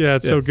bus. Yeah,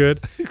 it's so good.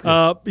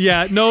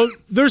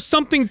 There's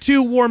something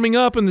to warming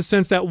up in the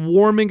sense that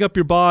warming up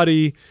your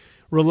body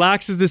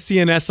relaxes the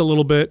CNS a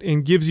little bit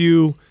and gives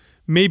you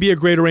maybe a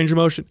greater range of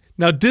motion.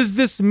 Now, does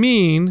this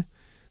mean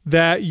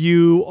that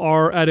you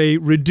are at a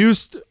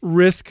reduced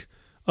risk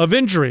of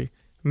injury?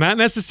 Not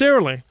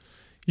necessarily.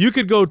 You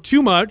could go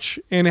too much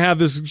and have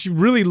this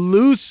really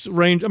loose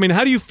range. I mean,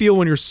 how do you feel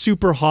when you're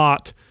super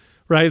hot,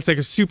 right? It's like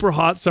a super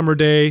hot summer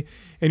day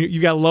and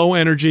you got low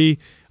energy.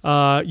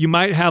 You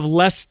might have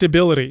less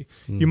stability.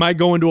 You might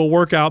go into a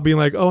workout being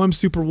like, oh, I'm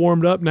super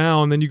warmed up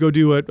now. And then you go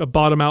do a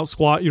bottom out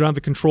squat. You don't have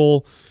the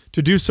control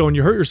to do so and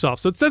you hurt yourself.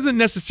 So it doesn't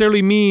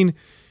necessarily mean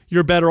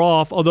you're better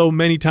off, although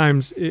many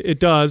times it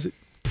does.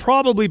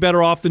 Probably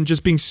better off than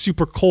just being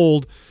super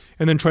cold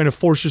and then trying to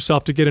force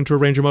yourself to get into a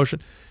range of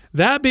motion.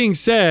 That being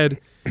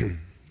said,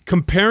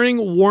 comparing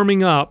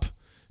warming up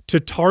to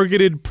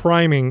targeted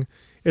priming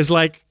is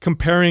like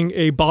comparing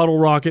a bottle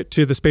rocket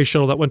to the space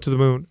shuttle that went to the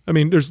moon. I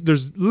mean,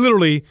 there's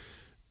literally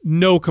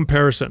no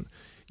comparison.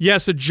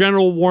 Yes, a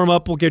general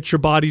warm-up will get your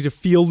body to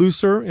feel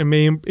looser and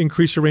may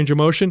increase your range of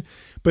motion,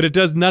 but it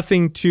does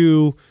nothing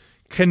to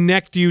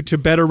connect you to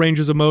better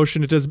ranges of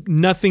motion. It does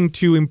nothing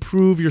to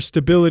improve your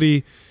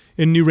stability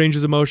in new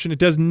ranges of motion. It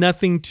does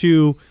nothing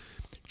to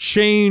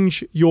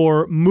change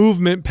your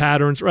movement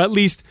patterns, or at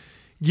least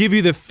give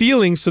you the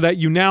feeling so that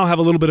you now have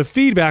a little bit of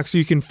feedback so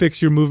you can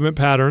fix your movement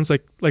patterns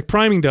like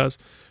priming does.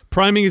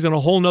 Priming is on a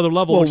whole nother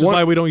level, which is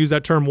why we don't use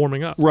that term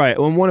warming up. Right.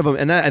 Well, one of them,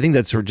 and that, I think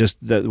that's just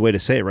the way to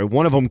say it, right?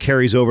 One of them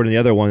carries over to the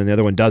other one and the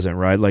other one doesn't,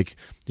 right? Like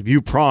if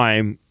you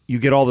prime, you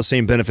get all the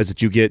same benefits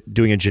that you get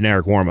doing a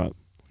generic warm-up.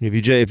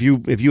 If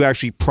you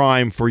actually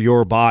prime for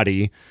your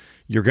body,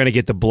 you're going to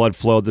get the blood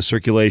flow, the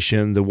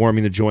circulation, the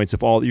warming the joints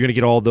up. You're going to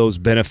get all those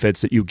benefits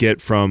that you get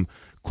from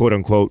quote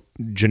unquote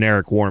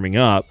generic warming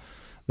up.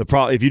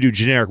 If you do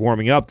generic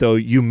warming up, though,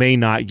 you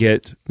won't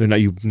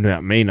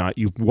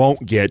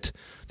get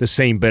the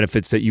same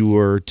benefits that you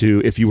were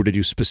to if you were to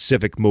do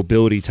specific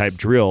mobility type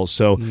drills.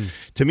 So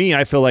to me,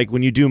 I feel like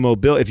when you do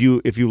mobility,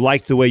 if you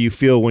like the way you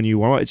feel when you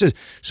warm up, it's just,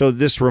 so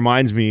this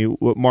reminds me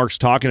what Mark's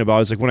talking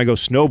about is like when I go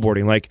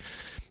snowboarding, like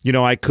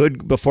I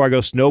could, before I go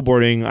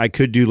snowboarding, I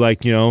could do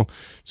like,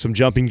 some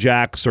jumping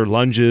jacks or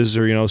lunges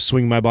or,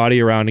 swing my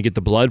body around and get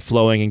the blood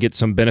flowing and get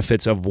some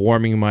benefits of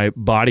warming my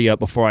body up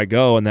before I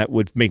go. And that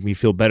would make me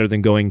feel better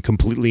than going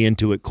completely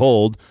into it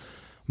cold.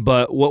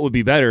 But what would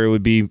be better? It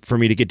would be for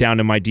me to get down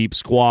to my deep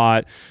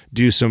squat,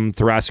 do some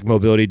thoracic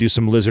mobility, do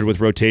some lizard with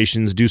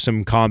rotations, do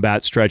some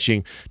combat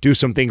stretching, do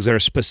some things that are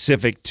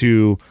specific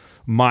to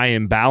my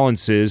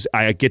imbalances.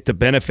 I get the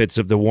benefits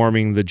of the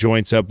warming the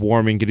joints up,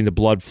 getting the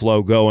blood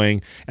flow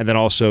going, and then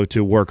also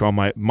to work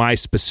on my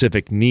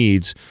specific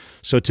needs.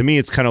 So to me,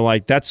 it's kind of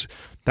like that's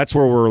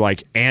where we're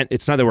like,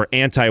 it's not that we're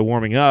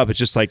anti-warming up. It's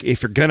just like,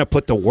 if you're going to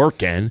put the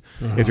work in,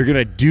 if you're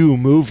going to do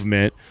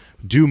movement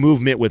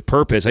with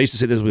purpose. I used to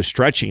say this with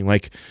stretching.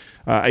 Like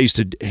I used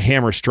to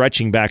hammer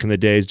stretching back in the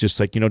days, just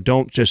like,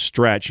 don't just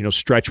stretch,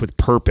 stretch with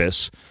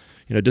purpose.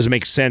 It doesn't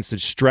make sense to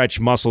stretch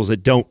muscles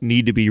that don't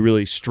need to be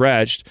really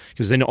stretched,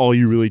 because then all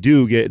you really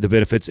do get the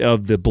benefits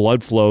of the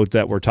blood flow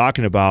that we're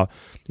talking about.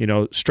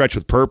 Stretch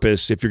with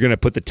purpose. If you're going to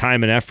put the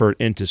time and effort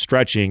into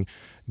stretching,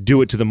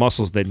 do it to the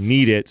muscles that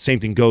need it.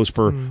 Same thing goes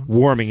for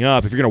warming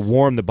up. If you're going to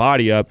warm the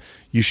body up,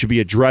 you should be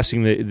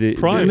addressing the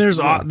prime. And there's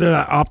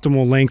the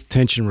optimal length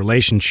tension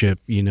relationship.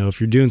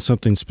 If you're doing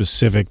something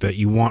specific that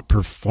you want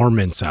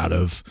performance out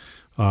of,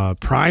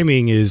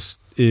 priming is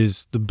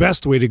the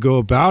best way to go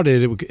about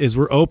it. Is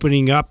we're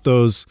opening up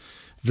those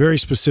very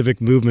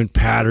specific movement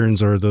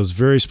patterns or those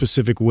very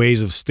specific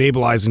ways of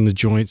stabilizing the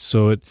joints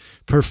so it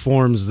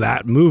performs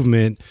that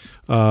movement,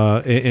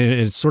 and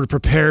it sort of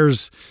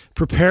prepares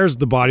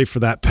the body for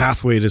that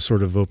pathway to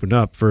sort of open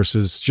up,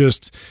 versus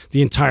just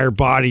the entire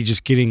body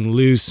just getting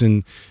loose,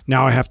 and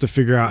now I have to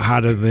figure out how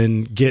to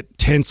then get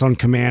tense on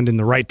command in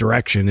the right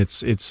direction. It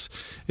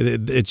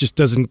just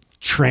doesn't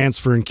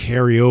transfer and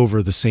carry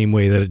over the same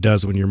way that it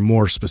does when you're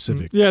more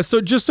specific. Yeah,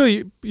 so just so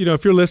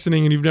if you're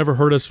listening and you've never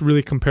heard us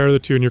really compare the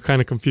two and you're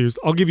kind of confused,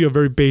 I'll give you a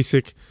very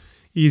basic,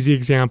 easy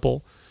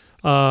example.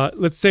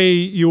 Let's say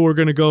you were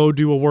going to go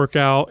do a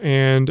workout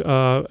and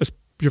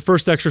your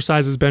first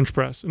exercise is bench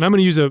press. And I'm going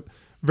to use a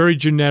very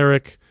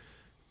generic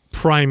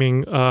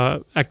priming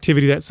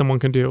activity that someone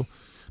can do.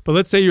 But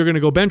let's say you're going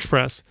to go bench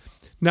press.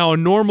 Now, a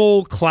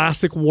normal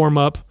classic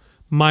warm-up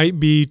might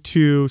be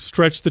to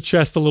stretch the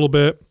chest a little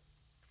bit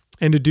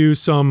and to do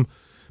some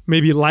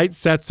maybe light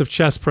sets of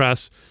chest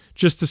press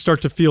just to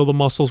start to feel the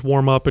muscles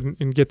warm up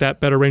and get that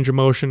better range of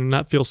motion and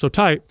not feel so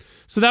tight.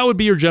 So that would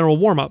be your general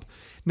warm-up.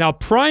 Now,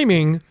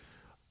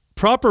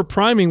 proper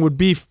priming would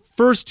be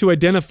first to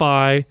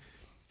identify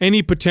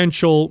any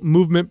potential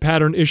movement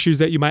pattern issues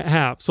that you might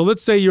have. So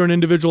let's say you're an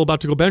individual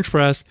about to go bench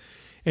press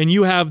and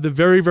you have the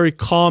very, very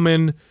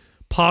common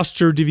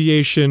posture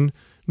deviation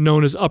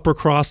known as upper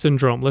cross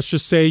syndrome. Let's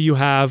just say you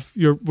have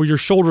where your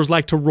shoulders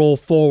like to roll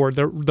forward.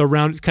 They're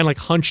round, it's kind of like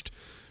hunched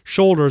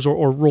shoulders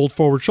or rolled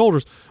forward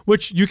shoulders,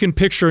 which you can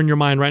picture in your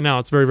mind right now.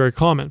 It's very, very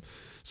common.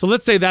 So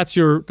let's say that's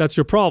your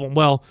problem.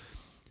 Well,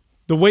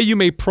 the way you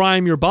may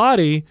prime your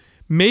body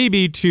may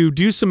be to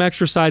do some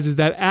exercises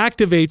that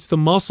activates the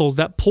muscles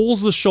that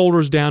pulls the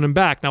shoulders down and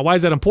back. Now, why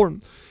is that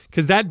important?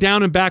 Because that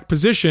down and back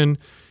position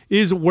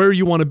is where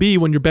you want to be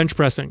when you're bench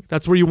pressing.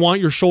 That's where you want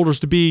your shoulders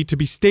to be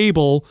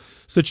stable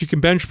so that you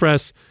can bench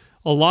press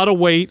a lot of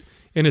weight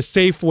in a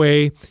safe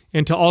way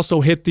and to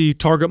also hit the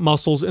target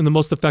muscles in the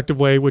most effective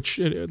way, which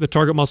the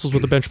target muscles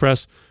with the bench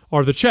press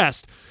are the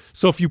chest.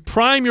 So if you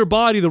prime your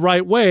body the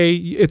right way,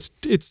 it's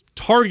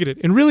targeted.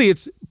 And really,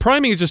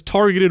 priming is just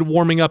targeted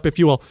warming up, if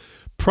you will.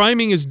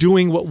 Priming is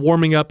doing what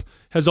warming up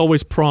has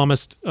always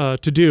promised to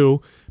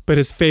do, but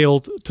has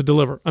failed to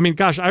deliver. I mean,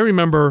 gosh, do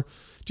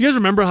you guys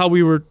remember how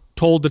we were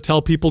told to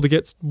tell people to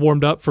get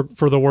warmed up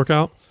for the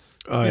workout?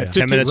 10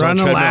 minutes run on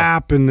a treadmill.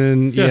 lap and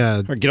then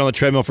Or get on the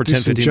treadmill for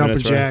 10, 15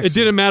 minutes. Right? It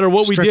didn't matter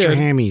what we did. Stretch your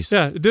hammies.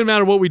 Yeah, it didn't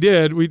matter what we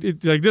did. It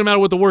didn't matter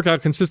what the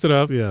workout consisted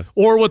of,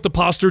 or what the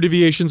posture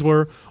deviations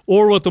were,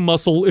 or what the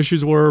muscle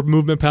issues were,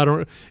 movement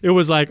pattern. It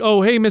was like,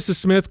 oh, hey, Mrs.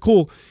 Smith,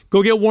 cool.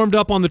 Go get warmed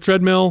up on the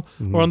treadmill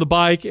or on the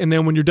bike, and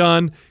then when you're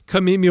done,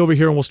 come meet me over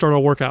here and we'll start our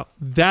workout.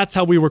 That's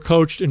how we were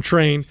coached and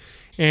trained.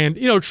 And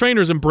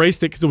trainers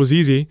embraced it because it was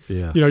easy.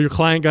 Yeah. Your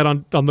client got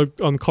on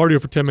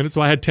cardio for 10 minutes,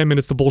 so I had 10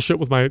 minutes to bullshit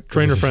with my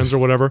trainer friends or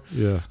whatever.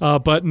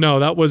 But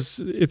no,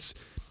 it's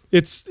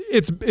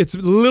a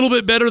little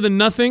bit better than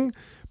nothing,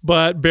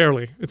 but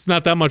barely. It's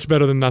not that much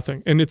better than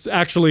nothing. And it's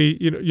actually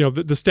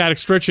the static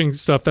stretching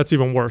stuff, that's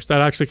even worse.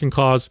 That actually can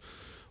cause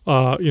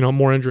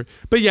more injury.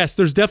 But yes,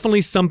 there's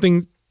definitely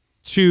something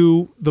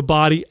to the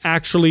body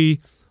actually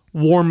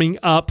warming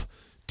up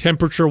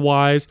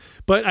temperature-wise.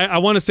 But I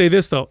want to say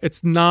this, though.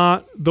 It's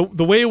not the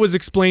way it was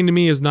explained to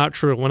me is not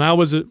true. When I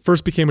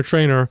first became a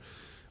trainer,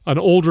 an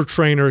older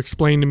trainer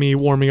explained to me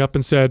warming up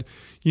and said,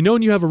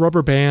 when you have a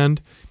rubber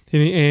band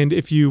and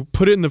if you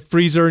put it in the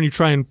freezer and you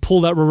try and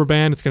pull that rubber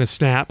band, it's going to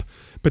snap.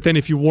 But then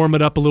if you warm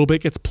it up a little bit,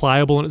 it gets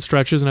pliable and it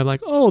stretches. And I'm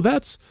like, oh,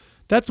 that's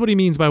That's what he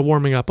means by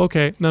warming up.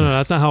 Okay, no,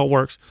 that's not how it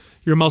works.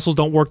 Your muscles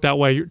don't work that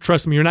way.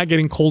 Trust me, you're not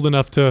getting cold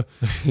enough to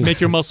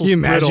make your muscles Can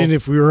you imagine brittle.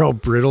 if we were all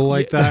brittle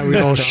like that? We'd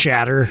all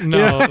shatter.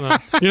 No,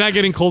 you're not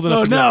getting cold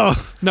enough. Oh, to do no.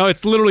 that. No,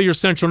 it's literally your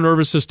central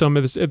nervous system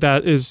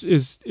that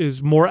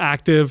is more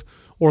active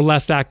or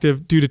less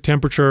active due to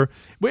temperature.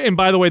 And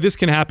by the way, this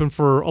can happen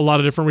for a lot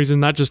of different reasons,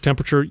 not just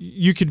temperature.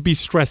 You could be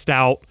stressed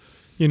out.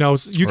 You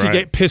could Right.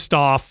 get pissed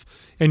off,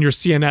 and your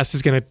CNS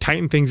is going to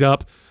tighten things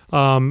up.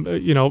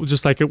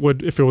 Just like it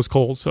would if it was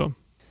cold. So.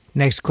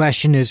 Next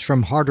question is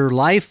from Harder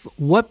Life.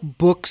 What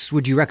books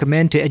would you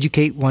recommend to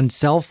educate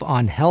oneself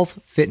on health,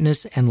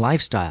 fitness, and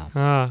lifestyle?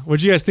 What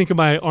did you guys think of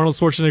my Arnold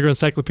Schwarzenegger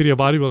Encyclopedia of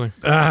Bodybuilding?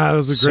 That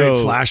was a great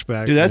So,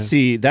 flashback.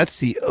 dude. That's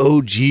the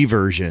OG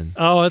version.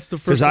 Oh, that's the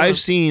first Because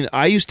one.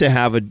 I used to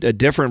have a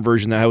different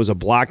version that was a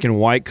black and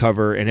white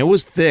cover, and it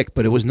was thick,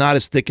 but it was not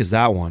as thick as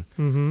that one.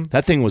 Mm-hmm.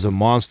 That thing was a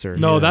monster.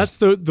 No, that's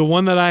the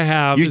one that I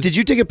have. Did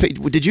you take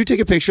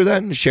a picture of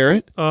that and share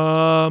it?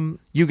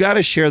 You got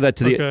to share that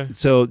to the. Okay.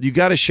 So you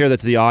got to share that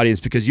to the audience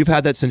because you've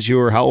had that since you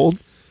were how old?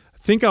 I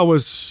think I want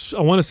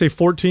to say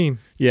 14.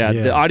 Yeah,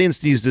 Yeah. the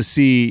audience needs to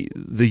see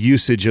the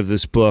usage of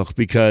this book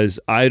because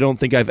I don't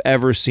think I've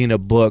ever seen a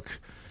book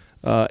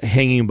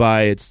hanging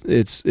by its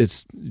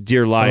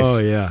dear life. Oh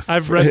yeah.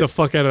 I've read the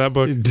fuck out of that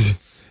book.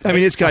 I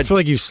mean, it's got I feel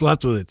like you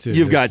slept with it too.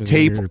 you've It's got been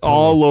tape in your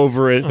all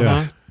over it,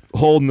 Uh-huh.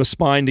 holding the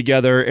spine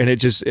together, and it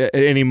just at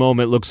any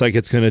moment looks like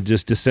it's going to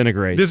just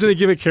disintegrate. Doesn't it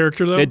give it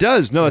character though? It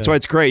does. No, that's why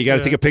it's great. You got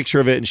to take a picture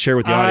of it and share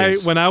with the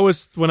audience. When I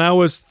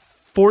was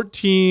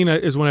 14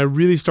 is when I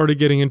really started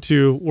getting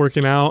into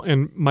working out,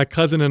 and my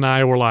cousin and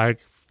I were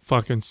like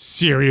fucking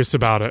serious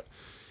about it.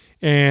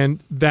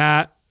 And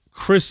that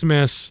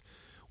Christmas,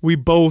 we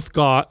both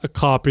got a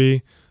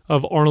copy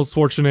of Arnold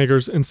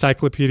Schwarzenegger's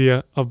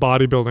Encyclopedia of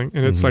Bodybuilding,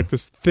 and it's like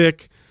this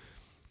thick.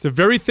 It's a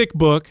very thick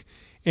book,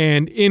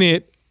 and in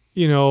it,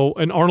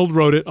 and Arnold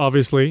wrote it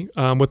obviously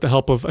with the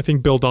help of I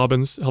think Bill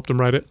Dobbins helped him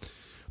write it.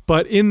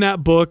 But in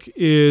that book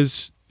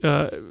is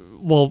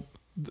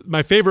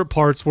my favorite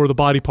parts were the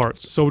body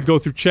parts. So it would go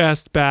through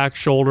chest, back,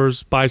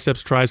 shoulders,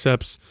 biceps,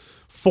 triceps,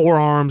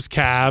 forearms,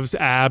 calves,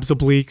 abs,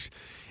 obliques.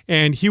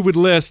 And he would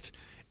list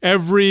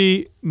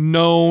every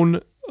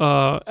known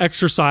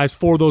exercise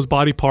for those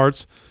body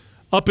parts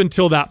up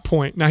until that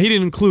point. Now, he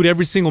didn't include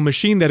every single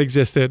machine that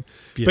existed,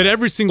 but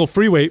every single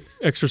free weight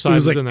exercise It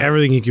was was like in there.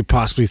 everything you could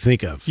possibly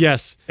think of.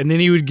 Yes. And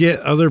then he would get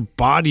other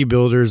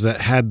bodybuilders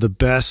that had the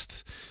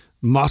best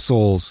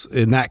muscles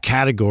in that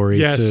category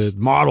Yes. to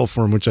model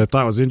for him, which I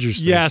thought was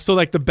interesting. Yeah, so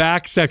like the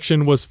back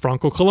section was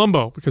Franco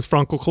Columbu because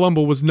Franco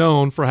Columbu was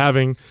known for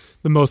having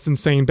the most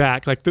insane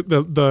back. Like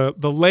the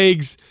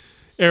legs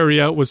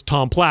area was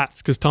Tom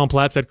Platz because Tom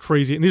Platz had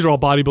crazy, and these are all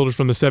bodybuilders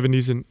from the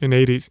 70s and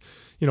 80s.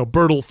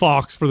 Bertle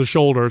Fox for the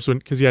shoulders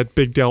because he had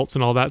big delts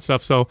and all that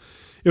stuff. So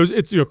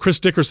it's Chris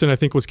Dickerson I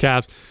think was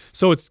calves.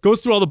 So it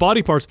goes through all the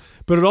body parts,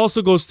 but it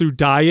also goes through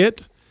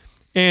diet.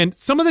 And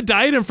some of the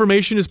diet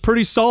information is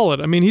pretty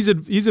solid. I mean, he's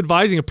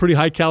advising a pretty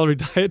high calorie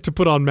diet to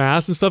put on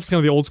mass and stuff. It's kind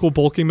of the old school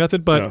bulking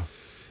method, but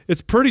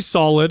it's pretty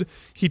solid.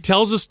 He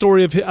tells a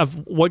story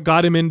of what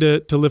got him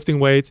into lifting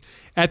weights.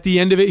 At the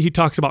end of it, he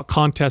talks about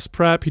contest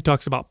prep. He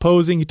talks about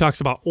posing. He talks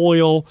about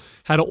oil,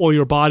 how to oil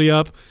your body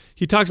up.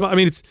 He talks about,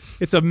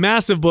 it's a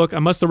massive book. I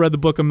must have read the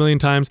book a million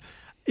times.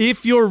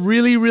 If you're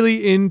really,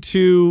 really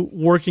into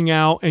working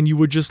out and you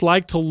would just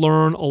like to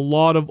learn a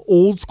lot of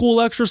old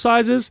school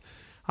exercises,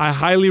 I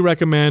highly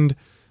recommend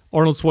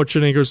Arnold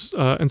Schwarzenegger's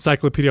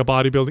Encyclopedia of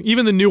Bodybuilding.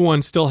 Even the new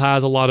one still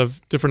has a lot of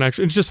different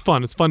extras. It's just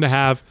fun. It's fun to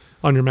have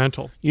on your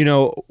mantle.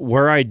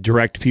 Where I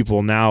direct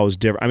people now is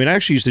different. I mean, I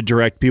actually used to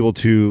direct people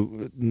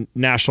to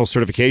national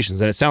certifications,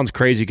 and it sounds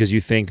crazy because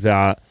you think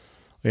that,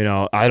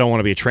 I don't want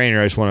to be a trainer.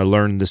 I just want to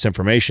learn this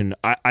information.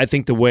 I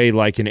think the way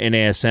like an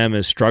NASM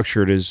is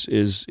structured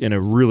is in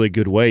a really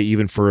good way,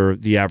 even for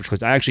the average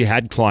class. I actually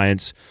had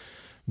clients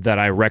that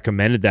I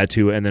recommended that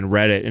to and then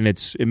read it, and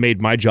it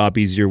made my job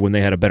easier when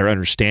they had a better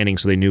understanding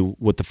so they knew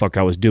what the fuck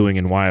I was doing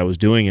and why I was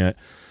doing it.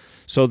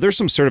 So there's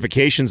some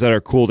certifications that are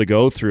cool to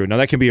go through. Now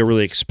that can be a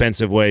really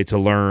expensive way to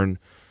learn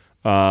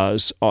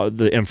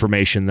the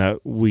information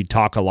that we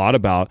talk a lot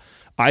about.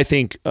 I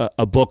think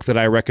a book that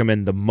I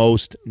recommend the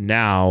most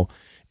now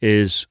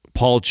is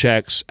Paul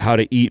Chek's How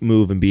to Eat,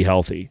 Move, and Be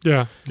Healthy.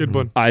 Yeah, good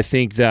one. I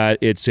think that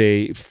it's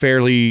a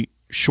fairly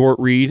short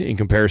read in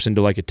comparison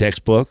to like a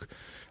textbook.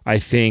 I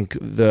think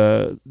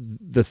the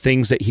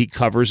things that he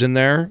covers in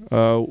there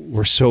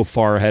were so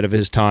far ahead of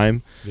his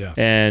time. Yeah.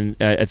 And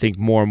I think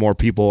more and more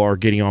people are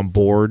getting on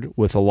board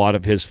with a lot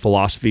of his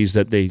philosophies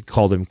that they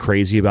called him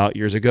crazy about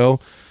years ago.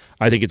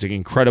 I think it's an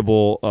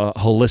incredible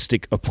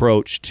holistic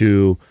approach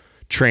to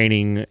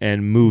training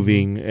and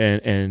moving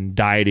and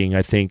dieting.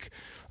 I think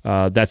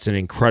that's an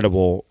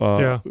incredible,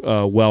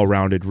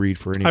 well-rounded read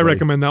for anybody. I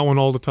recommend that one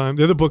all the time.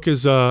 The other book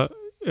is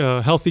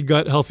Healthy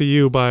Gut, Healthy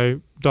You by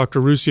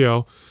Dr.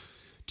 Ruscio,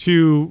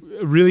 to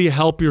really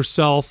help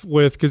yourself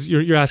with, because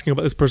you're asking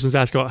about, this person's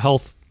asking about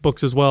health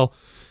books as well.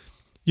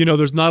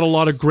 There's not a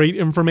lot of great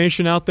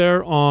information out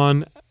there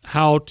on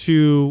how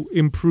to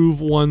improve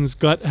one's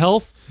gut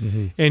health,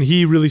 and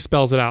he really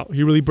spells it out.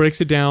 He really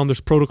breaks it down.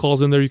 There's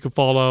protocols in there you can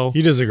follow.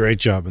 He does a great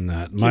job in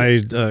that.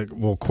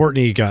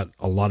 Courtney got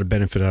a lot of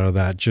benefit out of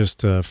that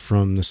just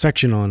from the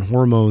section on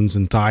hormones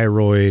and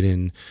thyroid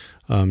and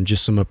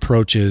just some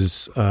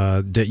approaches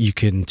that you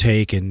can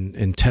take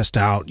and test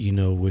out,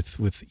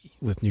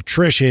 with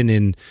nutrition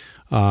and,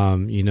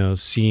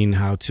 seeing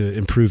how to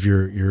improve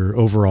your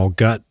overall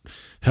gut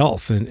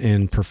health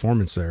and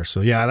performance there.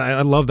 So yeah,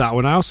 I love that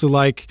one. I also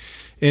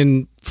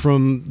and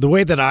from the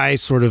way that I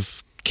sort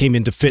of came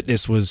into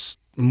fitness was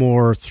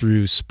more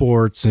through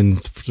sports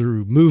and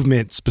through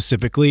movement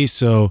specifically.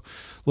 So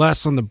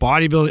less on the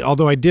bodybuilding,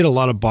 although I did a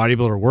lot of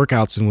bodybuilder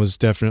workouts and was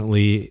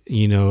definitely,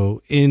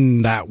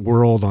 in that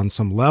world on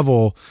some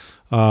level.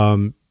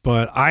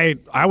 But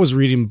I was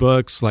reading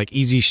books like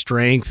Easy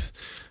Strength,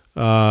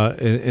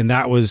 and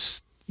that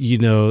was,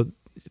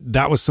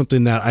 that was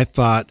something that I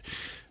thought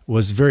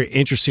was very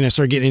interesting. I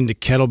started getting into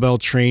kettlebell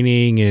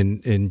training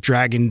and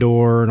Dragon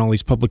Door and all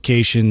these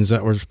publications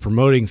that were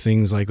promoting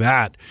things like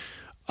that.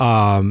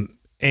 That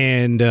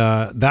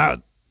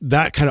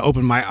kind of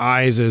opened my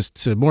eyes as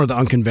to more of the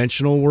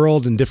unconventional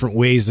world and different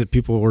ways that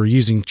people were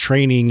using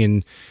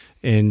training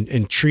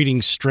and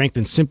treating strength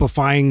and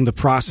simplifying the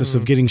process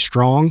of getting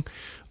strong.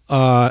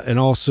 And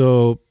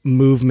also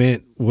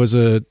movement was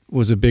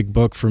a big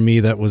book for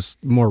me that was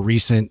more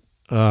recent,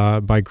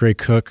 by Gray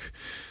Cook,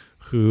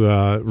 who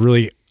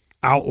really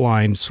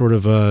outlined sort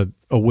of a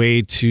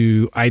way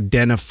to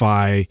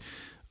identify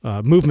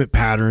movement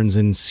patterns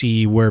and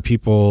see where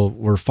people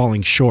were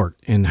falling short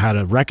and how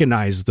to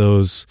recognize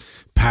those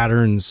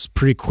patterns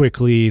pretty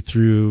quickly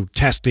through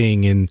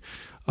testing. And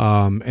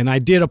I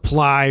did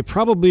apply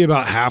probably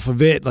about half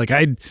of it. Like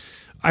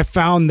I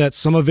found that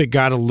some of it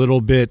got a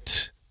little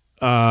bit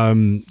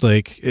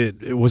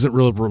it wasn't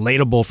really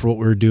relatable for what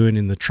we were doing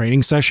in the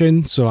training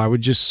session. So I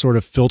would just sort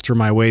of filter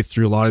my way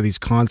through a lot of these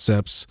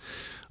concepts.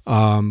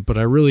 But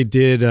I really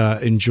did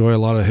enjoy a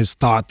lot of his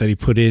thought that he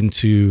put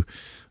into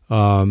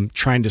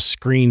trying to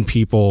screen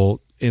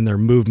people in their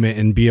movement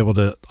and be able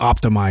to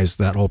optimize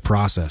that whole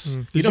process.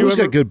 You know who's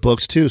got good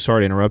books too?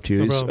 Sorry to interrupt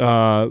you.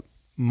 No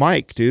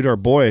Mike, dude, our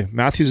boy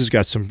Matthews has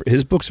got some.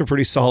 His books are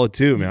pretty solid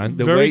too, man.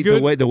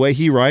 The way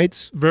he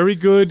writes, very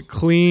good,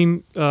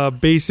 clean,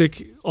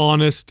 basic,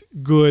 honest,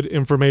 good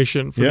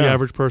information for the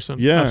average person.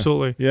 Yeah,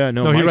 absolutely. Yeah,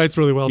 he writes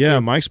really well. Yeah,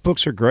 too. Mike's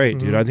books are great,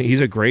 dude. I think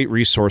he's a great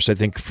resource. I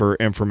think for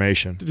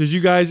information. Did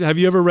you guys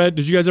ever read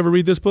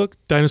this book,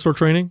 Dinosaur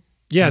Training?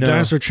 Yeah, no.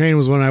 Dinosaur Training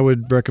was one I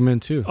would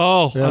recommend too.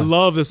 Oh, yeah. I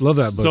love this. Love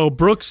that book. So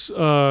Brooks and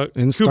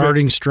Kubik,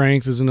 Starting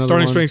Strength is another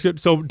Starting one. Strength is good.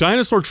 So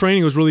Dinosaur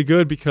Training was really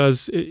good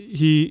because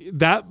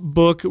that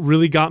book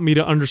really got me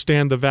to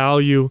understand the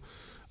value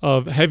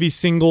of heavy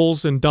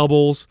singles and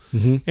doubles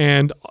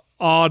and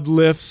odd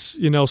lifts,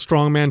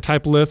 strongman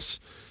type lifts.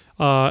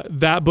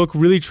 That book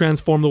really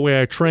transformed the way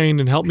I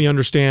trained and helped me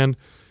understand,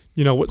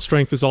 what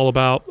strength is all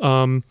about.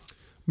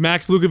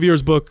 Max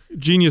Lugavere's book,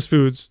 Genius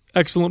Foods,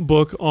 excellent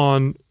book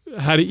on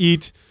how to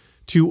eat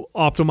to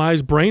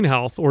optimize brain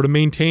health or to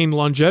maintain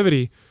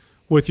longevity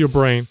with your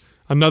brain.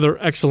 Another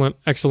excellent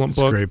book. It's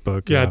a great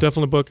book. Yeah,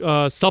 definitely a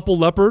book. Supple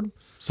Leopard.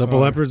 Supple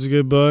Leopard's a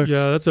good book.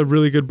 Yeah, that's a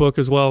really good book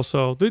as well.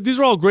 So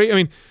these are all great. I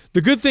mean, the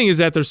good thing is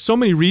that there's so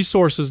many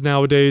resources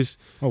nowadays.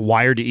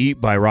 Wired to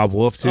Eat by Rob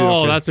Wolf too.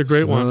 Oh, that's a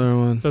great one. Another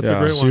one. That's a great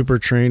one. Super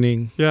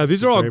Training. Yeah,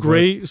 these are all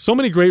great. So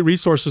many great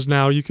resources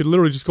now. You could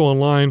literally just go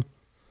online.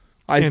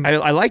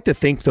 I like to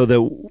think though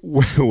that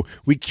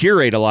we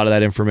curate a lot of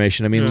that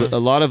information. I mean, a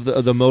lot of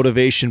the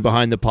motivation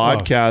behind the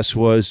podcast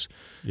was,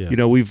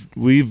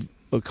 we've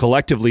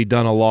collectively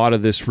done a lot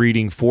of this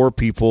reading for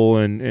people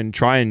and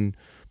try and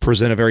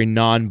present a very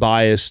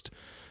non-biased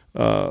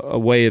a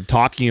way of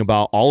talking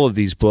about all of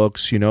these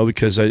books.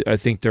 Because I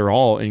think they're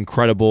all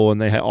incredible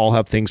and they all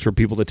have things for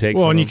people to take.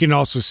 Well, from and them. you can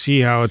also see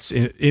how it's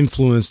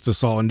influenced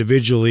us all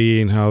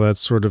individually and how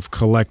that's sort of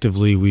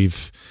collectively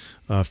we've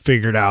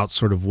figured out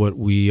sort of what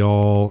we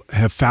all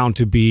have found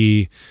to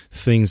be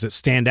things that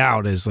stand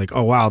out as like,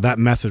 oh, wow, that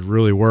method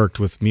really worked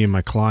with me and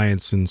my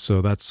clients. And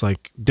so that's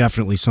like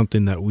definitely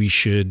something that we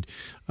should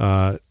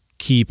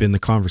keep in the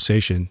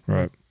conversation.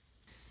 Right.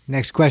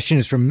 Next question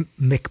is from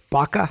Mick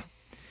Baca.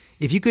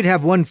 If you could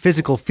have one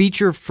physical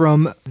feature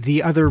from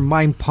the other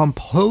Mind Pump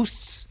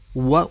hosts,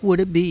 what would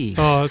it be?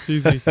 Oh, it's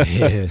easy.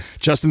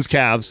 Justin's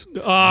calves.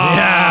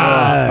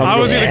 I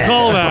was going to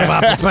call that.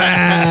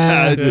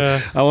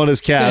 I want his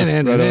calves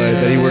right away,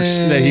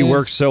 that he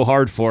works so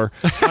hard for.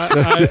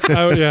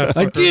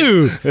 Like,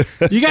 dude,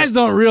 you guys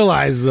don't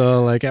realize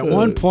though. Like at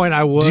one point,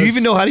 I was. Do you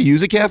even know how to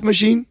use a calf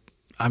machine?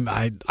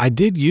 I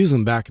did use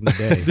them back in the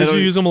day. Did you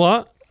use them a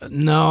lot?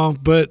 No,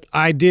 but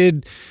I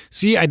did.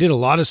 See, I did a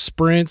lot of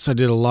sprints. I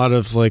did a lot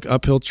of like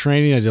uphill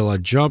training. I did a lot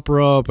of jump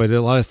rope. I did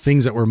a lot of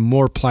things that were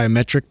more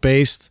plyometric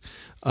based,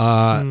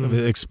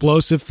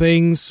 explosive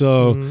things.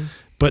 So,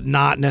 but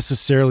not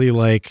necessarily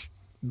like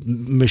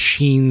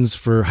machines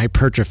for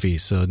hypertrophy.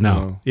 So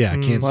no, I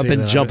can't. Well, say I've been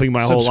that jumping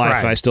my whole life,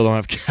 and I still don't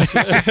have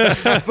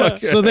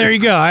calves. So there you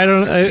go. I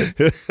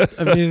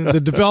mean,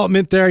 the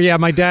development there. Yeah,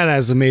 my dad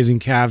has amazing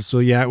calves. So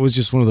yeah, it was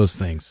just one of those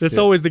things. It's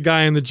always the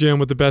guy in the gym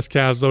with the best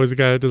calves. Always the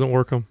guy that doesn't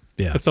work them.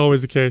 Yeah. That's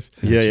always the case.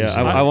 Yeah.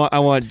 I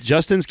want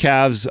Justin's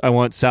calves. I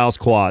want Sal's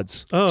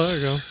quads. Oh, there you go.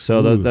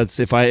 So that's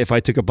if I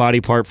took a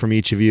body part from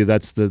each of you,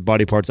 that's the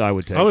body parts I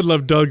would take. I would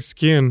love Doug's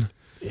skin.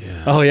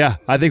 Oh yeah,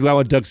 I think I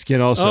want Doug's skin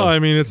also. Oh, I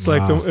mean, it's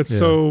like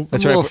so. I'm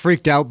a little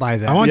freaked out by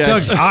that. I want Yeah.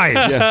 Doug's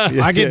eyes.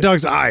 I get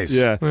Doug's eyes.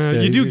 Yeah.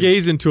 You do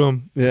gaze into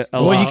him. Yeah,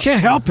 a Well, lot. you can't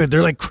help it.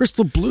 They're like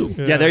crystal blue.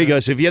 Yeah, there you go.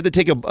 So if you have to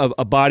take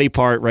a body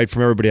part right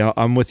from everybody,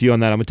 I'm with you on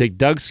that. I'm gonna take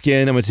Doug's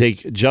skin. I'm gonna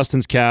take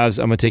Justin's calves.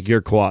 I'm gonna take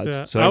your quads.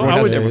 Yeah. So everyone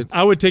has everyone.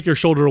 I would take your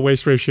shoulder to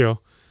waist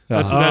ratio.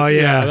 That's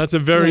a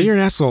very. Yeah, you're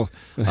an asshole.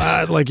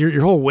 Like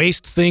your whole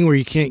waist thing where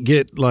you can't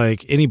get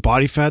like any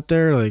body fat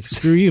there. Like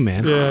screw you,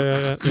 man.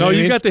 Yeah. No,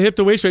 you got the hip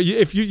to waist ratio.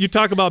 If you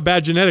talk about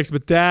bad genetics,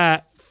 but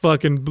that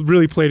fucking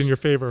really played in your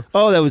favor.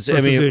 Oh, that was.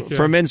 For physique, yeah.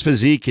 For men's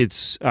physique,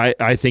 it's.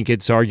 I think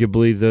it's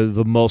arguably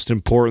the most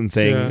important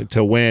thing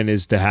to win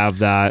is to have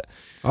that.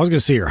 I was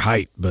gonna say your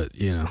height, but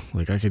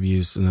like I could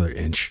use another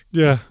inch.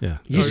 Yeah.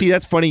 You see,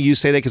 that's funny you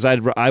say that because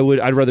I'd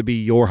rather be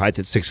your height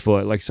at 6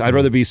 foot. Like I'd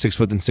rather be 6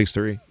 foot than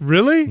 6'3".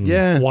 Really?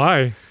 Yeah.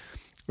 Why?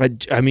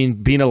 I mean,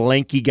 being a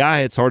lanky guy,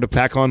 it's hard to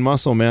pack on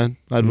muscle, man.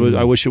 I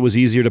wish it was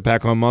easier to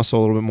pack on muscle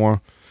a little bit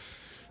more.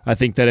 I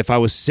think that if I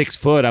was 6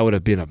 foot, I would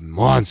have been a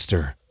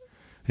monster.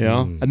 You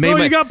know,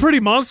 You got pretty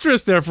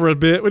monstrous there for a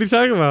bit. What are you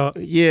talking about?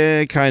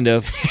 Yeah, kind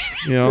of.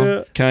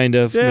 Kind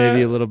of, Yeah.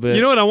 maybe a little bit.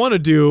 You know what I want to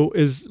do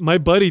is my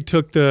buddy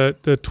took the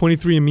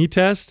 23andMe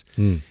test,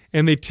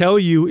 and they tell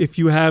you if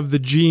you have the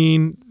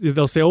gene,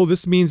 they'll say, oh,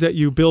 this means that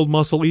you build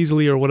muscle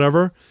easily or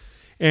whatever.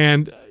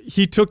 And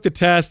he took the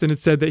test, and it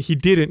said that he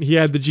didn't. He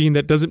had the gene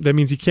that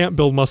means he can't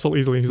build muscle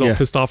easily. He's all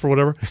pissed off or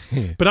whatever.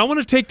 But I want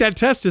to take that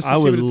test just to I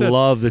see would what it says.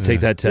 love to take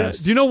that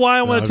test. Do you know why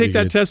I want to That'd take be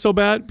that good. test so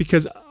bad?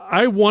 Because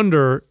I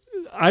wonder,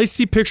 I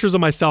see pictures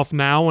of myself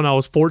now when I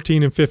was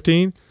 14 and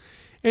 15,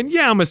 and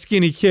yeah, I'm a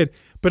skinny kid,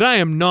 but I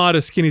am not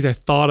as skinny as I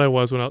thought I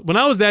was when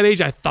I was that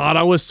age. I thought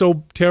I was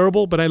so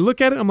terrible, but I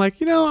look at it, I'm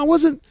like, I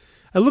wasn't.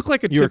 I look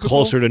like a You were typical.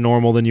 closer to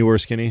normal than you were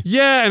skinny.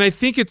 Yeah, and I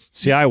think it's.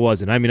 See, I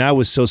wasn't. I mean, I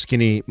was so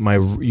skinny. My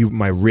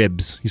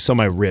ribs. You saw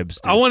my ribs.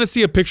 Dude. I want to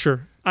see a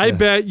picture. I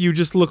bet you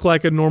just look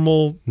like a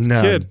normal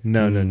kid.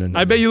 No.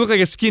 I bet you look like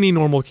a skinny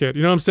normal kid.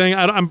 You know what I'm saying?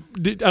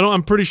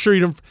 I'm pretty sure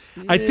you don't.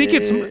 I think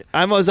it's.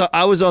 I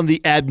was on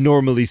the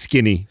abnormally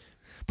skinny,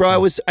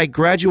 bro. I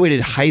graduated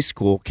high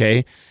school.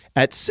 Okay,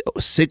 at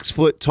 6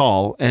 foot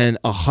tall and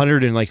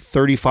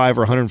 135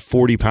 or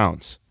 140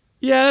 pounds.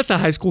 Yeah, that's a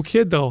high school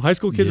kid though. High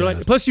school kids are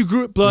like. Plus, you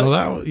grew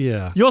up.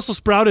 Yeah. You also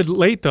sprouted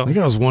late though. I think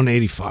I was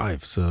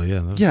 185. So yeah.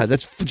 That was, Yeah,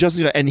 that's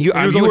just and you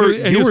was you only- were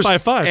and he you was were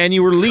 5'5". and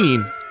you were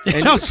lean.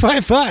 And I was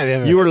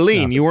 5'5". you were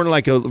lean. You weren't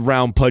like a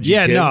round pudgy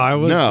Yeah, kid. no, I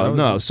was-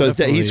 No. So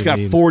definitely he's got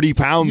lean. 40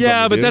 pounds.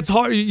 Yeah, on but dude. that's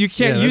hard. You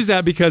can't Yeah, use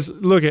that that's- because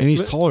look at. And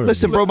he's taller.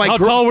 Listen, bro. How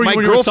tall were you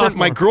when you were a sophomore?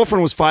 My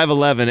girlfriend was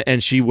 5'11"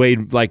 and she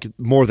weighed like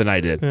more than I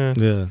did. Yeah.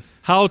 Yeah.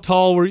 How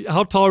tall were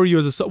you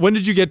as a? When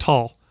did you get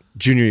tall?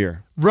 Junior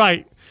year.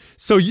 Right.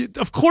 So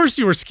of course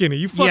you were skinny.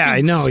 You fucking Yeah,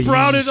 I know.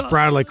 sprouted. You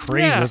sprouted like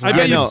crazy. Yeah, That's I what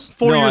bet you happens.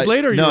 4 years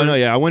later.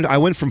 Yeah. I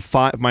went from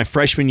my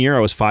freshman year.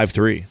 I was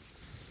 5'3",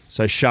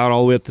 so I shot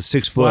all the way up to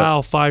 6 foot. Wow,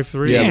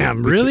 5'3".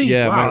 Damn, really?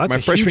 Yeah, Wow, that's my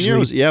a freshman huge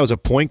year leap. was a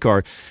point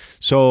guard.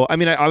 So I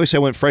mean, obviously I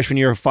went freshman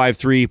year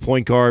 5'3",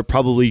 point guard.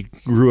 Probably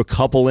grew a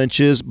couple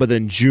inches, but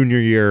then junior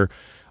year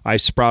I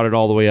sprouted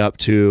all the way up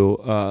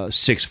to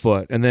 6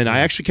 foot, and then I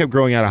actually kept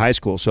growing out of high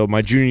school. So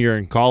my junior year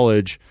in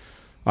college,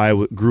 I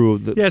grew.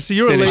 So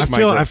you were late.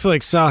 I feel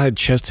like Sal had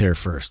chest hair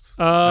first.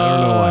 I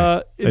don't know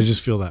why. I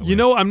just feel that way. You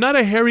know, I'm not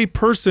a hairy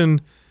person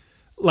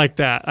like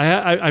that.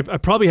 I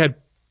probably had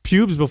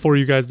pubes before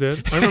you guys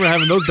did. I remember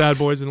having those bad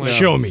boys in like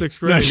Show me. 6th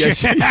grade.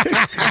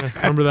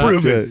 Remember that?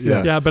 Prove it.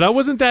 Yeah, but I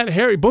wasn't that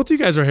hairy. Both of you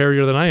guys are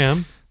hairier than I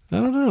am. I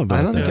don't know about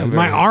I don't think that. I'm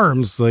My very-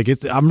 arms, like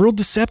I'm real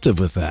deceptive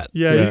with that.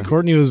 Yeah.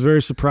 Courtney was very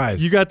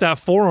surprised. You got that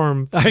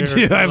forearm. I hair.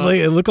 do.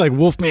 I look like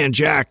Wolfman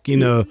Jack,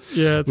 Yeah, it's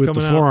with the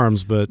coming out.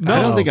 forearms. But No.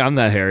 I don't think I'm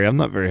that hairy. I'm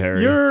not very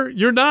hairy.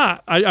 You're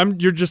not. I'm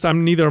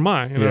neither am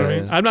I. You know what I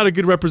mean? I'm not a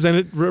good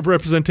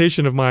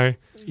representation of my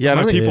Yeah, I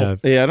don't my think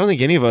people. I don't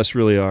think any of us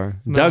really are.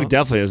 No. Doug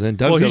definitely isn't.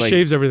 Doug's Well, he got, like,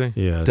 shaves everything.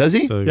 Yeah. Does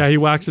he? Yeah, he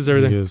waxes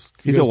everything.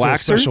 He's a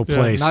waxer? Special Yeah.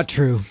 place. Not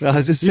true. I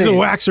was just He's a saying,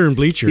 waxer and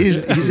bleacher.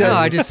 He's No,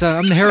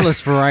 I'm the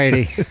hairless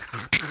variety.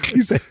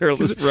 he's a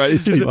hairless right.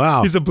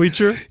 wow. He's a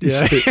bleacher.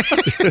 Yeah.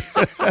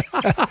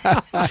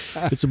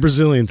 It's a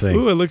Brazilian thing.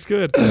 Ooh, it looks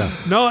good.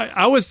 No,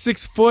 I was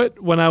 6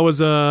 foot when I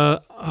was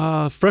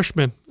a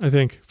freshman, I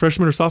think.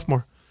 Freshman or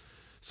sophomore.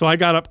 So I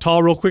got up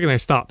tall real quick and I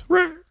stopped.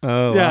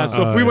 Oh, Yeah, wow.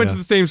 so if we went to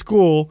the same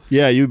school,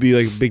 Yeah, you'd be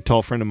like a big,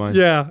 tall friend of mine.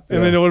 yeah,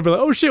 and then it would have been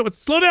like, oh shit,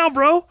 slow down,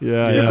 bro.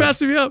 Yeah, You're yeah.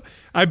 passing me up.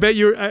 I bet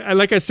you're,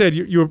 like I said,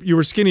 you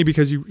were skinny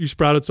because you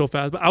sprouted so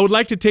fast. But I would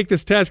like to take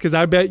this test because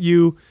I bet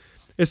you,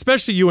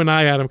 especially you and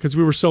I, Adam, because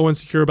we were so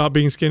insecure about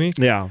being skinny.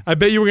 Yeah. I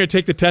bet you were going to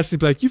take the test and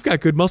be like, you've got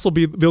good muscle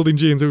building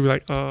genes. And we'd be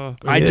like,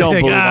 I don't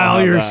believe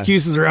all your that.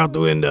 excuses are out the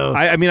window.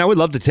 I mean, I would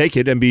love to take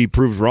it and be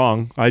proved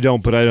wrong. I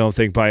don't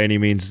think by any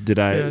means did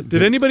I. yeah.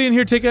 Did anybody in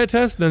here take that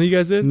test? None of you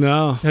guys did?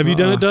 No. Have you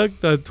done it, Doug?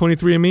 The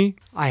 23andMe?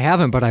 I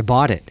haven't, but I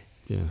bought it.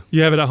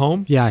 You have it at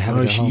home? Yeah, I have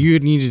it at home. You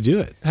need to do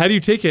it. How do you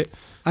take it?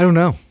 I don't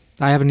know.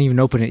 I haven't even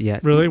opened it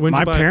yet. Really? When'd My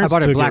you buy parents I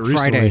bought it took Black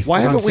recently. Friday.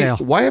 Why It was on haven't we? sale.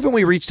 Why haven't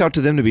we reached out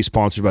to them to be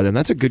sponsored by them?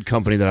 That's a good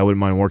company that I wouldn't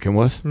mind working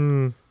with.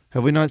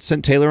 Have we not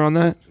sent Taylor on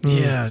that?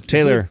 Yeah.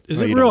 Taylor.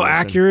 Is Oh, it you real don't listen.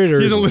 accurate? Or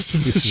He is doesn't it- listen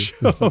to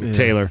the show.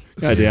 Taylor.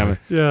 God damn it.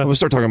 Yeah. I'm gonna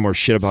start talking more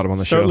shit about him on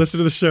the Start show. listening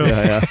to the show.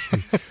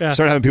 Yeah.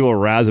 Start having people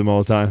razz him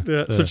all the time.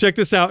 Yeah. So check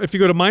this out. If you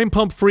go to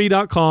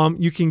mindpumpfree.com,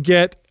 you can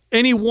get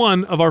any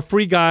one of our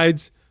free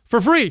guides for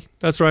free.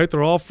 That's right.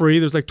 They're all free.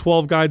 There's like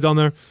 12 guides on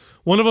there.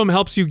 One of them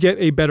helps you get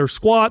a better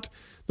squat.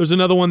 There's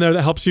another one there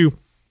that helps you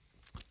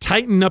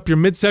tighten up your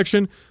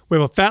midsection. We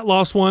have a fat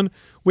loss one.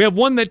 We have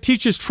one that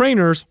teaches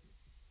trainers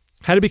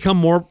how to become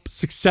more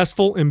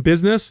successful in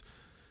business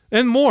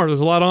and more.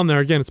 There's a lot on there.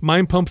 Again, it's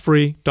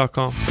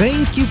mindpumpfree.com.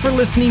 Thank you for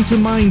listening to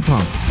Mind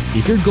Pump.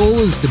 If your goal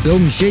is to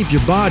build and shape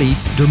your body,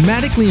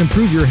 dramatically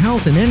improve your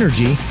health and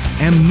energy,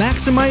 and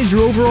maximize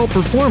your overall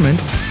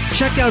performance,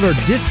 check out our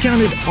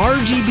discounted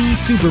RGB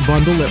Super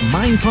Bundle at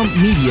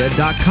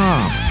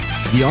mindpumpmedia.com.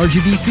 The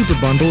RGB Super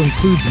Bundle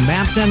includes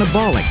MAPS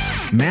Anabolic,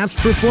 MAPS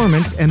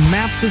Performance, and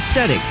MAPS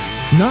Aesthetic.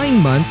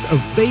 9 months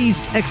of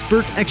phased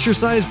expert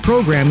exercise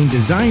programming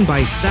designed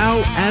by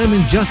Sal, Adam,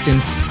 and Justin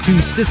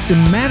to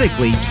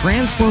systematically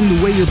transform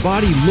the way your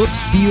body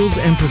looks, feels,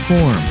 and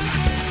performs.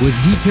 With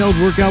detailed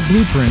workout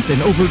blueprints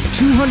and over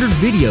 200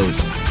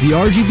 videos, the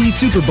RGB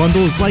Super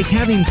Bundle is like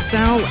having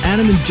Sal,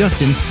 Adam, and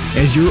Justin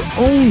as your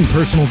own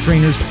personal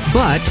trainers,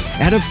 but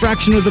at a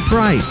fraction of the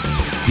price.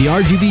 The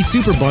RGB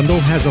Super Bundle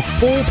has a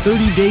full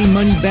 30-day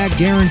money-back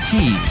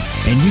guarantee,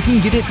 and you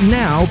can get it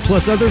now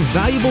plus other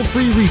valuable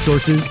free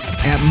resources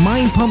at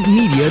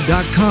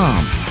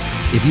mindpumpmedia.com.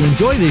 If you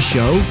enjoy this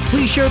show,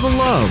 please share the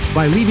love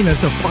by leaving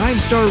us a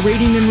 5-star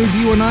rating and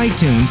review on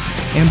iTunes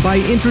and by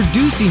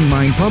introducing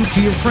Mind Pump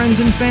to your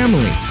friends and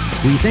family.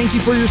 We thank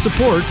you for your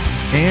support,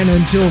 and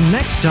until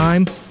next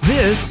time,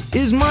 this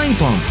is Mind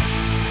Pump.